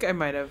 I think I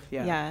might have.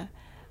 Yeah.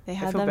 They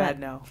had feel them bad at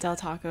now. Del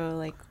Taco,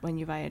 like when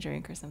you buy a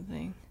drink or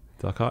something.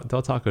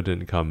 Del Taco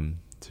didn't come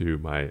to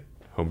my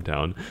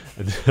hometown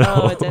until,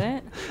 Oh, it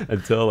didn't?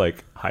 until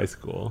like high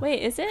school.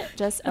 Wait, is it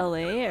just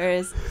LA or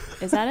is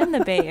that in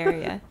the Bay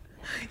Area?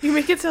 You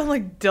make it sound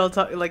like Del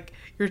Taco, like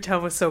your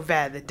town was so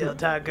bad that Del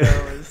Taco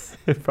was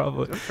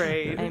Probably.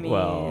 afraid. I mean-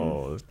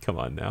 Well, come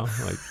on now.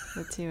 Like,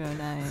 The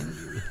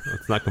 209.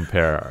 let's not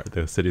compare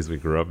the cities we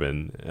grew up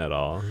in at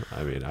all.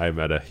 I mean, I'm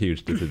at a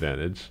huge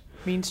disadvantage.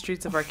 Mean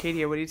streets of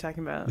Arcadia. What are you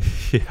talking about?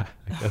 Yeah,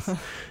 I guess.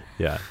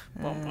 Yeah,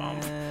 Uh,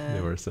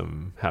 there were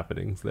some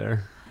happenings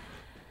there.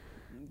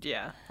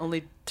 Yeah,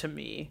 only to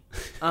me.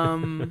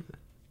 What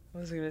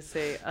was I gonna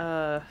say?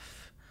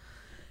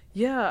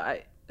 Yeah.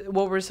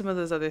 What were some of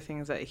those other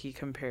things that he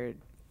compared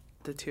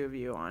the two of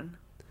you on?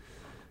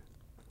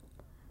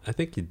 I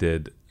think he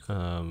did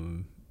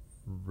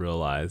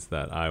realize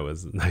that I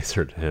was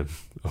nicer to him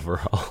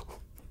overall.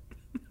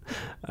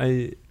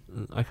 I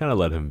kind of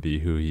let him be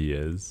who he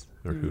is,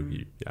 or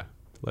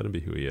let him be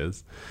who he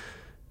is.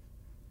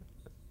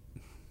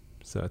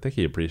 So I think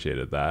he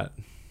appreciated that.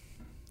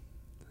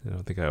 I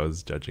don't think I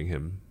was judging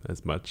him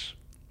as much.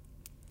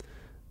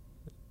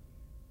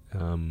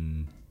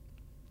 Ken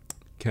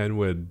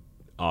would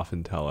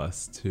often tell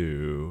us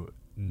to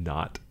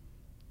not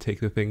take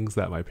the things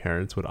that my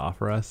parents would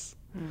offer us,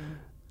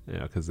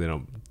 because they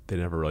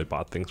never really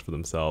bought things for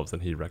themselves,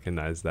 and he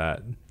recognized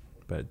that.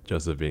 But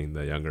Joseph, being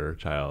the younger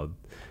child,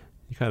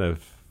 he kind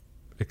of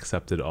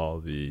accepted all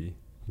the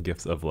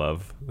gifts of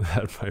love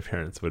that my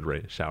parents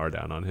would shower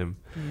down on him.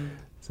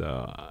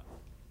 So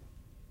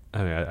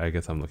I mean, I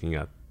guess I'm looking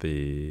at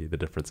the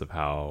difference of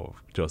how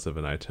Joseph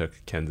and I took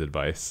Ken's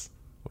advice,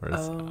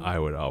 whereas I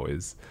would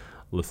always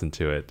listen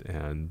to it,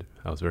 and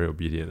I was very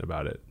obedient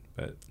about it.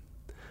 But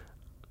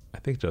I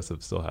think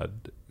Joseph still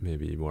had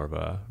maybe more of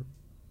a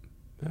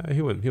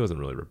he wasn't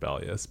really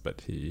rebellious,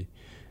 but he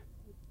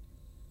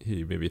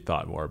maybe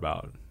thought more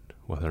about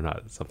whether or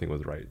not something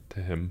was right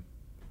to him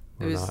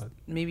or It was not.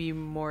 maybe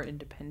more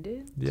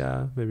independent.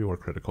 Yeah, maybe more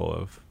critical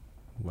of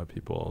what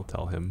people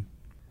tell him.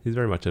 He's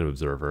very much an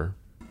observer.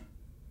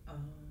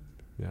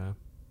 Yeah.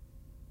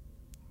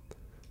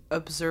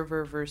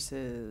 Observer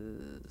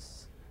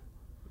versus.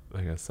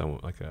 I guess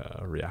someone like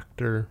a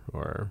reactor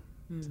or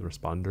a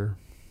responder.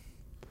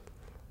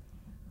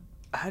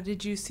 How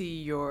did you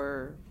see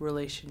your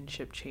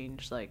relationship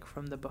change, like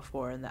from the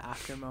before and the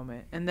after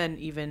moment, and then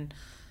even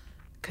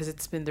because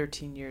it's been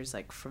 13 years,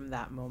 like from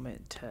that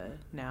moment to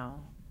now?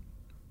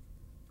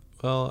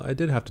 Well, I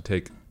did have to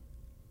take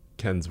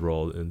Ken's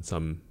role in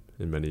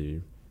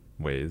many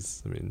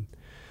ways. I mean,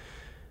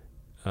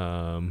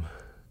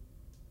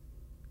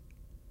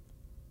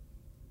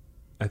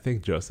 I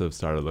think Joseph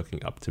started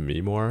looking up to me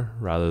more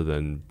rather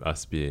than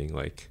us being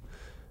like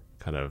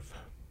kind of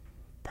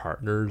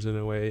partners in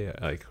a way,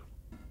 like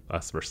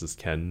us versus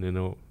Ken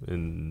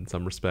in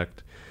some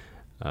respect.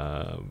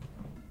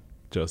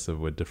 Joseph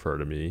would defer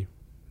to me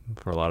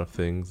for a lot of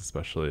things,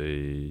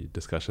 especially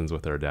discussions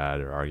with our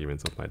dad or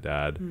arguments with my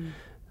dad.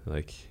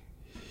 Like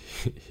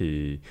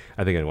I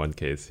think in one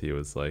case he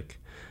was like,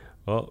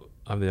 well,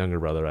 I'm the younger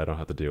brother, I don't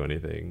have to do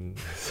anything.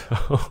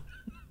 So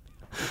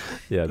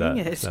yeah,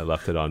 that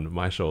left it on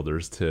my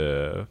shoulders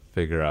to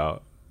figure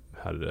out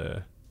how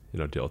to,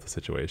 deal with the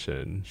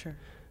situation. Sure.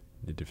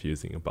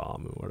 Defusing a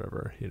bomb or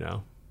whatever,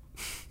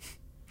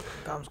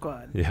 Bomb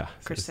squad. Yeah.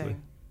 Chris seriously.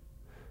 saying.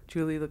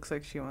 Julie looks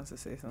like she wants to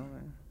say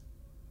something.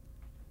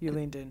 You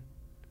leaned in.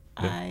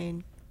 Yeah. I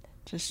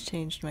just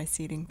changed my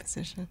seating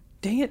position.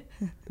 Dang it.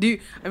 Do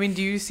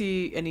you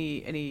see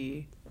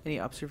any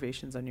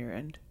observations on your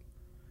end?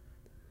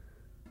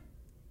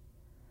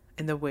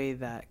 In the way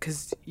that,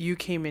 because you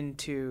came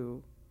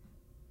into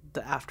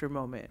the after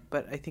moment,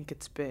 but I think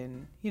it's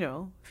been,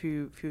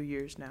 few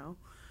years now.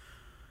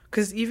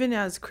 Because even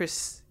as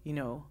Chris,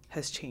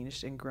 has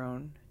changed and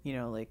grown,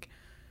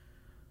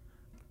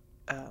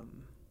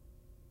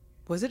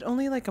 was it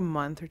only like a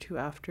month or two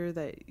after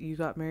that you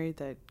got married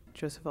that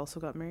Joseph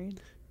also got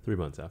married? 3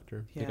 months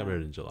after. I Yeah. got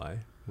married in July.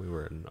 We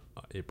were in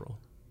April.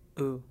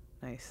 Ooh,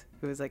 nice.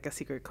 It was like a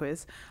secret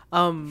quiz.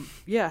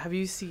 Yeah, have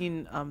you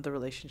seen the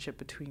relationship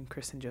between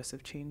Chris and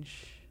Joseph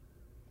change?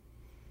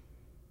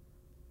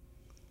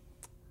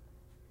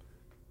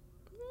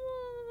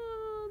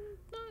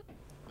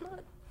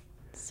 Not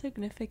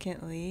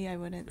significantly, I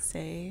wouldn't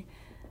say.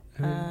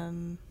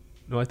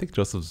 No, I think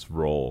Joseph's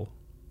role,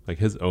 like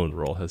his own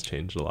role, has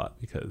changed a lot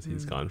because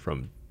he's gone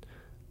from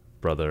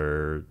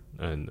brother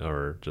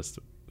or just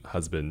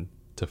husband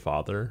to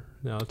father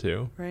now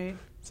too. Right.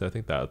 So I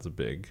think that's a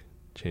big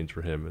change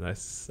for him, and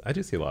I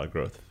do see a lot of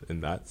growth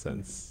in that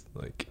sense.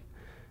 Like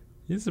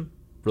he's a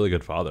really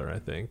good father, I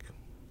think.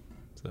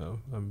 So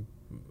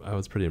I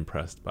was pretty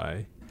impressed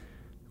by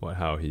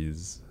how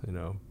he's,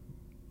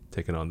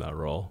 taken on that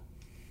role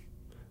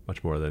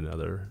much more than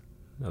other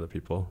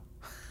people.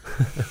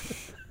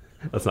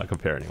 Let's not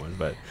compare anyone,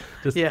 but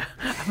just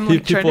I'm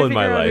like trying to people in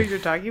my figure out who life. you're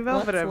talking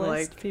about, but Let's I'm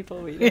list like,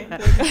 people we yeah,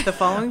 don't. the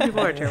following people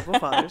are terrible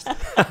fathers.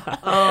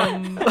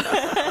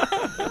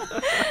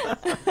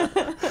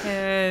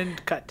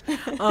 And cut.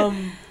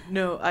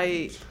 No,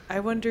 I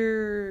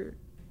wonder,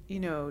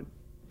 do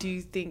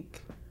you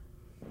think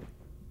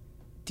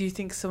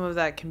some of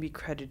that can be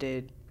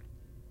credited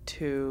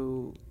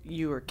to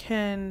you or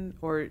Ken,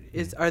 or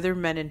are there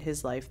men in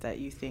his life that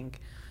you think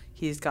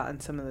he's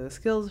gotten some of those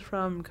skills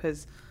from?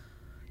 Because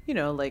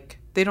like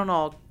they don't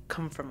all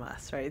come from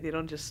us, right? They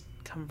don't just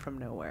come from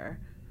nowhere.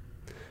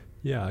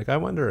 Yeah, like I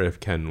wonder if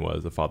Ken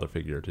was a father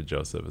figure to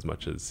Joseph as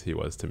much as he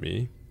was to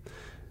me.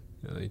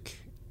 Like,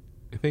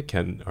 I think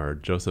Ken or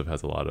Joseph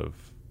has a lot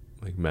of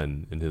like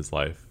men in his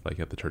life, like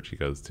at the church he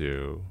goes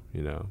to.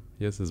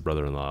 He has his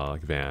brother-in-law,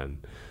 like Van,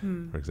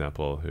 for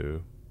example,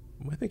 who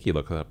I think he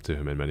looks up to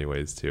him in many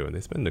ways too, and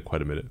they spend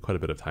quite a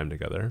bit of time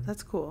together.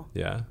 That's cool.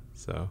 Yeah,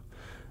 so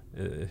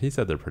he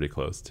said they're pretty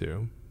close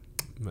too,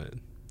 but.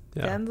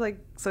 Yeah. Dan's like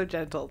so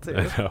gentle too.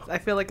 I know. I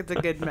feel like it's a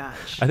good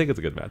match. I think it's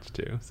a good match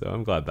too. So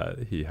I'm glad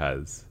that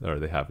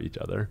they have each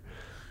other.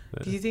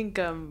 Do you think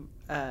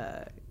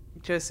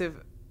Joseph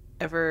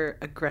ever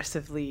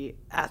aggressively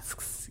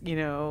asks,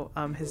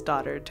 his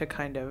daughter to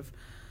kind of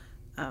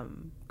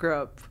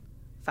grow up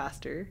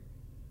faster?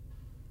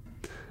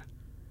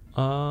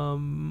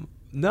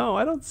 No,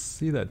 I don't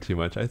see that too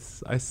much. I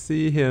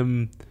see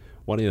him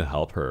wanting to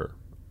help her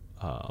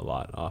a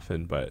lot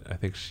often, but I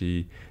think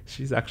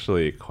she's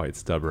actually quite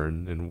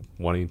stubborn and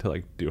wanting to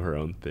like do her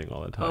own thing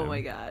all the time. Oh my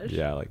gosh.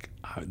 Yeah, like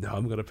no,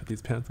 I'm gonna put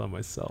these pants on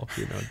myself.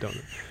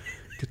 Don't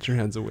get your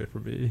hands away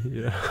from me.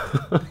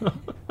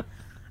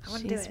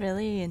 She's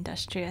really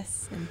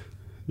industrious and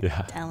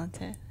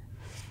talented.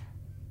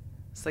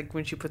 It's like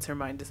when she puts her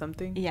mind to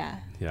something. Yeah.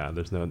 Yeah,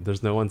 there's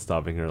no one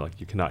stopping her. Like,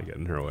 you cannot get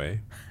in her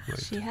way. Like,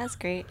 She has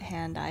great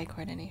hand-eye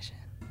coordination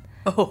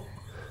Oh,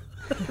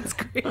 that's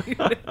great.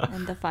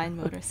 and the fine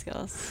motor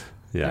skills.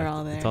 yeah, They're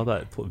all there. it's all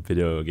that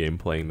video game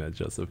playing that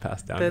Joseph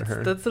passed down to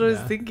her. That's what I was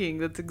thinking.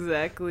 That's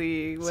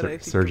exactly what I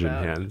think surgeon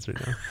about. hands,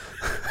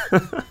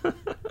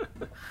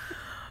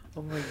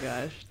 Oh my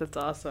gosh, that's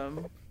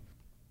awesome.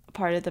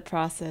 Part of the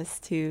process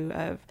too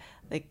of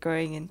like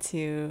growing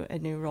into a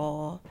new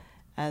role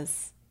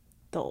as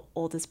the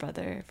oldest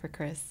brother for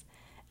Chris,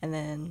 and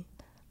then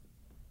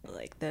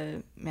like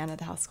the man of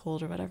the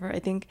household or whatever. I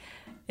think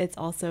it's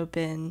also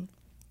been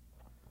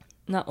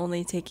not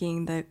only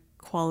taking the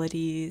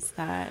qualities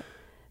that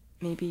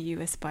maybe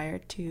you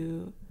aspired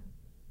to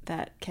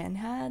that Ken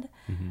had,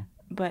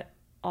 but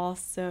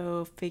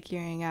also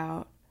figuring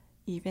out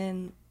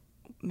even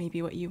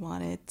maybe what you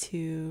wanted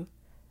to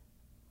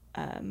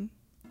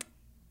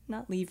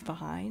not leave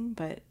behind,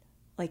 but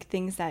like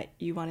things that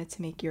you wanted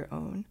to make your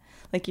own.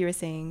 Like you were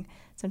saying,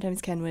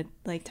 sometimes Ken would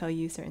like tell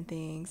you certain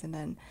things, and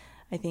then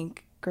I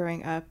think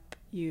growing up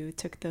you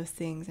took those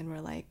things and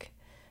were like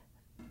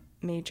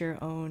made your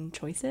own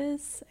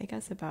choices, I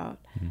guess, about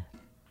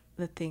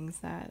the things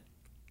that,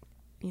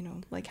 you know,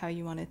 like how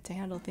you wanted to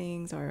handle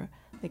things or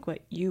like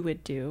what you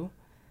would do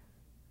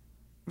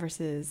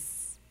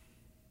versus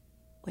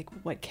like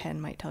what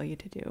Ken might tell you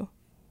to do.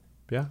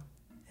 Yeah.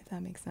 If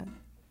that makes sense.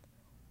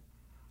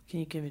 Can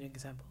you give me an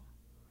example?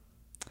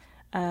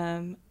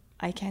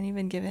 I can't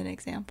even give an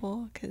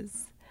example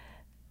because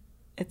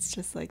it's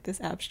just like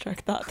this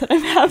abstract thought that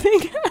I'm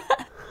having.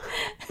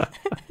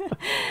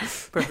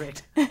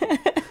 Perfect.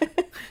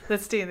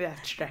 Let's stay in the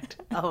abstract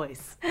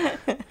always.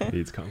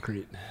 Needs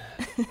concrete.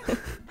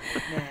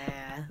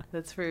 Nah,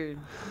 that's for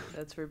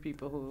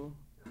people who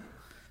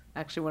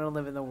actually want to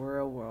live in the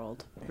real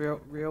world.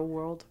 Real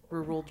world.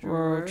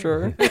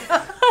 Sure.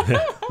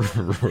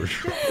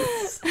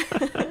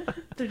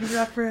 Dirty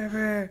rock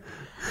forever.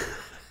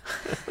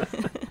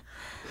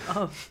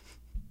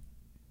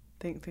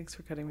 Thanks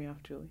for cutting me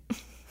off, Julie.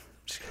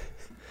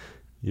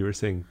 You were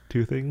saying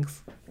two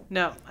things?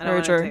 No, I don't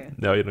want to Roger. say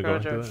it. No, you don't go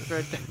Roger. into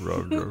that?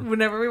 Roger.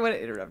 Whenever we want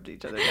to interrupt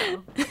each other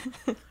now.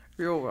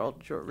 Real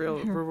world. Real.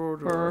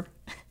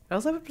 I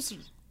also have a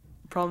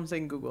problem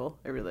saying Google,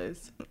 I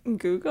realized.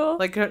 Google?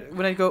 Like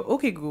when I go,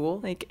 okay, Google.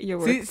 Like your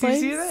See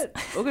workplace? that?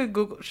 Okay,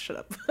 Google. Shut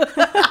up.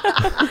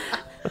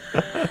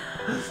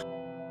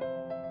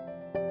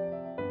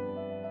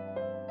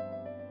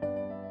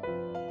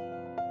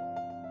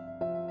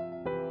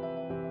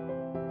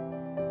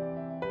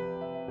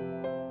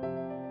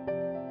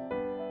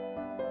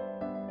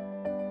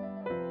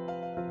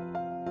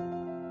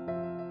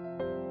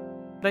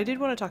 But I did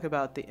want to talk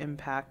about the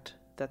impact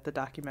that the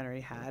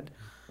documentary had,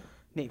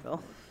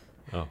 Navel,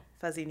 Oh.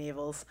 Fuzzy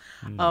Navels,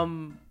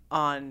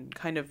 on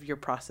kind of your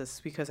process,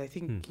 because I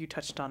think you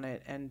touched on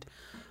it, and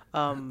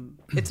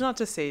it's not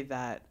to say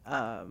that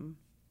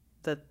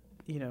that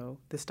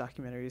this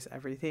documentary is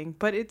everything,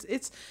 but it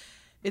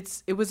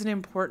was an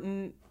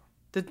important.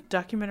 The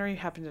documentary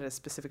happened at a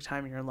specific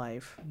time in your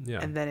life, Yeah.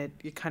 and then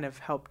it kind of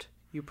helped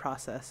you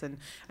process. And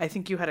I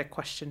think you had a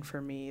question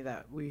for me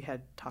that we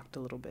had talked a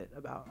little bit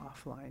about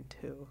offline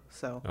too.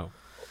 So,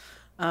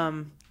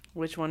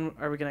 which one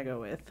are we gonna go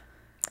with?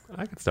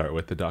 I could start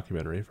with the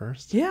documentary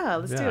first. Yeah,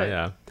 let's do it.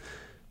 Yeah.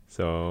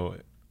 So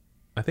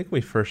I think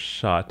we first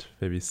shot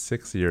maybe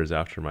 6 years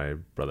after my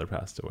brother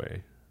passed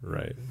away,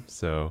 right?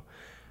 So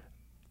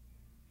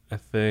I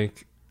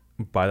think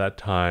by that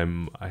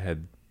time I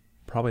had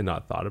probably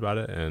not thought about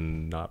it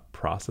and not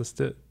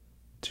processed it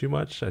too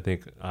much. I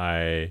think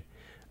I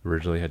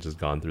originally had just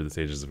gone through the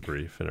stages of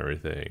grief and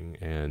everything,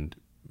 and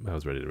I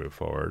was ready to move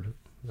forward.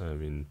 I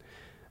mean,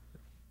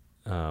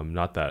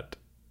 not that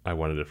I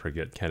wanted to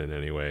forget Ken in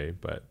any way,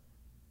 but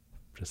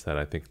just that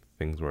I think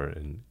things were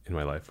in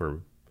my life were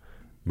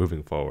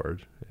moving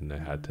forward, and I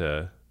had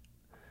to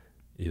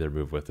either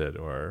move with it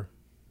or,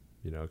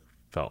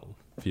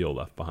 feel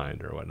left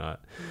behind or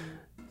whatnot.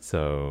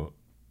 So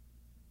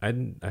I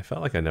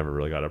felt like I never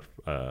really got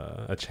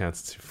a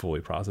chance to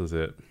fully process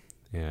it.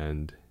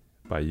 And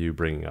by you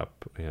bringing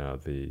up,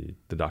 the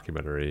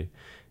documentary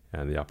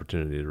and the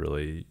opportunity to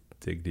really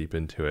dig deep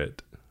into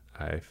it,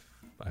 I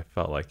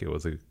felt like it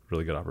was a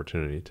really good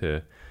opportunity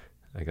to,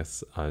 I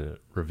guess,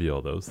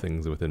 reveal those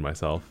things within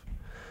myself.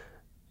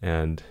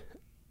 And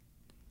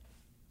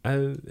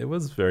it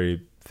was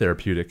very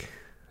therapeutic,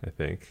 I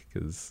think,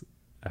 because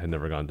I had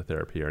never gone to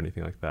therapy or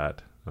anything like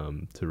that,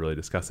 to really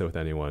discuss it with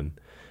anyone.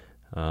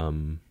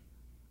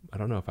 I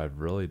don't know if I've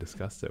really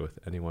discussed it with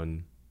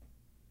anyone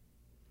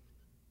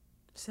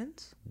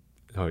Since?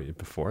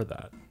 Before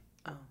that.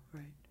 Oh,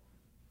 right.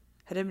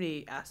 Had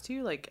anybody asked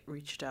you, like,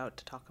 reached out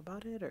to talk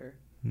about it, or?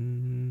 I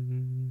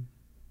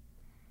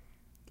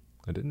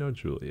didn't know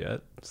Julie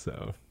yet,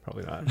 so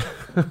probably not.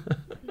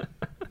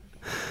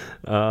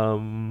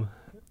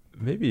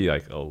 Maybe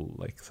like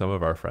some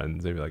of our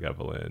friends, maybe like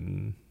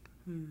Evelyn,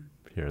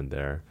 here and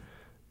there,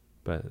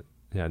 but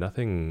yeah,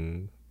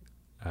 nothing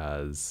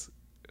as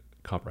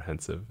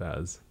comprehensive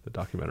as the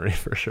documentary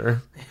for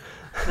sure.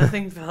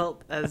 Nothing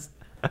felt as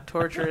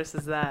torturous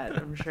as that,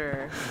 I'm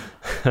sure.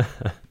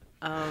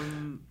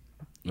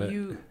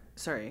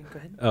 Sorry, go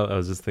ahead. Oh, I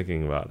was just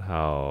thinking about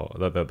how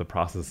the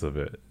process of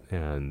it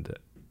and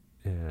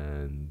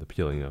the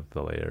peeling of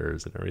the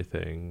layers and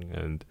everything,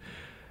 and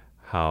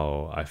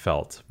how I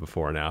felt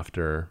before and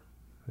after.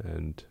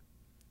 And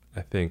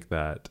I think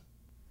that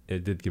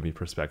it did give me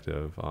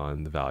perspective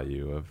on the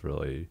value of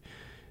really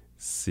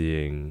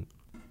seeing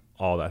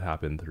all that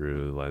happen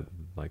through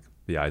like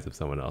the eyes of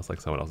someone else, like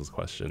someone else's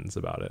questions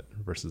about it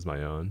versus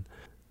my own.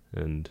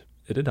 And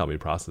it did help me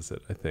process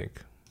it, I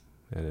think.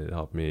 And it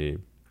helped me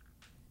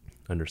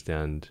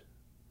understand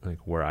like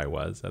where I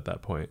was at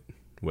that point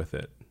with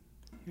it.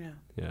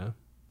 Yeah.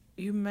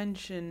 You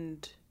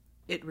mentioned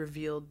it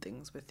revealed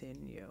things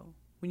within you.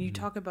 When you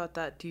talk about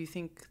that, do you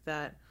think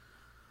that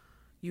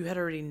you had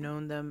already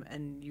known them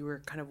and you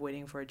were kind of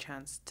waiting for a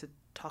chance to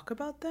talk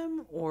about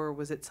them? Or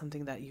was it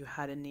something that you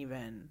hadn't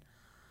even,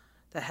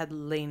 that had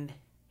lain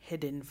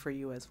hidden for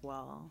you as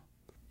well?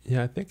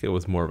 Yeah, I think it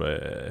was more of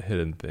a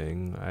hidden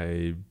thing.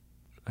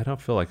 I don't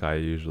feel like I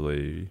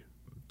usually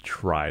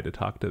try to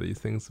talk to these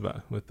things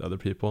with other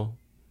people.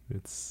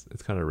 It's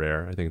kind of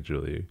rare. I think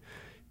Julie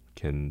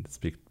can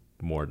speak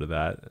more to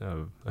that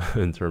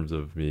in terms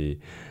of me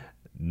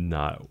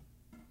not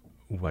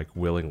like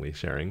willingly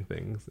sharing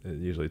things. It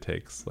usually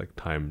takes like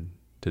time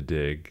to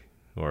dig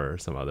or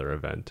some other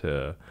event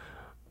to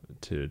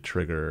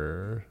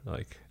trigger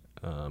like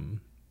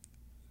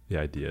the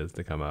ideas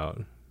to come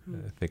out.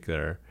 I think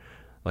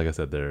like I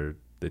said,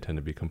 they tend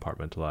to be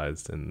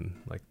compartmentalized and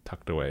like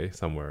tucked away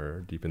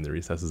somewhere deep in the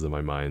recesses of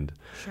my mind.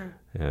 Sure.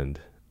 And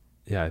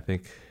yeah, I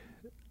think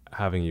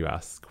having you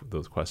ask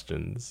those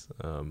questions,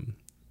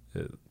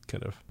 it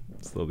kind of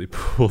slowly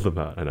pull them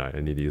out. And I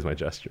need to use my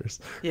gestures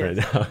right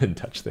now and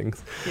touch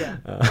things. Yeah.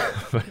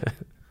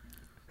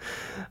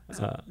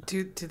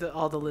 To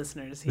all the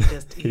listeners, he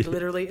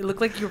literally, it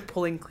looked like you were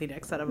pulling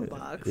Kleenex out of a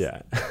box.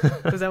 Yeah.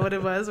 Was that what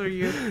it was? Were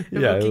you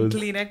evoking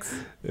Kleenex?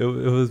 It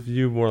was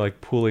you more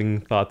like pulling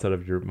thoughts out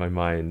of my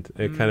mind.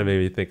 It kind of made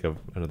me think of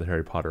another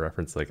Harry Potter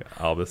reference, like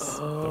Albus.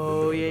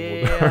 Oh,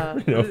 yeah.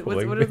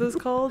 What are those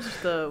things. called?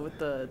 With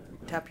the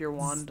tap your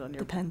wand on your...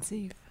 The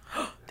pensieve.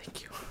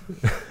 Thank you.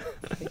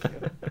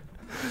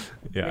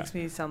 Yeah. Makes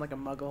me sound like a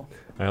muggle.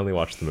 I only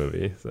watched the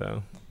movie,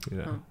 so,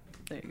 Oh,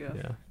 there you go.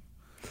 Yeah.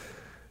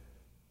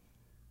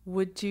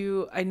 Would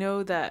you... I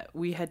know that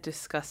we had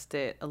discussed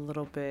it a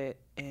little bit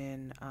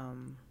in...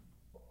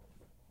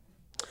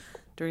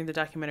 during the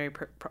documentary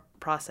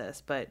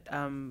process, but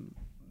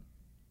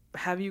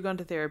have you gone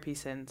to therapy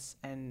since?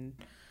 And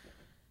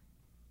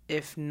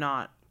if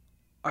not,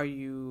 are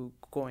you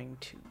going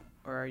to,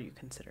 or are you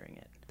considering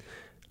it?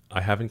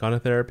 I haven't gone to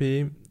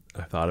therapy.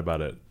 I've thought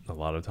about it a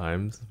lot of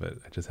times, but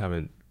I just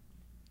haven't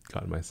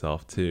gotten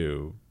myself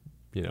to,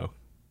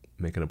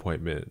 make an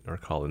appointment or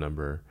call a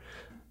number.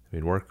 I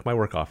mean, my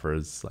work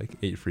offers like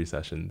 8 free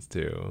sessions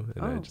too,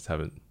 and I guess I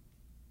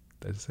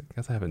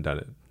haven't done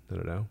it. I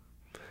don't know.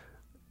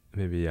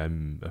 Maybe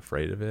I'm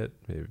afraid of it.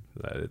 Maybe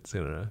that it's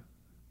gonna,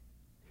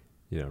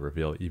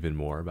 reveal even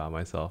more about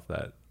myself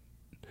that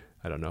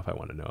I don't know if I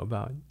want to know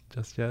about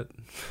just yet.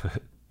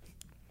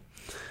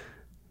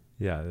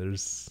 Yeah,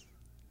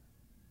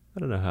 I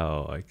don't know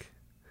how like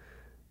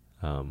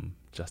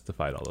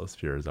justified all those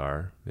fears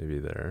are. Maybe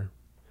they're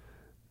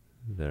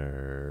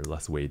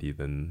less weighty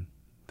than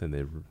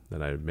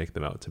I make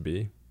them out to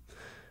be.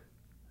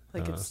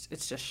 Like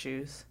it's just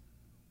shoes.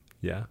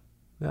 Yeah,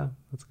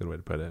 that's a good way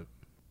to put it.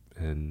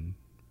 And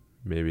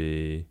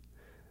maybe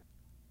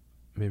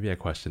I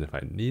question if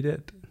I need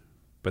it,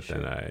 but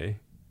then I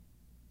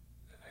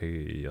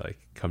like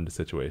come to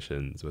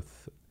situations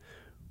with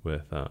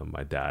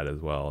my dad as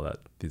well that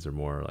these are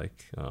more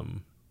like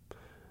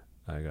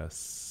I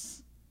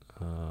guess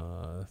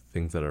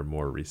things that are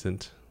more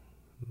recent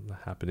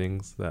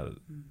happenings that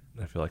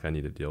I feel like I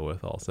need to deal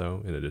with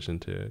also, in addition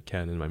to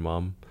Ken and my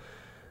mom.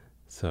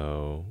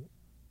 So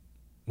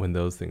when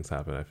those things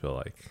happen, I feel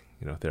like,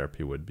 you know,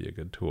 therapy would be a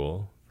good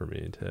tool for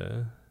me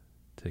to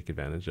take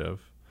advantage of.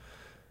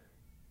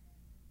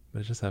 But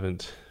I just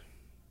haven't,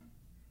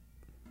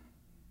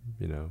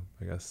 you know,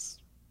 I guess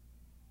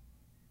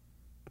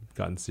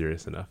gotten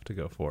serious enough to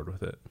go forward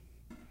with it.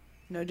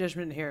 No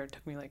judgment here. It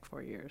took me like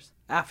 4 years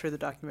after the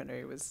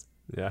documentary was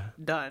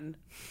done.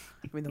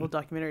 I mean, the whole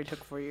documentary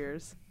took 4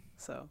 years.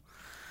 So,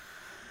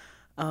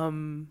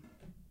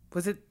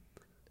 was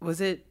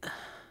it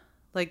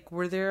like,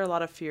 were there a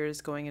lot of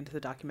fears going into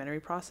the documentary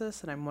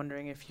process? And I'm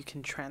wondering if you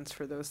can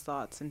transfer those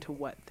thoughts into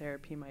what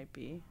therapy might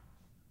be.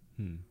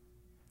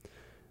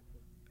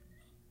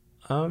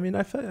 I mean,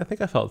 I think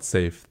I felt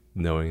safe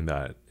knowing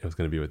that it was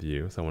going to be with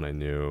you, someone I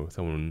knew,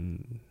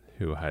 someone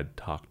who had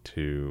talked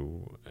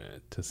to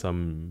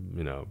some,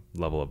 you know,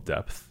 level of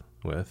depth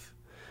with.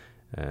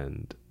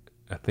 And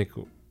I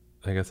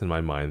guess in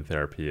my mind,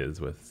 therapy is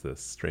with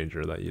this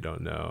stranger that you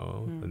don't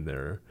know, and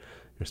you're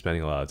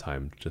spending a lot of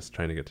time just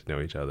trying to get to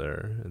know each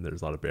other, and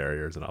there's a lot of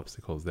barriers and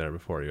obstacles there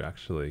before you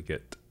actually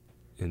get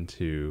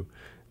into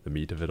the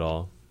meat of it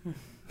all.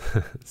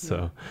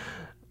 So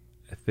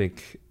I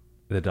think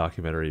the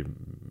documentary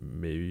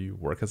maybe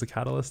work as a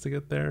catalyst to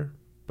get there,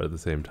 but at the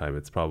same time,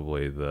 it's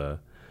probably the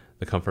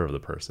comfort of the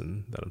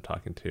person that I'm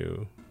talking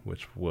to,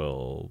 which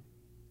will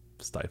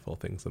stifle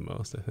things the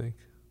most, I think.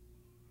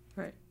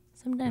 Right.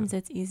 Sometimes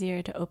it's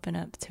easier to open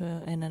up to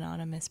an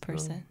anonymous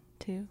person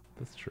too.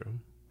 That's true.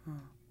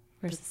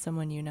 Versus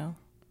someone you know.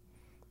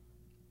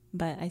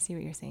 But I see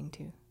what you're saying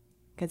too,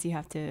 because you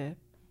have to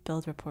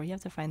build rapport. You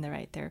have to find the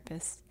right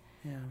therapist,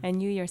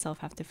 and you yourself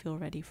have to feel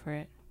ready for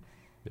it.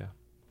 Yeah.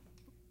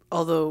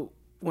 Although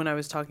when I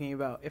was talking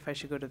about if I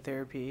should go to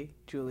therapy,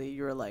 Julie,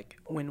 you were like,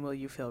 when will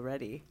you feel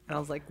ready? And I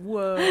was like,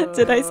 whoa.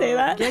 Did I say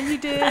that? Yeah, you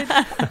did.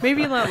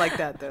 Maybe not like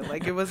that, though.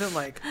 Like, it wasn't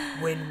like,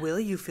 when will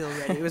you feel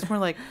ready? It was more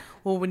like,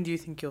 well, when do you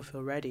think you'll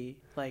feel ready?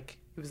 Like,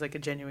 it was like a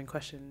genuine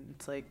question.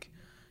 It's like,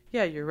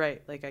 yeah, you're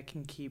right. Like, I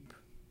can keep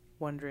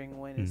wondering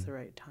when is the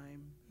right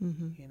time,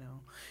 you know?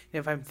 And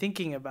if I'm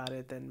thinking about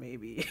it, then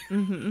maybe.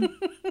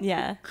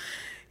 Yeah.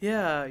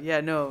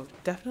 Yeah, no,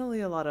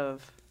 definitely a lot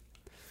of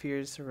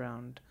fears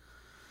around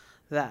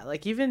that.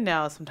 Like, even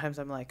now, sometimes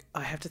I'm like,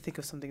 I have to think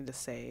of something to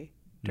say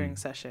during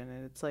session,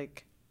 and it's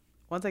like,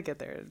 once I get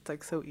there, it's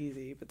like so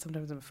easy. But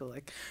sometimes I feel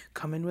like,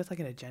 come in with like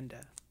an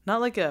agenda,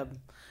 not like an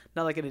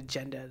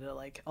agenda to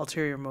like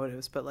ulterior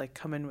motives, but like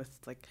come in with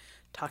like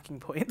talking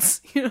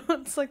points. You know,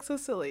 it's like so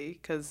silly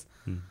because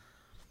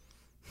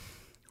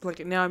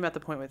like now I'm at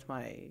the point with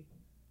my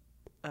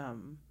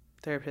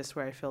therapist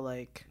where I feel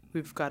like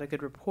we've got a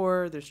good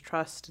rapport, there's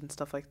trust and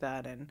stuff like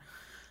that, and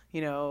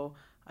you know,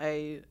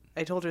 I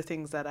told her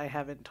things that I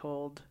haven't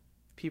told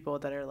people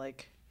that are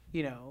like,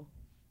 you know,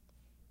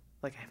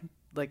 like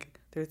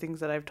there are things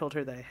that I've told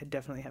her that I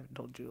definitely haven't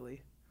told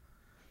Julie.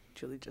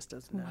 Julie just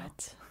doesn't know.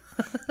 What?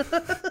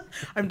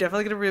 I'm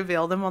definitely going to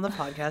reveal them on the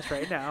podcast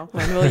right now.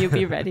 When will you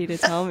be ready to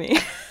tell me?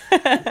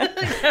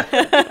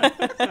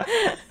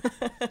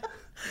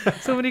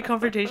 So many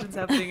confrontations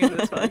happening in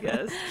this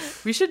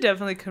podcast. We should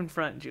definitely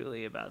confront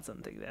Julie about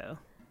something, though.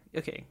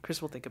 Okay,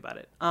 Chris will think about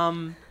it.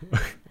 I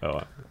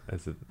thought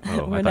you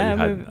had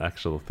an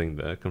actual thing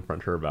to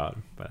confront her about,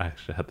 but I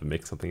actually had to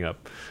make something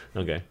up.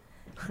 Okay.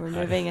 We're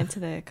moving into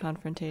the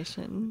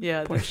confrontation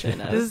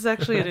portion of this is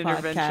actually an podcast.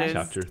 intervention.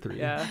 Chapter 3.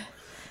 Yeah.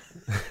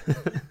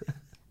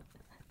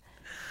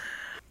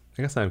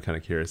 I guess I'm kind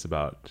of curious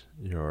about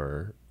you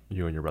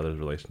and your brother's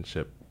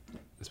relationship,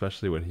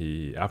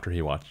 especially after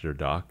he watched your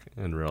doc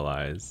and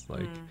realized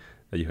like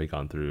that you had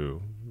gone through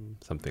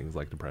some things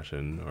like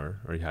depression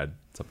or you had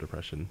some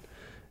depression.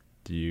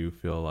 Do you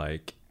feel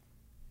like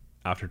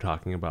after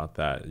talking about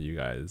that, you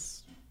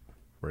guys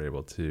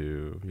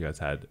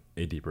had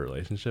a deeper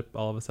relationship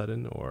all of a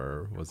sudden,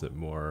 or was it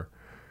more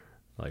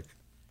like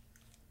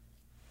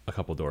a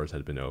couple doors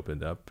had been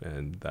opened up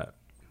and that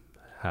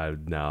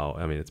had now,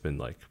 I mean, it's been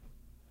like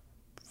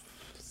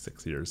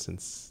 6 years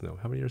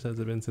how many years has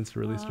it been since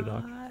you released your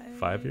doc?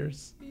 5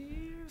 years?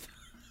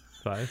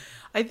 5?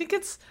 I think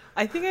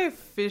I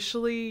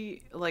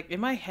officially, like, in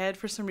my head,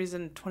 for some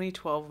reason,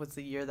 2012 was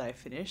the year that I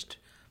finished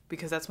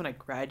because that's when I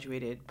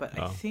graduated. But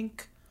I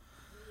think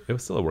it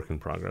was still a work in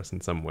progress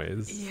in some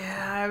ways.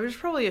 Yeah, I was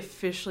probably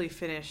officially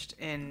finished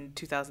in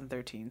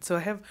 2013. So I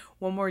have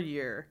one more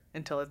year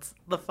until it's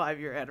the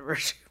 5-year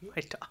anniversary of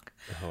my dog,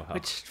 Oh, wow.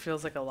 which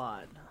feels like a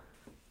lot.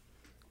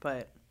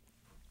 But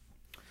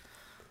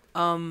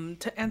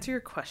to answer your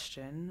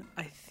question,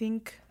 I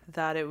think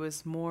that it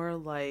was more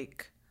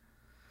like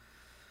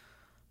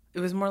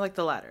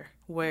the latter,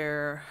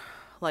 where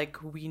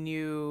like we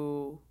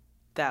knew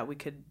that we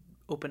could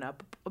open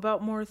up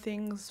about more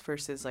things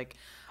versus like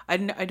I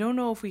don't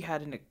know if we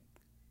had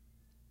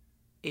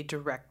a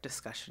direct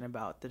discussion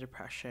about the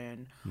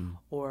depression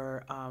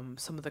or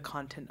some of the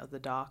content of the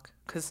doc,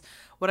 because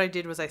what I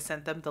did was I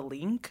sent them the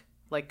link,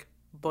 like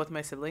both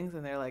my siblings,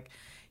 and they're like,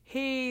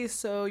 hey,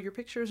 so your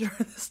pictures are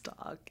in this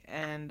doc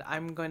and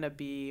I'm going to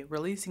be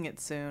releasing it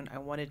soon. I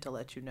wanted to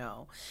let you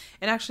know.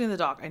 And actually in the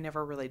doc I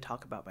never really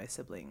talk about my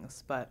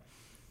siblings, but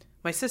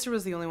my sister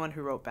was the only one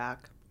who wrote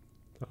back.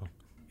 Oh.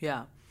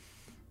 Yeah.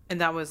 And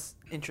that was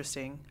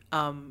interesting.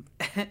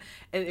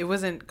 It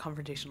wasn't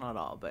confrontational at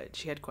all, but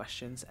she had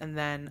questions. And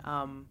then,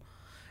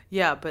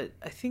 yeah, but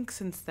I think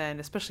since then,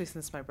 especially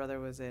since my brother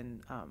was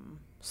in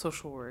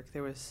social work,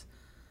 there's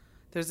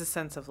a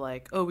sense of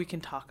like, oh, we can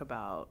talk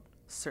about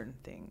certain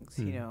things,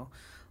 you know,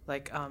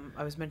 like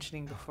I was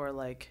mentioning before,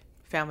 like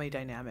family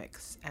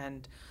dynamics.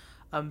 And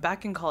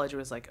back in college, it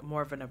was like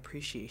more of an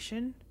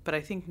appreciation. But I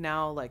think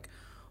now, like,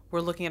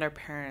 we're looking at our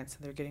parents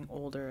and they're getting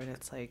older, and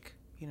it's like,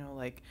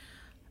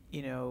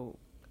 you know,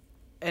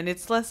 and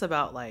it's less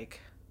about like,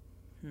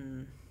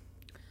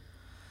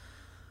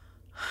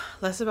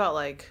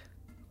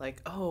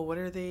 oh, what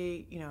are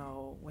they,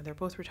 when they're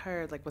both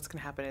retired, like what's going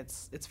to happen?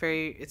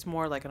 It's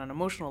more like on an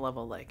emotional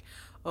level, like,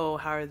 oh,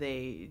 how are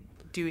they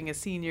doing as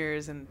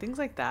seniors and things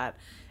like that.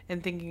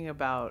 And thinking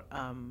about,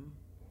 on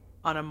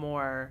a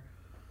more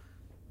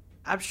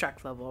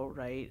abstract level,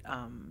 right?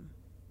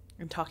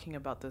 And talking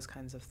about those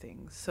kinds of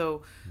things.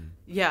 So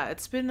yeah,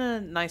 it's been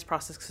a nice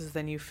process, because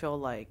then you feel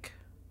like,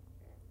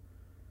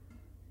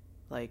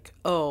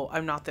 oh,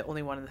 I'm not the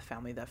only one in the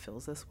family that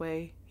feels this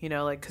way,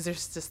 like, because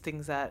there's just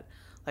things that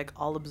like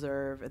I'll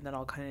observe and then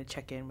I'll kind of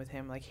check in with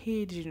him, like,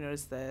 hey, did you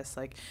notice this?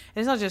 Like,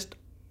 and it's not just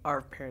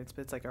our parents,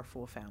 but it's like our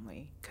full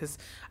family, because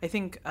I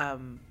think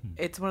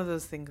it's one of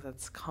those things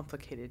that's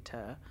complicated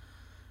to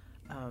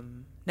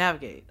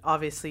navigate.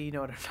 Obviously, you know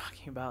what I'm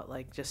talking about,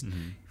 like just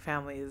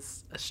family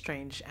is a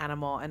strange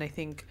animal, and I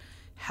think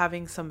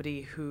having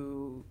somebody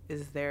who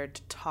is there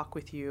to talk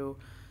with you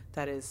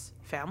that is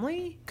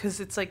family, because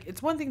it's like,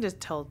 it's one thing to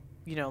tell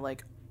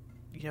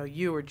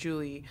you or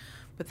Julie,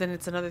 but then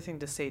it's another thing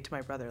to say to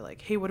my brother,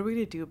 like, hey, what are we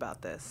gonna do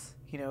about this,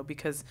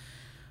 because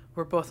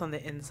we're both on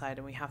the inside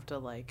and we have to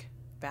like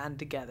band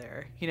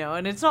together,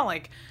 and it's not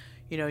like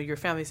your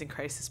family's in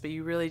crisis, but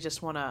you really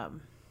just want to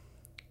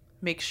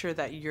make sure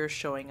that you're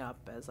showing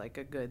up as like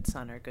a good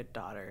son or a good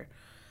daughter,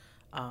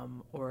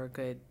 or a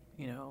good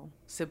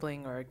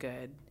sibling, or a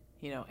good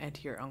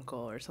auntie or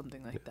uncle or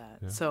something like that.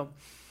 Yeah. So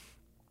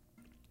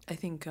I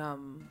think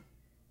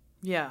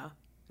yeah,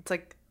 it's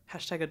like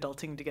hashtag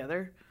adulting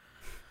together,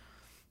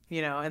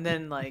 and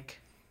then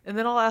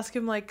I'll ask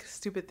him like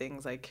stupid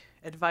things, like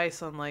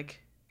advice on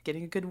like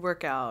getting a good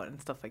workout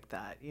and stuff like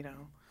that,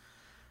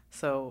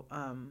 so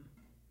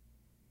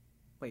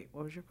wait,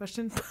 what was your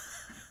question?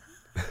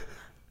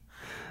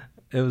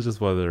 It was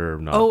just whether or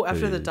not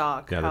after the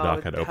doc. Yeah, the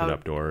doc had opened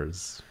up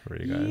doors for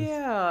you guys.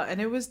 Yeah, and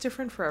it was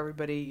different for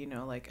everybody,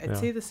 like I'd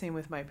say the same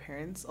with my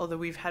parents, although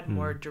we've had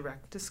more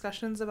direct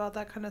discussions about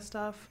that kind of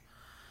stuff.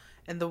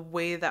 And the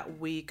way that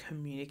we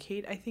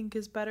communicate, I think,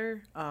 is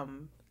better.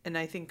 And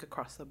I think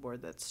across the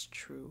board that's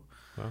true.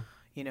 Wow.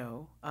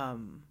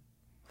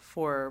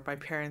 For my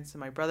parents and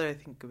my brother, I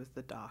think it was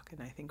the doc.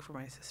 And I think for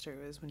my sister,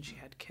 it was when she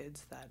had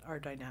kids that our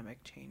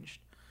dynamic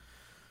changed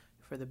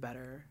for the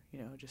better,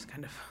 just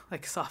kind of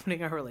like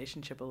softening our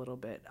relationship a little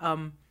bit.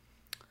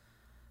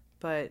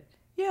 But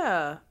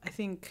yeah, I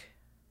think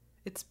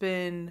it's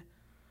been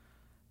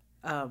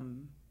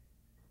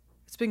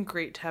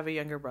great to have a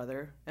younger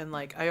brother, and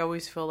like I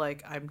always feel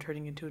like I'm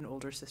turning into an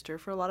older sister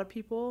for a lot of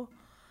people.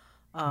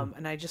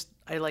 And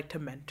I like to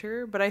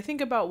mentor, but I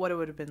think about what it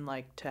would have been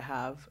like to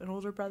have an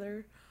older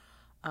brother.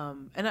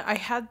 And I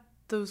had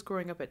those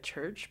growing up at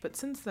church, but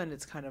since then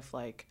it's kind of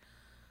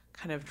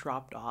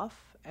dropped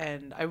off.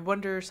 And I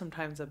wonder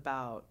sometimes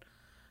about,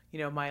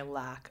 my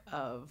lack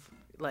of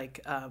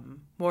like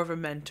more of a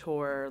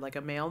mentor, like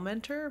a male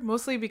mentor,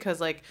 mostly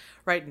because like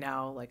right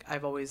now, like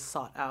I've always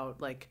sought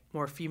out like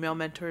more female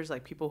mentors,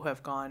 like people who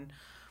have gone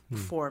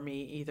before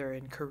me, either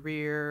in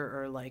career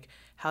or like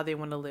how they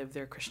want to live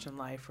their Christian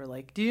life, or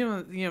like, do you know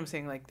what I'm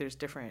saying? Like there's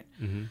different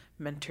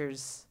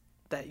mentors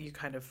that you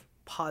kind of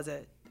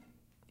posit,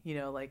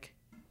 like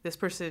this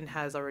person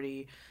has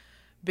already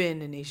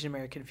been an Asian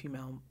American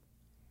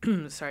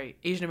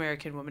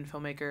woman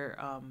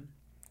filmmaker,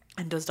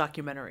 and does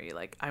documentary.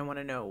 Like I want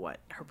to know what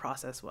her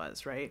process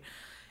was, right?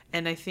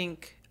 And I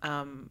think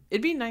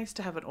it'd be nice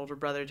to have an older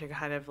brother to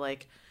kind of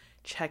like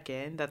check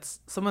in. That's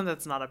someone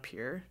that's not a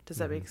peer. Does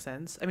that make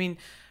sense? I mean,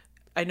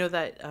 I know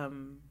that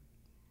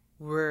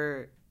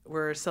we're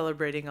we're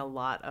celebrating a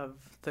lot of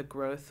the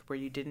growth where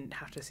you didn't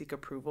have to seek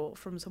approval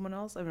from someone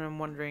else. I mean, I'm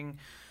wondering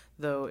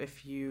though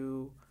if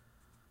you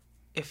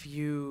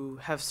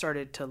have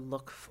started to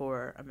look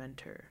for a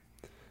mentor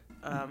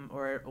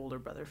or an older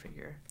brother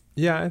figure.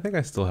 Yeah, I think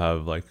I still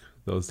have like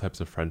those types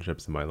of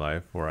friendships in my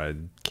life where I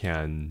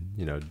can,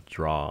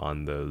 draw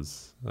on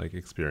those like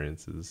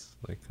experiences,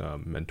 like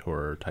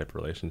mentor type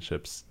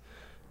relationships.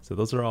 So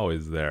those are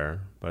always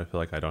there, but I feel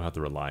like I don't have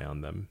to rely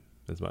on them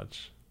as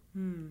much.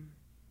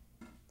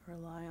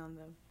 Rely on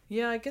them.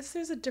 Yeah, I guess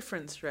there's a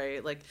difference,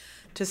 right? Like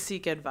to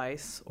seek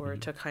advice or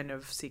to kind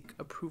of seek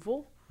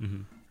approval,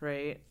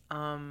 right?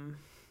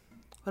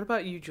 What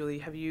about you, Julie?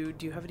 Do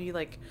you have any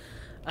like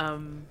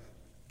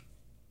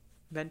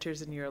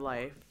mentors in your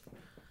life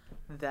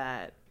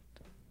that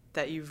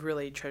you've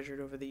really treasured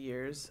over the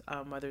years,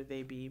 whether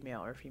they be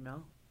male or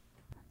female?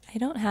 I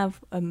don't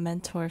have a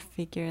mentor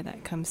figure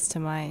that comes to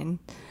mind.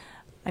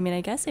 I mean,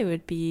 I guess it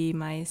would be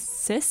my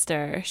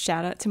sister.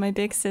 Shout out to my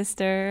big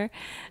sister,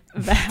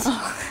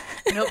 Val.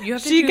 Nope, you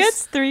have to She choose...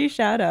 gets 3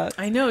 shout outs.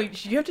 I know,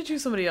 you have to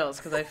choose somebody else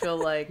because I feel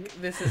like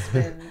this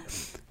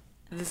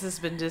has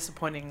been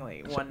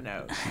disappointingly one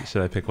note.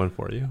 Should I pick one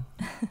for you?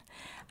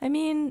 I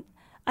mean,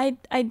 I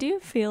do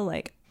feel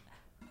like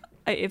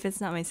if it's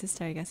not my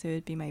sister, I guess it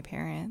would be my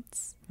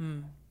parents.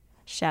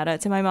 Shout out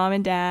to my mom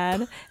and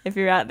dad if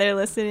you're out there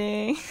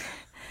listening.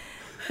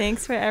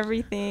 Thanks for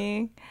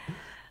everything.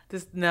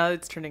 Now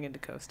it's turning into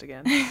Coast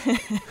again.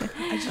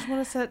 I just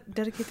want to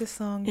dedicate this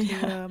song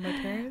to my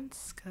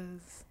parents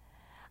because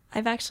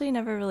I've actually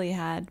never really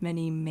had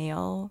many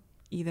male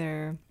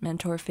either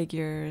mentor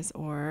figures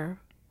or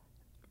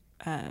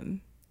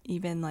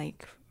even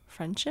like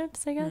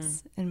friendships, I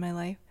guess, in my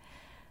life.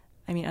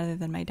 I mean, other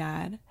than my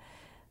dad.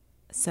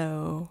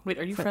 So wait,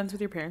 are you friends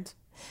with your parents?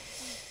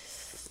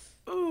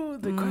 Oh,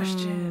 the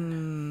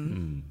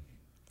question.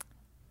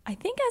 I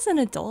think as an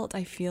adult,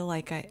 I feel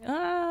like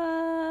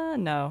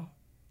no.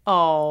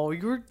 Oh,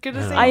 you were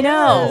gonna say I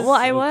know. yes. Well,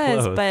 I So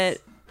was, close. but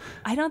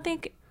I don't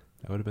think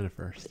That would have been a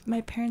first.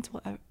 my parents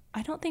will.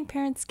 I don't think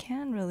parents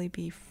can really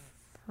be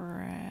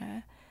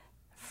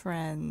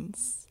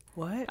friends.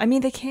 What? I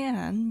mean, they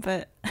can,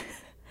 but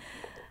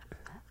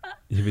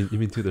You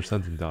mean to their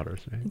sons and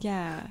daughters, right?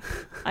 yeah.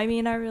 I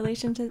mean, our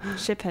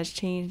relationship has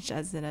changed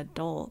as an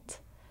adult.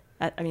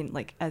 I mean,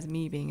 like as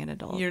me being an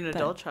adult. You're an but-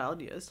 adult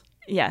child, yes.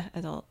 Yeah,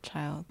 adult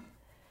child.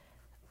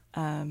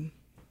 Do you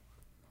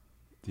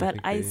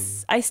But think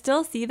I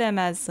still see them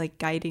as like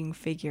guiding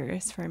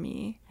figures for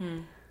me.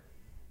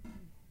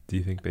 Do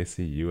you think they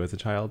see you as a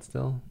child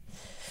still?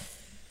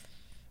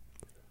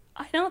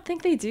 I don't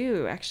think they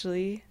do,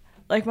 actually.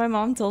 Like my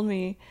mom told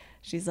me,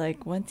 she's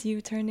like, once you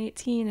turn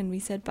 18 and we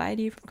said bye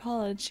to you from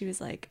college, she was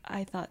like,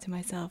 I thought to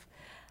myself,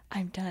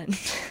 I'm done.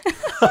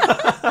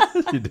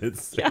 She did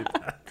say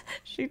that.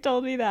 She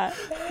told me that.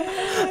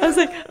 I was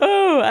like,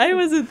 oh, I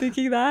wasn't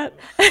thinking that.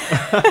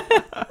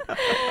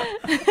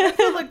 I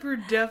feel like we're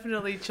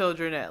definitely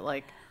children at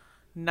like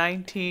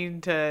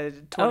 19 to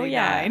 29. Oh,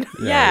 yeah. Yeah,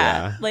 Yeah.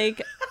 yeah.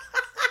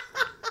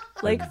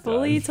 Like I'm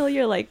fully done. till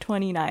you're like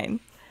 29.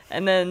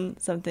 And then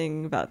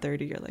something about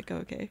 30, you're like,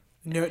 okay.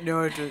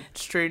 No, to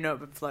straighten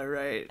up and fly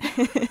right.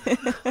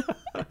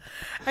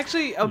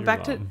 Actually, Your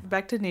back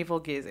mom. to navel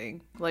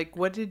gazing. Like,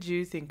 what did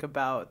you think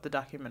about the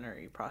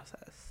documentary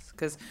process?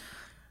 Because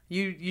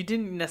you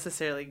didn't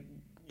necessarily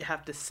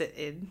have to sit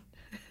in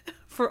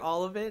for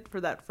all of it for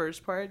that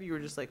first part. You were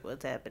just like,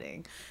 what's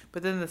happening?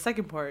 But then the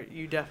second part,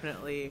 you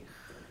definitely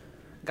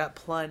got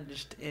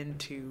plunged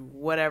into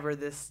whatever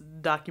this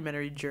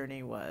documentary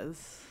journey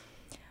was.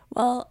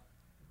 Well,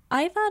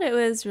 I thought it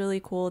was really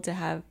cool to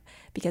have,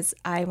 because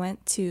I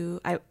went to,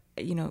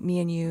 me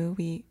and you,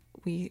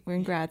 we were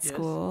in grad Yes,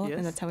 school, yes.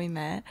 and that's how we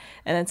met.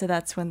 And then so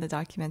that's when the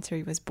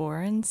documentary was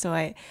born. So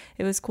it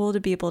was cool to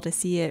be able to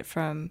see it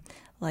from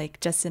like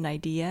just an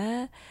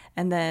idea.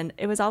 And then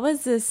it was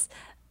always this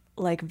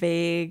like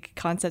vague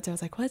concept. I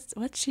was like, what's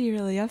she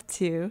really up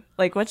to?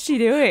 Like, what's she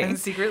doing? And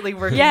secretly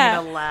working Yeah,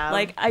 in a lab.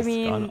 like I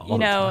mean, gone all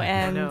the time. I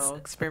and know,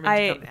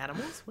 experimenting on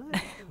animals? What?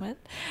 what?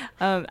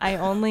 I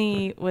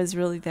only was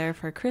really there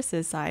for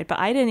Chris's side, but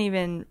I didn't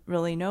even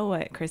really know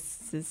what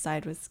Chris's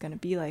side was going to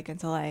be like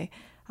until I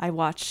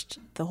watched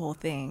the whole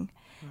thing.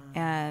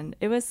 And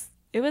it was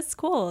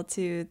cool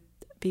to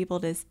be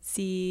able to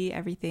see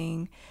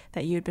everything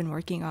that you had been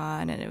working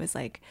on, and it was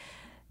like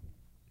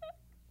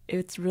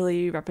it's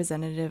really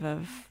representative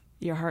of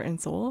your heart and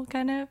soul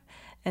kind of,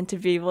 and to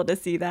be able to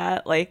see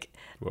that, like,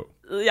 Whoa.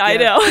 yeah, I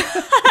know.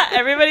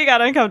 Everybody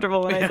got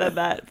uncomfortable when I said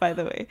that, by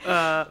the way.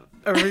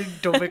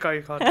 Don't make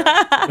eye contact.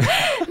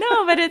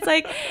 No, but it's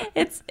like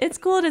it's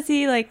cool to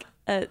see like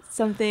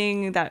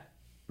something that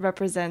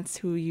represents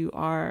who you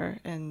are,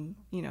 and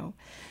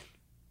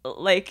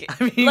like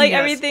I mean, like yes,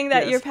 everything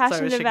that yes. you're Sorry, I was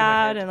passionate shaking my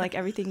about, head. and like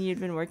everything you've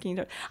been working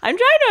to. I'm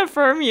trying to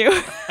affirm you.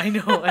 I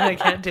know, and I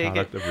can't take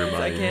it. Product of your I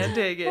mind. can't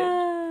take it.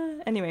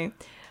 Anyway,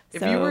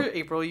 If so, you were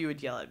April, you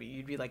would yell at me.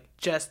 You'd be like,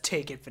 just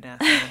take it,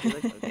 Vanessa. And I'd be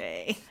like,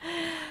 okay.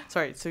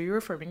 Sorry, so you were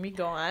affirming me.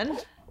 Go on.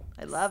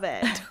 I love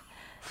it.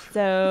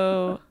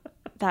 so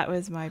that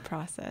was my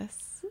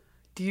process.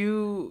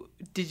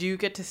 Did you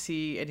get to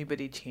see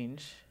anybody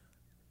change?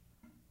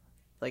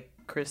 Like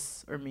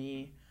Chris or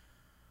me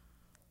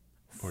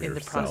For in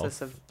yourself. the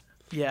process of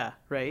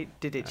right?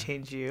 Did it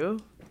change you?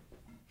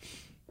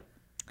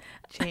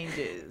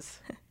 Changes.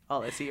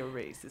 All I see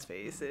erase his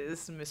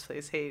faces.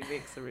 Misplaced hate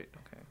makes the okay.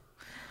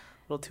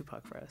 A little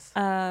Tupac for us.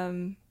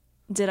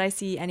 Did I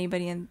see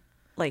anybody in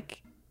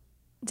like?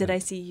 Did I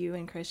see you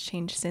and Chris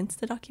change since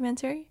the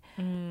documentary?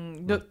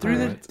 No,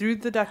 through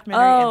the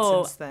documentary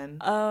and since then.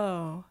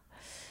 Oh.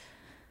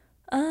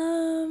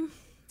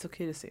 It's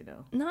okay to say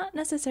no. Not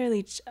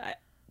necessarily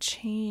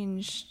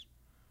changed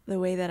the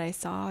way that I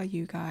saw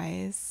you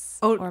guys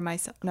or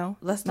myself. No,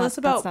 less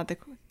about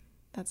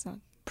that's not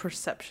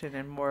perception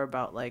and more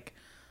about like,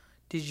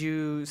 did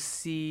you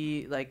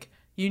see like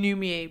you knew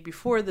me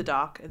before the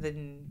doc and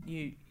then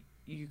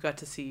you got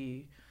to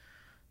see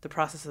the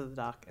process of the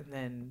doc and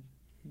then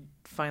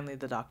finally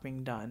the doc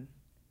being done,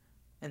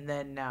 and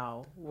then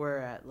now we're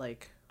at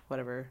like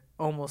whatever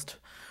almost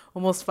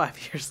 5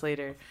 years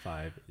later.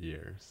 5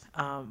 years.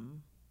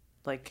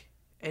 Like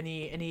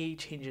any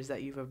changes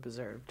that you've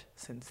observed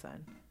since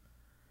then?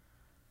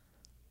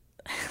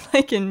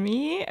 Like in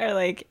me or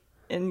like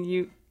in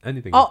you?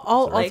 Anything.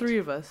 All sorry. three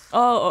of us.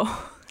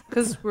 Oh,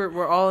 Because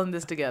we're all in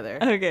this together.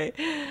 okay.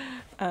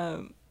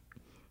 I'm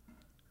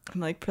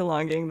like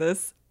prolonging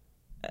this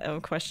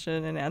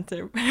question and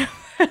answer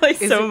like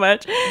so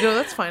much. No,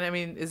 that's fine. I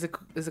mean, is the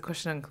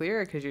question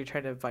unclear because you're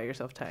trying to buy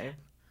yourself time?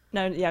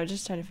 No, yeah, I'm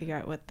just trying to figure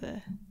out what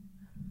the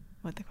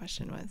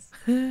question was.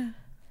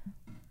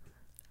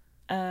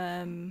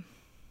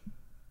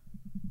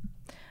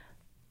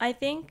 I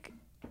think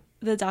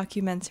the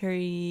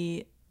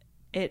documentary,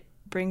 it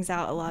brings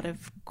out a lot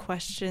of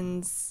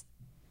questions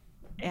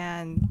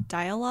and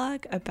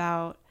dialogue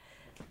about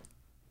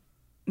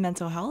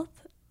mental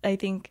health. I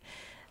think,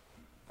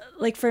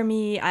 like for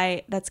me,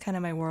 that's kind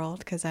of my world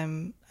because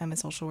I'm a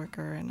social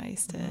worker and I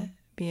used to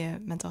be a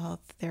mental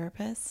health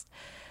therapist.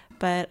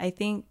 But I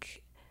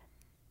think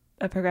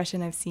a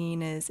progression I've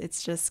seen is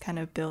it's just kind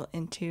of built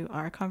into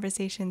our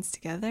conversations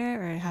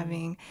together or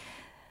having,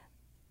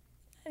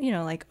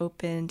 like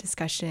open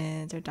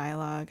discussions or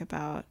dialogue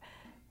about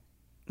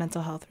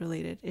mental health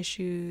related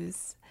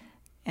issues.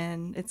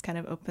 And it's kind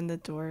of opened the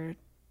door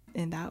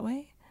in that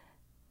way.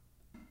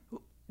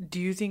 Do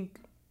you think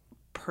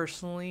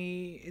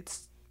personally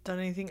it's done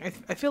anything?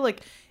 I feel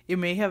like it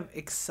may have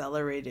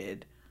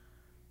accelerated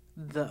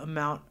the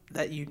amount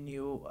that you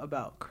knew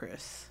about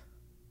Chris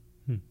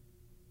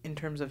in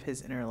terms of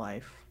his inner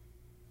life.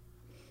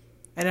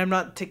 And I'm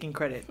not taking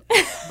credit,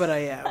 but I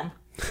am.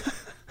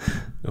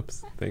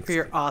 Oops, thanks. For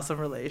your awesome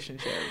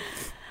relationship.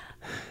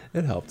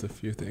 It helped a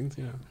few things,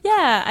 yeah.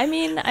 Yeah, I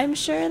mean, I'm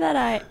sure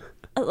that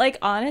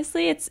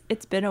honestly,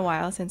 it's been a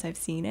while since I've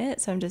seen it,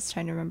 so I'm just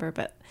trying to remember.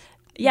 But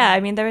yeah,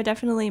 I mean, there were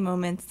definitely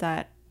moments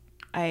that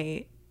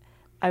I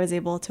was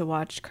able to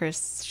watch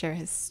Chris share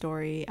his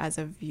story as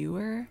a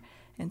viewer,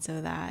 and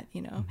so that,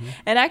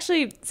 and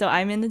actually, so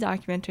I'm in the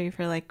documentary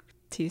for like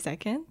 2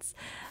 seconds.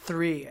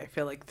 3, I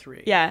feel like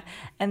 3. Yeah,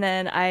 and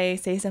then I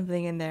say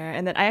something in there,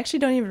 and then I actually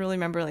don't even really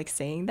remember like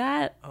saying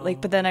that,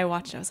 but then I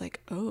watched it, I was like,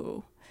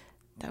 oh,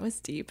 that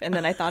was deep. And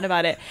then I thought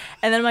about it.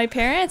 And then my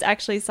parents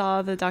actually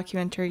saw the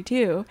documentary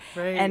too.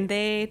 Right. And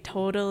they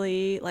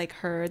totally like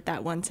heard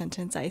that one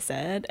sentence I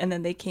said. And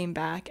then they came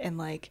back and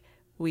like,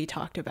 we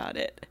talked about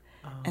it.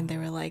 And they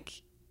were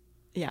like,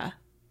 yeah.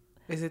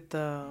 Is it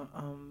the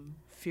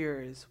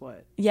fear is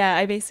what? Yeah,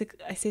 I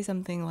say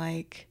something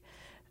like,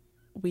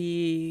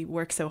 we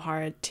work so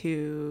hard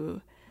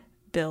to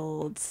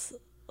build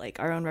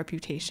like our own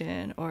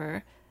reputation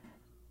or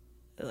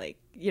like,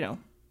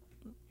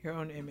 your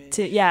own image.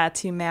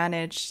 To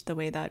manage the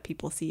way that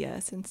people see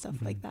us and stuff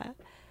like that.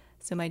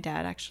 So my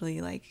dad actually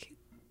like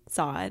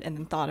saw it and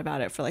then thought about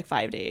it for like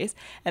 5 days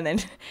and then,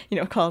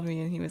 called me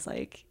and he's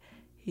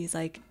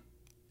like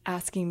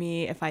asking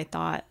me if I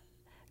thought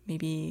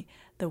maybe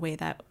the way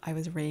that I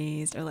was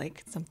raised or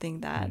like something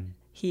that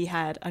he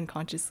had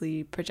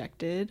unconsciously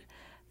projected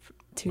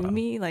to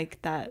me, like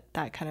that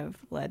kind of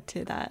led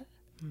to that,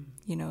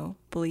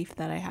 belief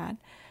that I had.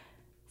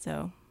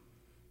 So.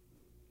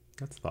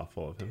 That's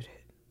thoughtful of him.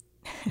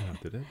 Yeah,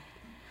 did it?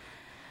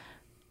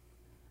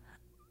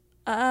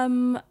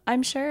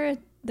 I'm sure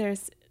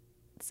there's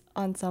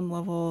on some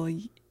level,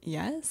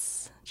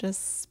 yes,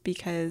 just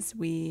because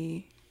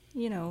we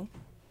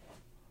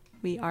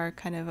are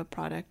kind of a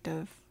product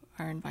of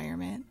our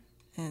environment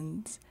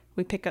and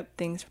we pick up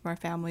things from our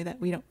family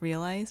that we don't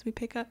realize we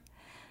pick up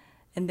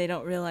and they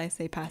don't realize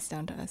they pass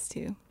down to us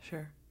too.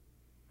 Sure.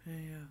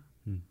 Yeah.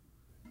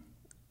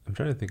 I'm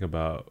trying to think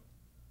about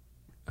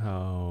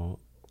how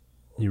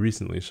you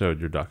recently showed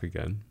your doc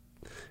again,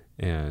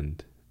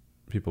 and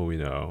people we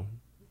know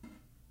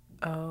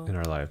in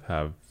our life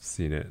have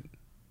seen it,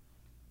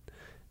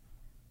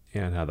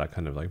 and how that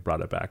kind of like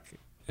brought it back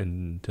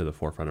into the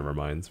forefront of our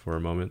minds for a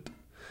moment.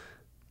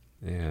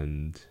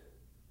 And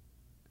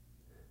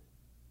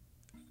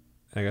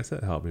I guess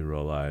it helped me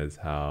realize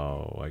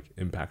how like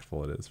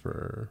impactful it is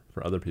for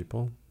other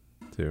people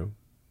too,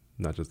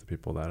 not just the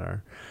people that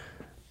are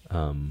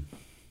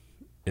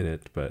in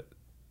it, but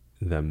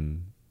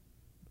them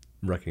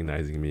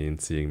recognizing me and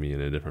seeing me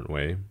in a different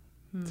way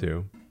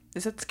too.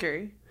 Is that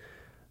scary?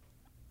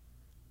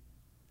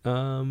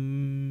 Not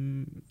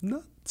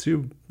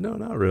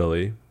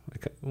really.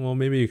 Well,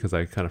 maybe because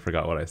I kind of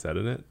forgot what I said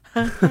in it.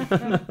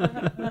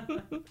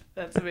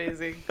 That's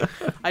amazing.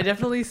 I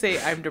definitely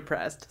say I'm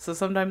depressed. So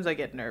sometimes I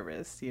get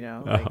nervous,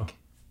 like,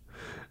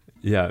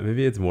 Yeah,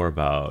 maybe it's more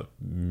about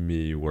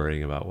me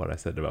worrying about what I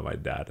said about my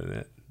dad in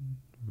it.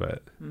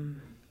 But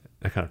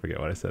I kind of forget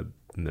what I said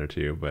in there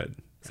too. But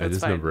So I it's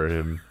just fine. remember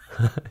him.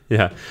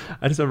 Yeah,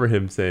 I just remember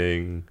him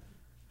saying,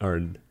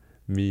 or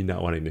me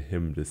not wanting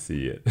him to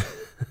see it.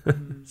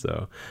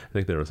 So I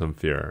think there was some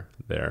fear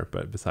there.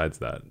 But besides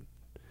that,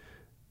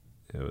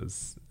 I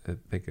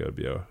think it would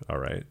be all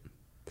right.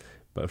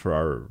 But for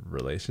our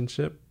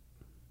relationship,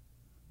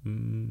 I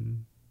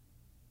mean,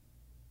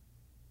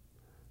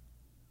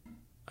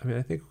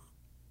 I think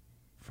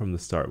from the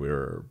start we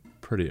were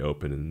pretty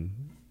open,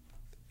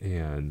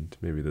 and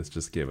maybe this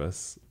just gave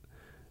us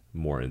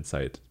more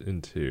insight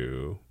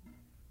into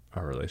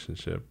our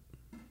relationship.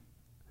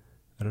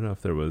 I don't know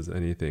if there was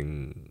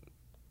anything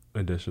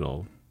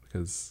additional,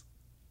 because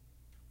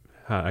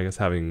I guess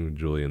having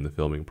Julie in the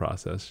filming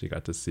process, she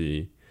got to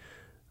see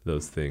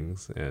those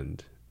things,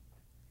 and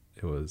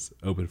it was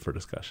open for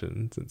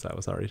discussion since I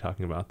was already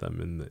talking about them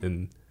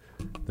in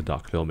the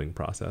doc filming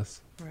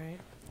process. right.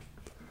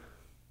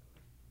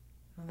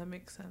 Well, that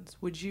makes sense.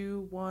 Would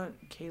you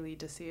want Kaylee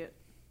to see it?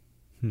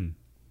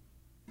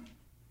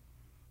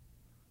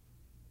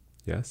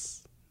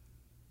 Yes.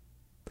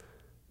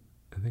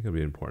 I think it'd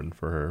be important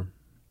for her.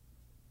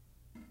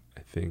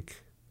 I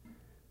think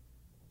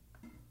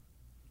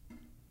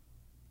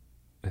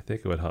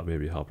it would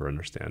help her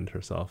understand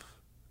herself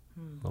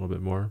a little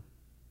bit more.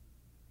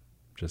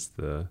 Just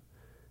the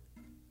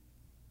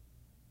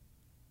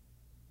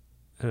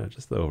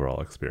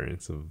overall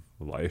experience of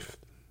life,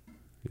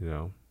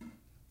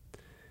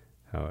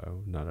 how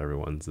not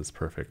everyone's this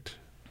perfect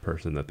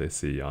person that they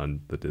see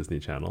on the Disney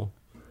Channel.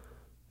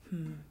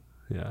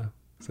 Yeah,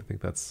 so I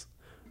think that's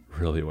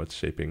really what's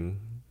shaping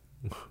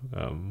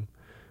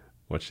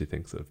what she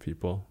thinks of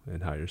people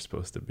and how you're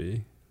supposed to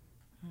be.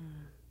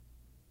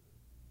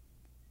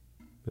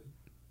 But,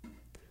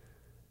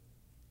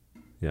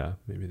 yeah,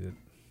 maybe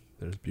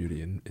there's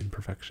beauty in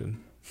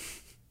imperfection.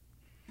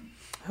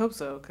 I hope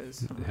so,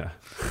 because Yeah,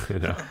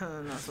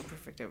 not so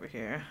perfect over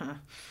here.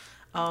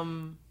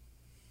 Because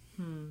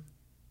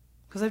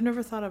I've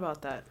never thought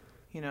about that,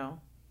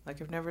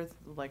 like I've never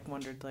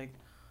wondered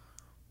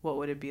what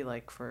would it be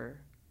like for,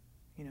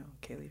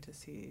 Kaylee to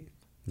see.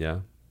 Yeah,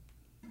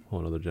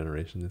 whole other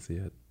generation to see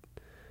it.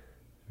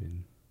 I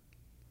mean,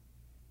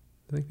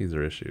 I think these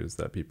are issues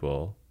that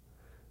people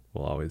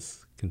will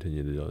always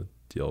continue to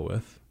deal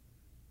with.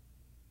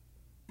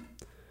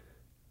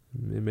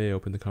 It may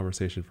open the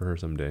conversation for her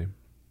someday.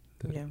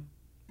 Yeah.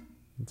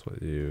 That's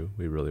what we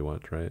really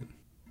want, right?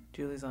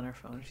 Julie's on her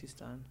phone. She's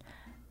done.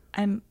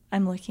 I'm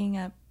looking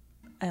up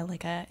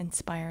a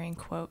inspiring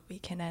quote we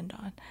can end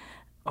on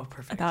Oh,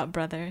 perfect. about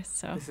brothers.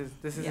 So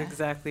This is yeah.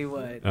 exactly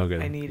what Oh,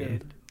 good, I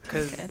needed,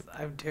 because Good.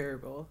 I'm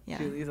terrible. Yeah.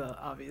 Julie's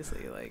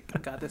obviously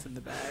got this in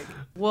the bag.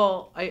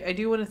 Well, I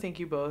do want to thank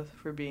you both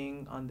for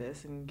being on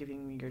this and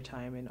giving me your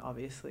time, and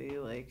obviously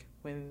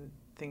when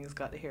things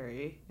got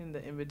hairy in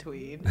the in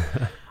between,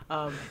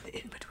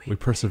 We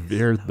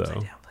persevered, though.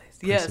 upside down place.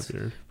 Yes,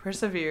 Persevered.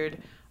 persevered.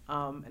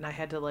 And I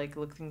had to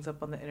look things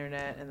up on the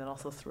internet and then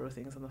also throw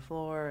things on the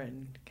floor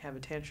and have a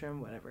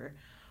tantrum, whatever.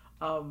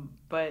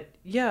 But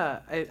yeah,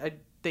 I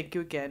thank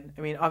you again.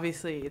 I mean,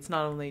 obviously it's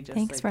not only just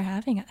thanks for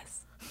having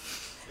us.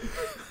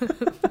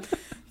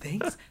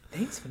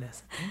 Thanks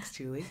Vanessa, thanks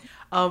Julie.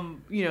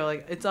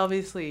 It's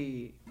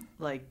obviously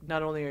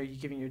not only are you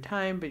giving your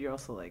time, but you're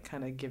also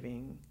kind of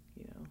giving,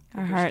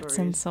 Our your hearts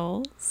and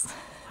stories. souls.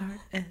 Heart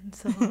and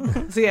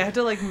soul. So yeah, I had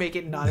to make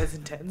it not as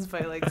intense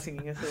by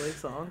singing a silly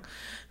song.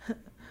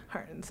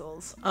 Heart and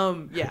souls.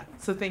 Yeah.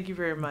 So thank you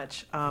very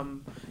much.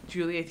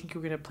 Julie, I think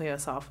you're gonna play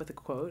us off with a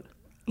quote.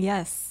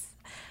 Yes.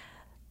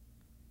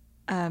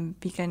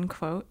 Begin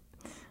quote.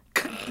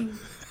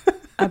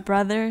 A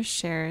brother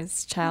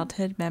shares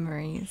childhood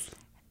memories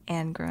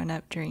and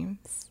grown-up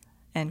dreams.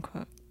 End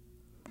quote.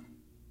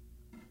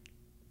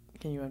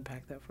 Can you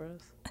unpack that for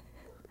us?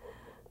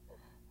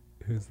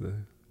 Who's the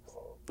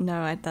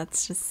No,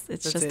 that's just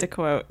That's just it. a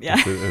quote. Yeah.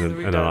 an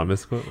We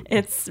anonymous quote?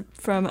 It's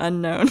from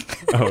unknown.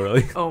 Oh,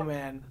 really? Oh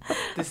man,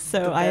 this is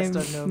So the I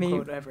best unknown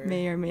quote ever.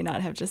 may or may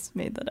not have just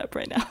made that up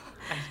right now.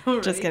 I know,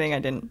 Just right? kidding, I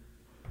didn't.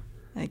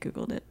 I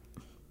googled it.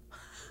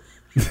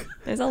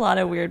 There's a lot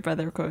of weird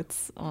brother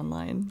quotes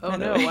online. Oh, by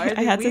the no, way. why are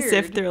they I had to sift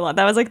weird? through a lot.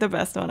 That was the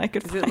best one I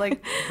could Is find.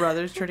 it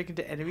brothers turning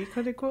into enemy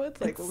kind of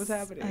quotes? What was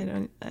happening? I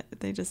don't.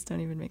 They just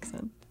don't even make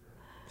sense.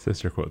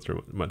 Sister quotes are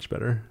much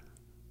better.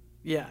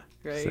 Yeah,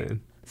 right.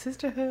 Saying,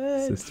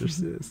 Sisterhood.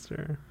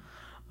 sister.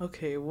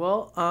 Okay,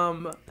 well,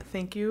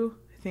 thank you.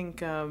 I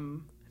think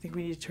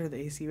we need to turn the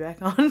AC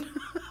back on.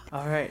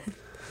 All right.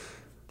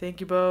 Thank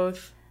you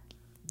both.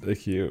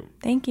 Thank you.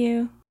 Thank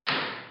you.